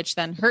strong, which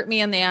then hurt me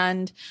in the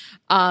end.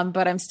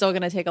 But I'm still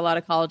going to take a lot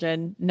of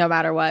collagen no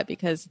matter what,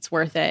 because it's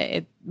worth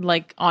it.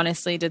 It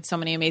honestly did so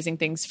many amazing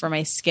things for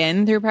my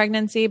skin through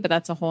pregnancy, but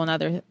that's a whole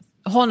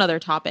nother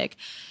topic.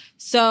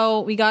 So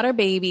we got our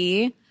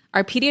baby.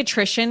 Our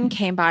pediatrician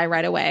came by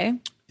right away.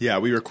 Yeah,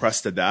 we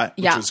requested that,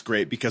 which was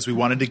great because we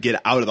wanted to get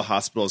out of the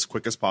hospital as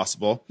quick as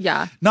possible.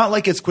 Yeah. Not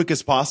like as quick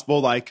as possible,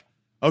 like,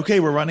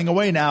 okay, we're running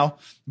away now,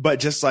 but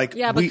just like,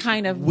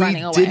 kind of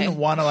running away. We didn't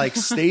want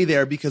to stay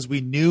there because we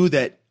knew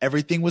that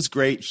everything was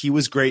great. He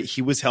was great.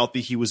 He was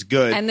healthy. He was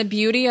good. And the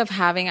beauty of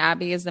having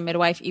Abby as the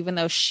midwife, even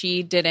though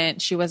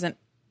it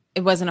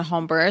wasn't a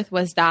home birth,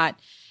 was that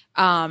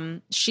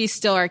she's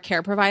still our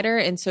care provider.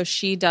 And so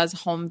she does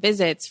home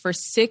visits for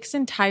 6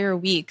 entire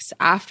weeks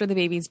after the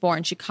baby's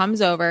born. She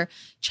comes over,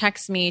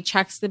 checks me,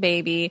 checks the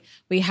baby.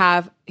 We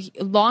have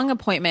long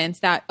appointments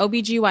that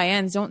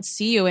OBGYNs don't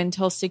see you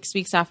until 6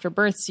 weeks after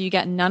birth. So you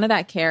get none of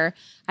that care.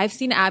 I've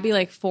seen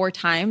Abby 4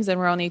 times and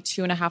we're only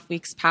 2.5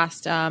 weeks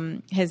past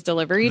his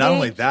delivery Not date.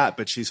 only that,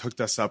 but she's hooked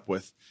us up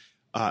with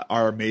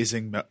our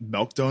amazing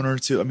milk donor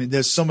too. I mean,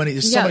 there's so many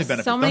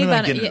benefits.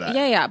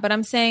 Yeah. But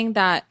I'm saying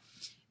that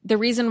the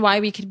reason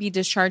why we could be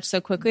discharged so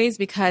quickly is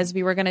because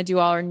we were going to do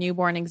all our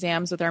newborn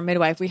exams with our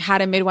midwife. We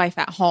had a midwife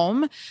at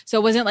home. So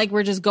it wasn't like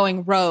we're just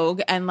going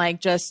rogue and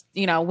just,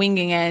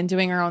 winging it and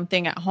doing our own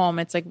thing at home.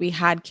 It's like we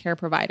had care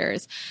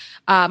providers.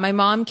 My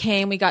mom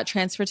came, we got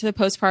transferred to the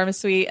postpartum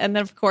suite. And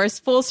then of course,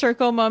 full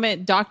circle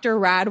moment, Dr.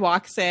 Rad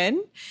walks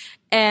in.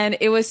 And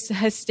it was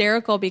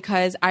hysterical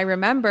because I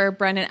remember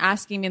Brennan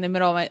asking me in the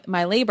middle of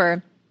my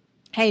labor,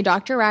 hey,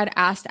 Dr. Rad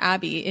asked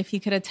Abby if he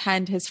could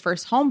attend his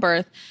first home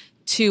birth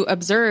to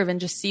observe and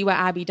just see what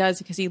Abby does,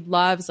 because he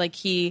loves,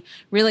 he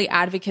really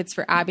advocates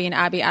for Abby and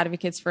Abby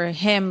advocates for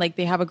him.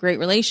 They have a great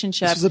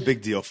relationship. This is a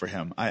big deal for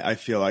him. I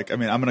feel I'm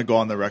going to go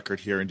on the record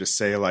here and just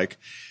say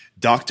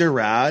Dr.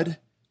 Rad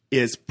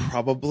is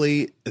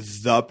probably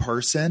the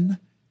person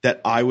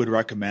that I would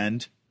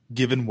recommend,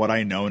 given what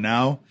I know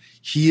now.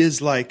 He is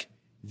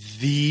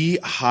the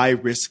high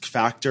risk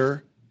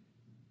factor.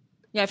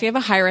 Yeah, if you have a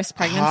high risk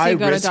pregnancy,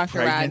 go to Dr.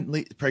 Rad.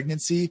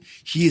 Pregnancy,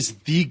 he is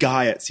the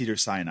guy at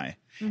Cedars-Sinai.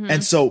 Mm-hmm.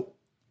 And so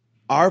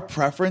our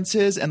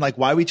preferences and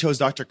why we chose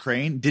Dr.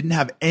 Crane didn't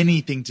have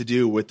anything to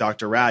do with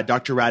Dr. Rad.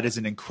 Dr. Rad is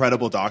an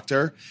incredible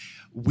doctor.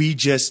 We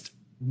just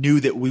knew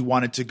that we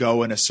wanted to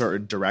go in a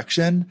certain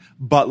direction.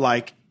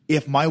 But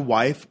if my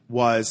wife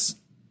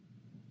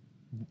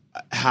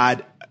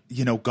had,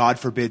 God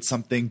forbid,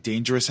 something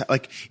dangerous,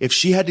 if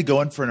she had to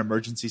go in for an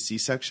emergency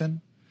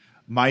C-section,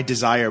 my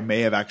desire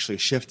may have actually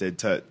shifted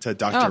to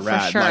Dr.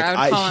 Rad.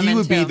 Sure. He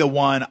would be the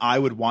one I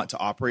would want to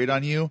operate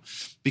on you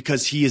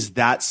because he is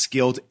that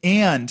skilled.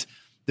 And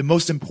the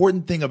most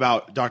important thing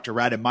about Dr.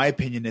 Rad, in my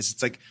opinion, is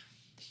it's like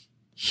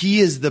he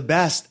is the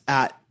best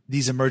at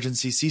these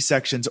emergency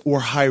C-sections or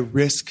high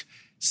risk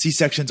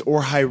C-sections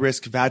or high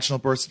risk vaginal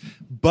births,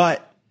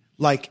 but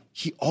like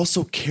he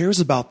also cares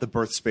about the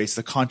birth space,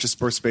 the conscious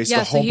birth space,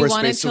 the home birth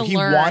space. So he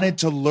wanted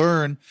to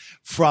learn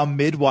from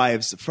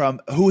midwives,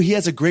 from who he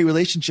has a great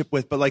relationship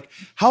with. But like,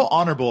 how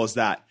honorable is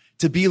that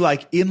to be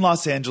like in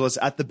Los Angeles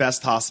at the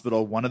best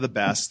hospital, one of the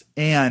best,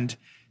 and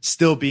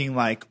still being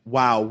like,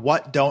 wow,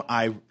 what don't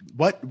I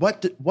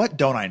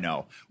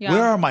know? Yeah.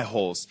 Where are my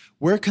holes?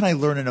 Where can I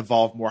learn and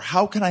evolve more?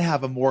 How can I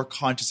have a more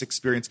conscious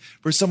experience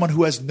for someone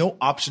who has no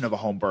option of a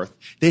home birth?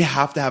 They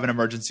have to have an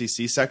emergency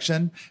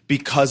C-section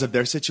because of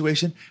their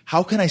situation.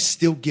 How can I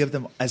still give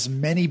them as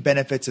many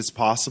benefits as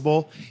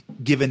possible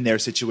given their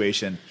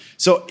situation?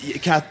 So,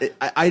 Kath,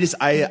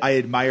 I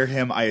admire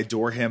him. I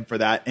adore him for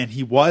that. And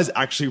he was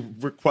actually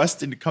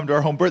requesting to come to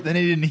our home birth, and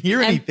he didn't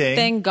hear anything.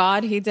 Thank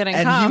God he didn't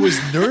come. And he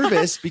was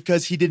nervous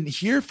because he didn't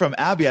hear from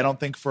Abby, I don't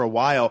think, for a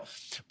while.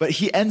 But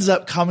he ends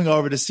up coming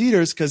over to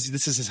Cedars because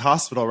this is his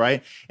hospital,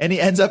 right? And he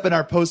ends up in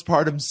our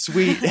postpartum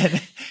suite,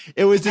 and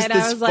it was just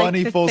this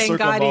funny full circle moment.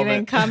 Thank God he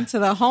didn't come to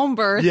the home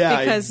birth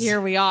because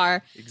here we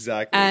are.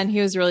 Exactly. And he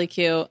was really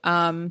cute.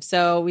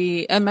 So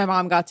my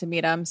mom got to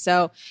meet him.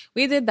 So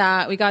we did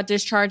that. We got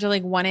discharged at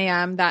like 1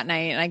 a.m. that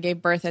night, and I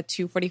gave birth at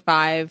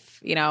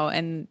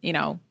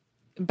 2:45.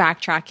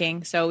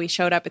 Backtracking. So we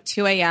showed up at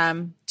 2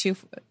 a.m.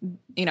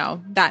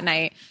 That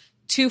night.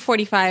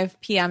 2:45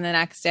 p.m. the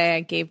next day,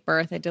 I gave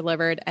birth, I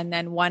delivered, and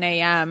then 1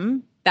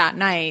 a.m. that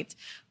night,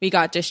 we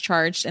got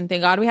discharged. And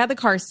thank God we had the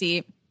car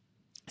seat.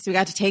 So we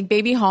got to take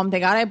baby home.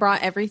 Thank God I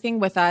brought everything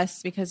with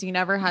us because you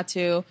never had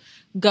to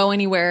go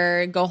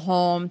anywhere, go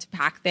home to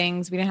pack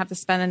things. We didn't have to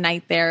spend a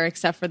night there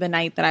except for the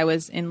night that I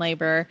was in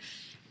labor.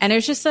 And it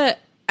was just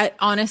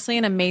honestly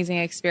an amazing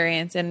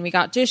experience. And we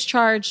got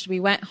discharged. We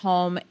went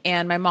home,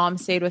 and my mom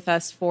stayed with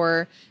us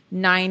for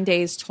 9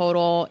 days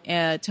total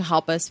to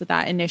help us with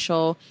that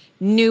initial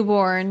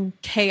newborn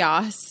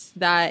chaos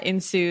that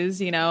ensues,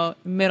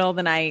 middle of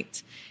the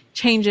night,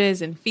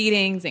 changes and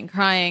feedings and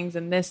cryings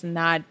and this and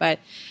that. But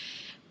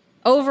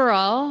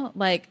overall,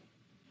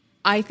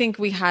 I think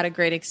we had a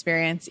great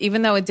experience,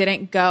 even though it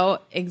didn't go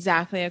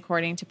exactly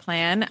according to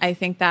plan. I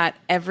think that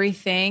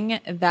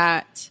everything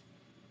that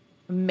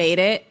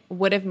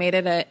would have made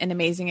it an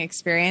amazing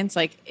experience,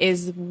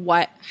 is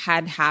what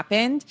had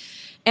happened.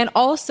 And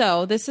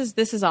also, this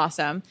is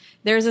awesome.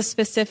 There's a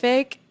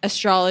specific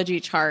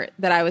astrology chart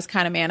that I was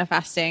kind of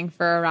manifesting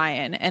for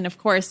Orion. And of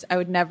course, I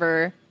would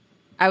never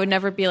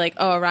be like,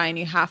 oh, Orion,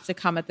 you have to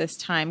come at this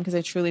time, because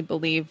I truly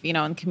believe,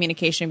 in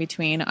communication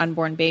between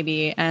unborn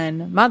baby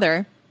and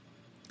mother.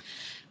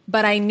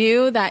 But I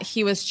knew that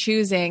he was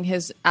choosing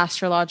his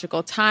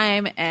astrological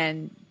time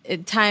and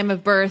time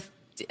of birth.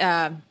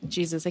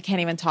 Jesus, I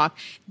can't even talk.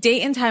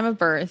 Date and time of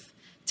birth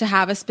to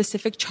have a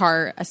specific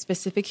chart, a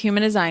specific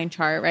human design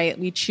chart, right?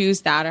 We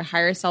choose that, our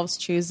higher selves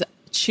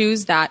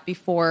choose that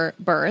before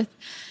birth.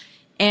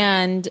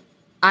 And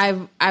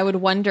I would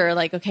wonder,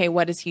 okay,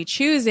 what is he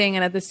choosing?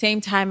 And at the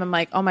same time, I'm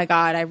like, oh my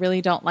God, I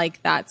really don't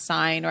like that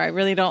sign, or I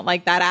really don't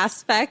like that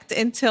aspect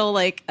until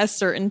a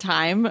certain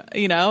time,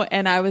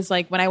 And I was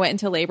like, when I went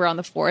into labor on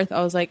the 4th,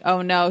 I was like,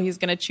 oh no, he's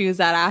going to choose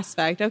that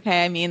aspect.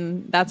 Okay. I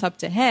mean, that's up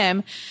to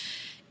him.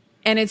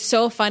 And it's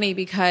so funny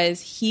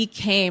because he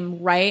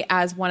came right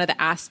as one of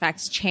the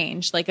aspects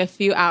changed, a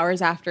few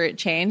hours after it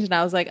changed. And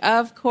I was like,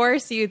 of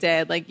course you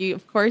did.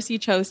 Of course you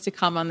chose to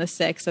come on the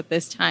 6th at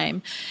this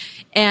time.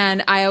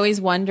 And I always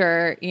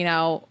wonder,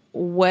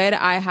 would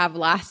I have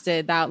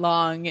lasted that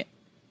long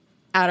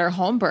at our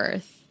home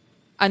birth?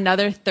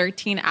 Another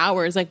 13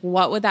 hours?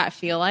 What would that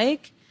feel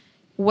like?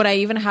 Would I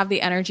even have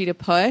the energy to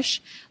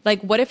push?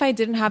 What if I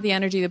didn't have the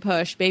energy to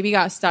push? Baby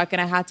got stuck and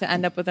I had to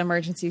end up with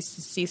emergency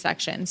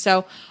C-section.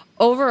 So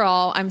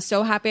overall, I'm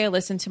so happy I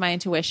listened to my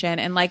intuition.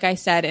 And like I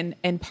said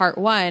in part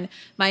 1,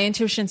 my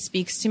intuition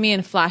speaks to me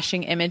in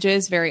flashing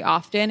images very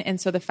often. And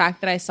so the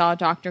fact that I saw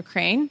Dr.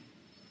 Crane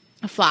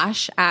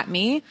flash at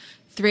me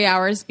 3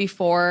 hours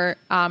before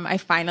I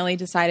finally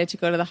decided to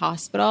go to the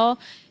hospital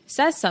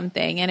says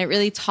something. And it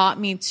really taught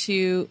me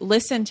to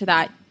listen to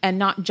that and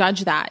not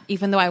judge that,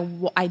 even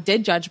though I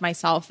did judge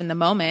myself in the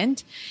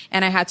moment.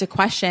 And I had to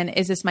question,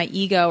 is this my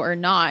ego or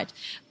not?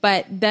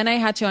 But then I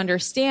had to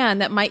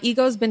understand that my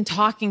ego's been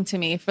talking to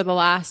me for the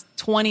last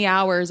 20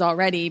 hours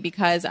already,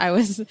 because I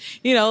was,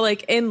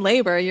 in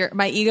labor.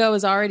 My ego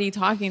was already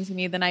talking to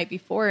me the night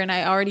before, and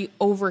I already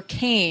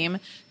overcame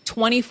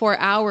 24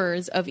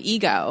 hours of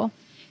ego.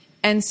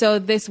 And so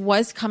this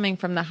was coming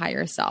from the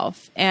higher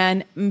self,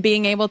 and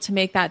being able to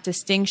make that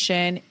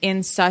distinction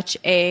in such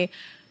a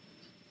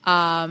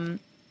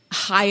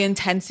high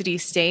intensity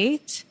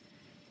state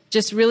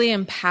just really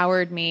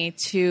empowered me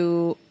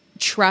to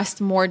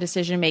trust more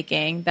decision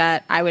making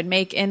that I would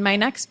make in my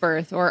next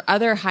birth or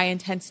other high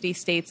intensity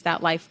states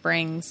that life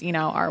brings,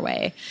 our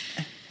way.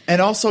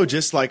 And also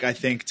just like, I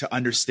think to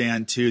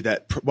understand too,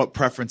 that what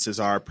preferences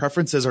are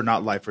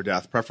not life or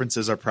death.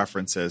 Preferences are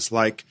preferences.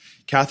 Like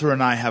Catherine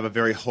and I have a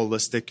very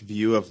holistic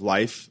view of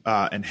life,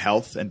 and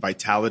health and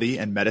vitality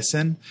and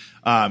medicine.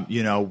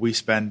 We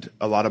spend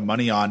a lot of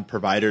money on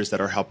providers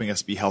that are helping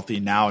us be healthy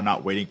now,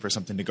 not waiting for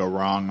something to go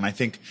wrong. And I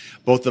think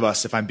both of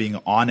us, if I'm being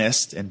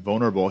honest and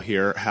vulnerable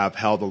here, have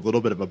held a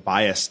little bit of a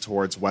bias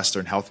towards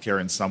Western healthcare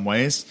in some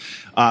ways.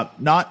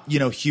 Not,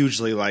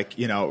 hugely like,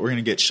 we're going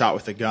to get shot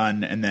with a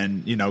gun and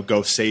then,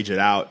 go sage it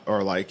out,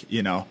 or like,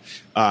 use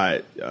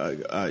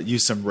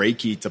some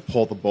Reiki to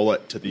pull the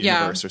bullet to the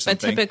universe or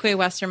something. But typically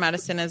Western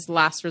medicine is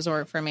last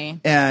resort for me.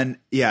 And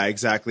yeah,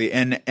 exactly.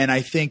 And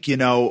I think,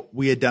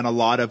 we had done a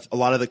lot of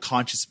the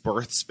conscious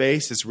birth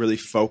space is really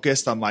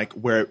focused on like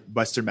where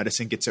Western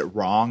medicine gets it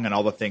wrong and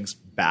all the things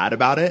bad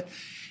about it.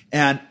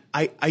 And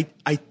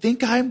I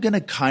think I'm going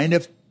to kind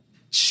of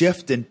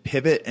shift and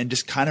pivot and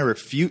just kind of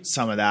refute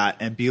some of that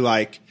and be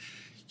like,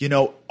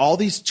 all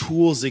these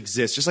tools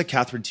exist, just like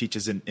Catherine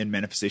teaches in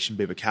Manifestation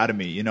Babe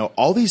Academy.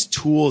 All these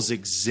tools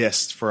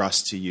exist for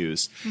us to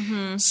use.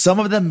 Mm-hmm. Some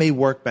of them may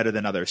work better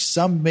than others.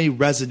 Some may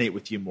resonate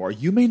with you more.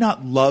 You may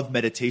not love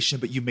meditation,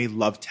 but you may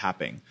love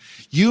tapping.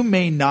 You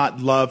may not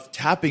love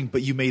tapping,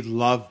 but you may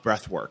love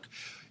breath work.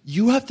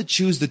 You have to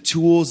choose the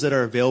tools that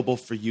are available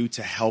for you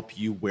to help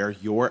you where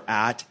you're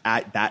at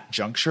that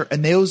juncture.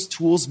 And those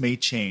tools may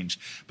change.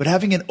 But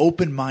having an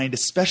open mind,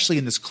 especially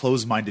in this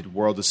closed-minded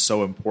world, is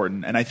so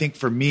important. And I think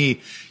for me,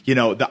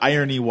 the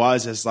irony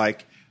is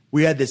like,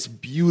 we had this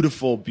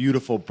beautiful,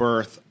 beautiful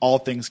birth, all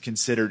things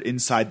considered,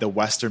 inside the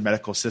Western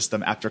medical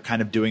system after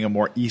kind of doing a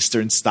more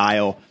Eastern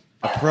style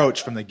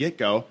approach from the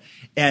get-go.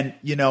 And,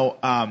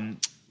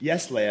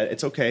 yes, Leia,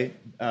 it's okay.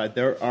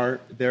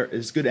 There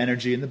is good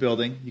energy in the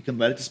building. You can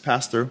let it just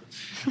pass through.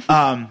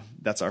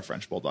 That's our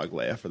French bulldog,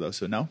 Leia, for those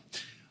who know.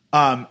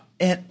 I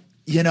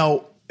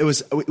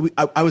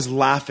was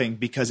laughing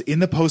because in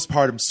the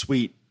postpartum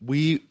suite,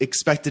 we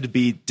expected to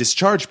be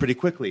discharged pretty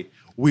quickly.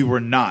 We were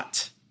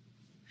not.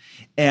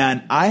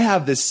 And I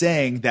have this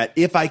saying that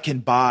if I can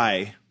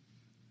buy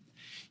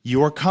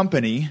your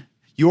company,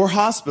 your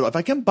hospital, if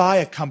I can buy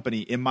a company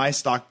in my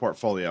stock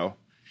portfolio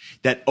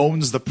that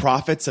owns the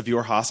profits of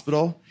your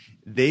hospital,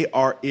 they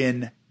are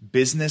in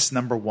business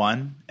number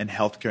one and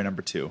healthcare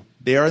number two.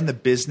 They are in the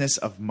business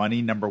of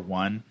money number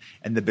one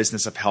and the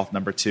business of health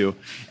number two.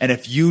 And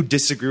if you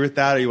disagree with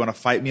that or you want to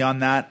fight me on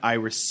that, I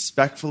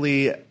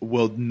respectfully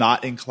will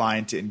not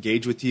incline to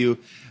engage with you.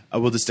 I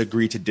will just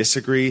agree to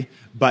disagree.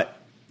 But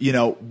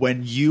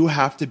when you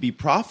have to be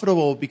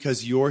profitable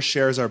because your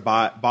shares are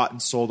bought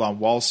and sold on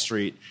Wall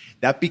Street,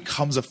 that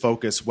becomes a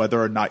focus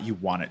whether or not you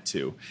want it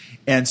to.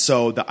 And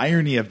so the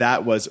irony of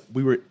that was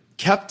we were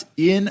kept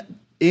in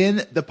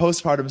the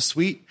postpartum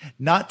suite,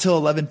 not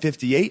till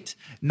 11:58,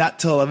 not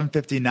till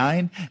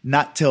 11:59,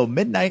 not till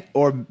midnight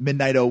or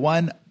midnight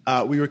 01.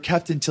 We were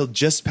kept until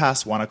just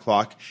past 1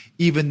 o'clock,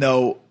 even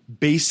though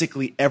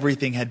basically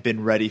everything had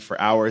been ready for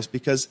hours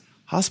because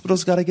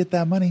hospitals got to get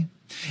that money.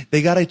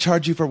 They got to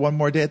charge you for one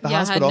more day at the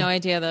hospital. I had no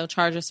idea they'll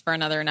charge us for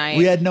another night.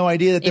 We had no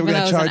idea that they were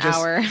going to charge us.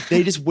 Hour.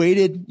 They just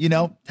waited,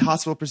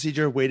 hospital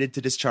procedure waited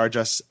to discharge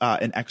us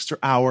an extra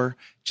hour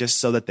just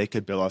so that they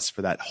could bill us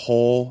for that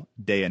whole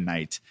day and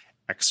night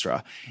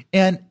extra.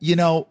 And,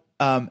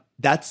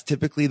 that's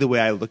typically the way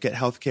I look at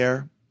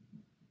healthcare.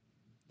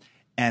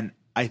 And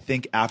I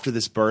think after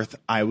this birth,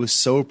 I was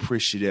so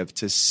appreciative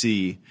to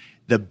see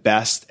the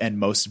best and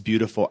most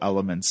beautiful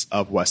elements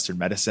of Western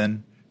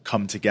medicine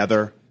come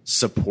together,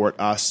 support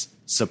us,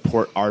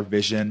 support our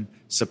vision,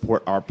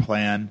 support our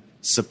plan,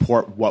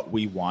 support what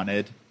we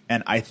wanted.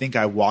 And I think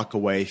I walk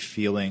away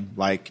feeling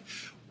like,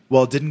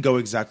 well, it didn't go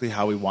exactly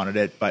how we wanted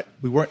it, but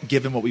we weren't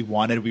given what we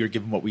wanted. We were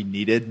given what we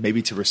needed,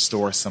 maybe to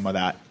restore some of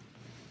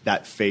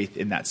that faith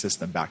in that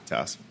system back to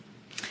us.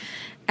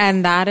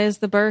 And that is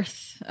the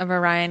birth of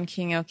Orion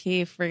King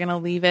O'Keefe. We're going to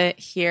leave it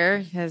here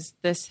because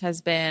this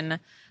has been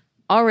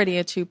already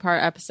a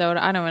 2-part episode.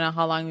 I don't know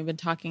how long we've been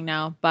talking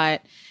now,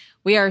 but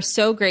we are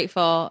so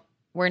grateful.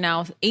 We're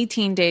now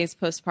 18 days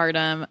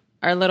postpartum.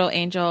 Our little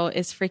angel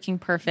is freaking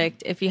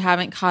perfect. If you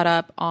haven't caught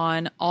up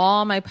on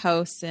all my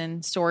posts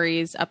and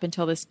stories up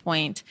until this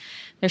point,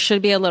 there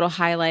should be a little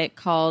highlight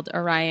called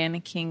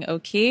Orion King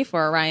O'Keefe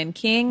or Orion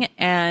King.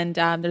 And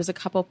there's a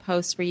couple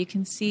posts where you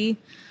can see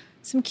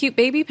some cute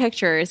baby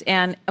pictures.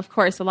 And of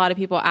course, a lot of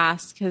people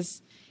ask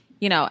because,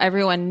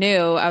 everyone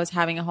knew I was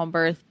having a home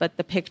birth, but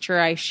the picture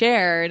I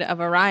shared of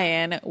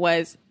Orion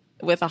was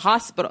with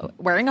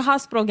wearing a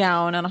hospital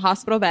gown on a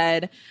hospital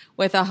bed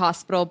with a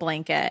hospital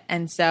blanket.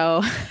 And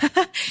so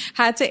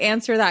had to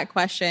answer that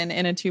question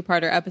in a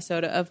 2-parter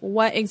episode of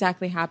what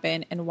exactly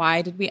happened and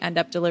why did we end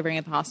up delivering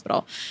at the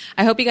hospital.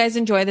 I hope you guys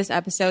enjoy this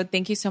episode.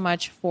 Thank you so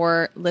much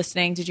for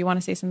listening. Did you want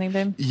to say something,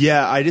 babe?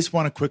 Yeah, I just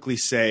want to quickly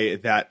say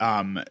that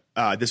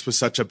this was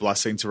such a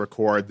blessing to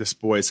record. This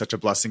boy is such a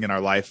blessing in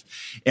our life.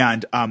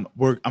 And I'm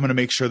going to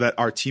make sure that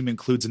our team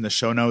includes in the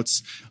show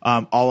notes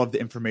all of the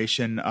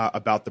information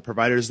about the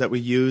providers that we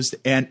used.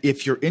 And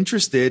if you're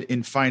interested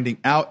in finding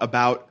out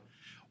about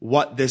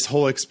what this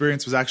whole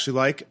experience was actually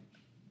like,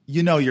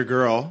 you know your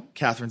girl,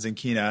 Catherine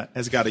Zinkina,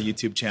 has got a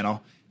YouTube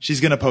channel.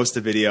 She's going to post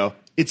a video.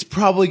 It's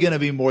probably going to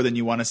be more than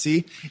you want to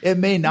see. It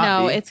may not be.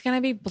 No, it's going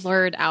to be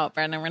blurred out,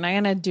 Brendan. We're not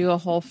going to do a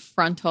whole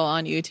frontal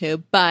on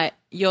YouTube, but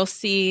you'll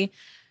see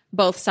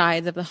both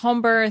sides of the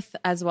home birth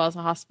as well as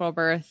the hospital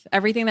birth.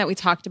 Everything that we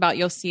talked about,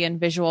 you'll see in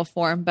visual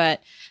form,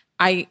 but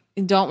I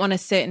don't want to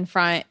sit in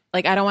front.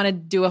 Like, I don't want to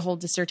do a whole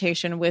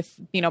dissertation with,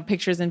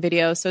 pictures and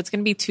videos. So it's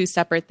going to be two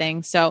separate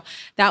things. So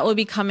that will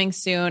be coming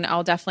soon.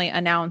 I'll definitely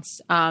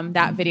announce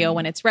that video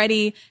when it's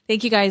ready.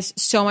 Thank you guys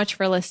so much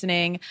for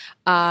listening.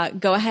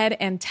 Go ahead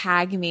and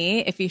tag me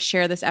if you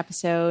share this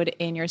episode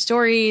in your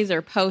stories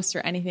or posts or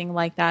anything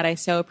like that. I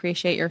so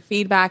appreciate your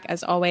feedback.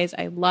 As always,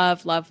 I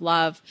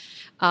love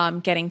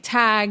getting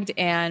tagged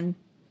and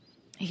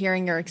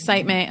hearing your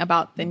excitement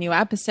about the new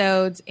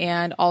episodes.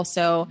 And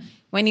also,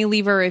 when you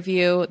leave a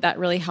review, that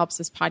really helps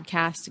this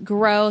podcast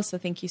grow. So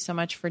thank you so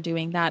much for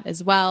doing that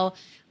as well.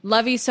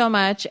 Love you so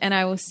much. And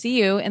I will see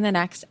you in the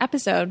next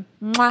episode.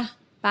 Mwah.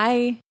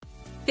 Bye.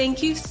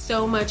 Thank you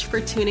so much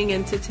for tuning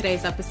into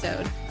today's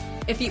episode.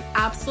 If you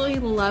absolutely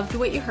loved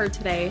what you heard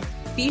today,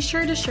 be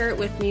sure to share it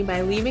with me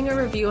by leaving a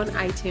review on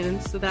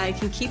iTunes so that I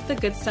can keep the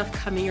good stuff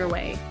coming your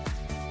way.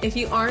 If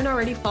you aren't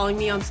already following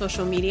me on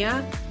social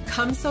media,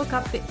 come soak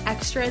up the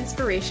extra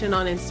inspiration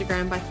on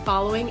Instagram by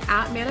following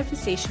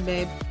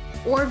 @ManifestationBabe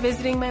or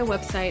visiting my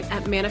website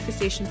at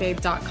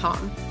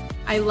manifestationbabe.com.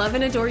 I love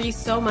and adore you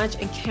so much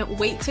and can't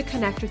wait to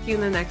connect with you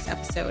in the next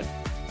episode.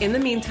 In the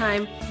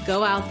meantime,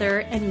 go out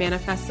there and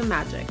manifest some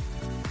magic.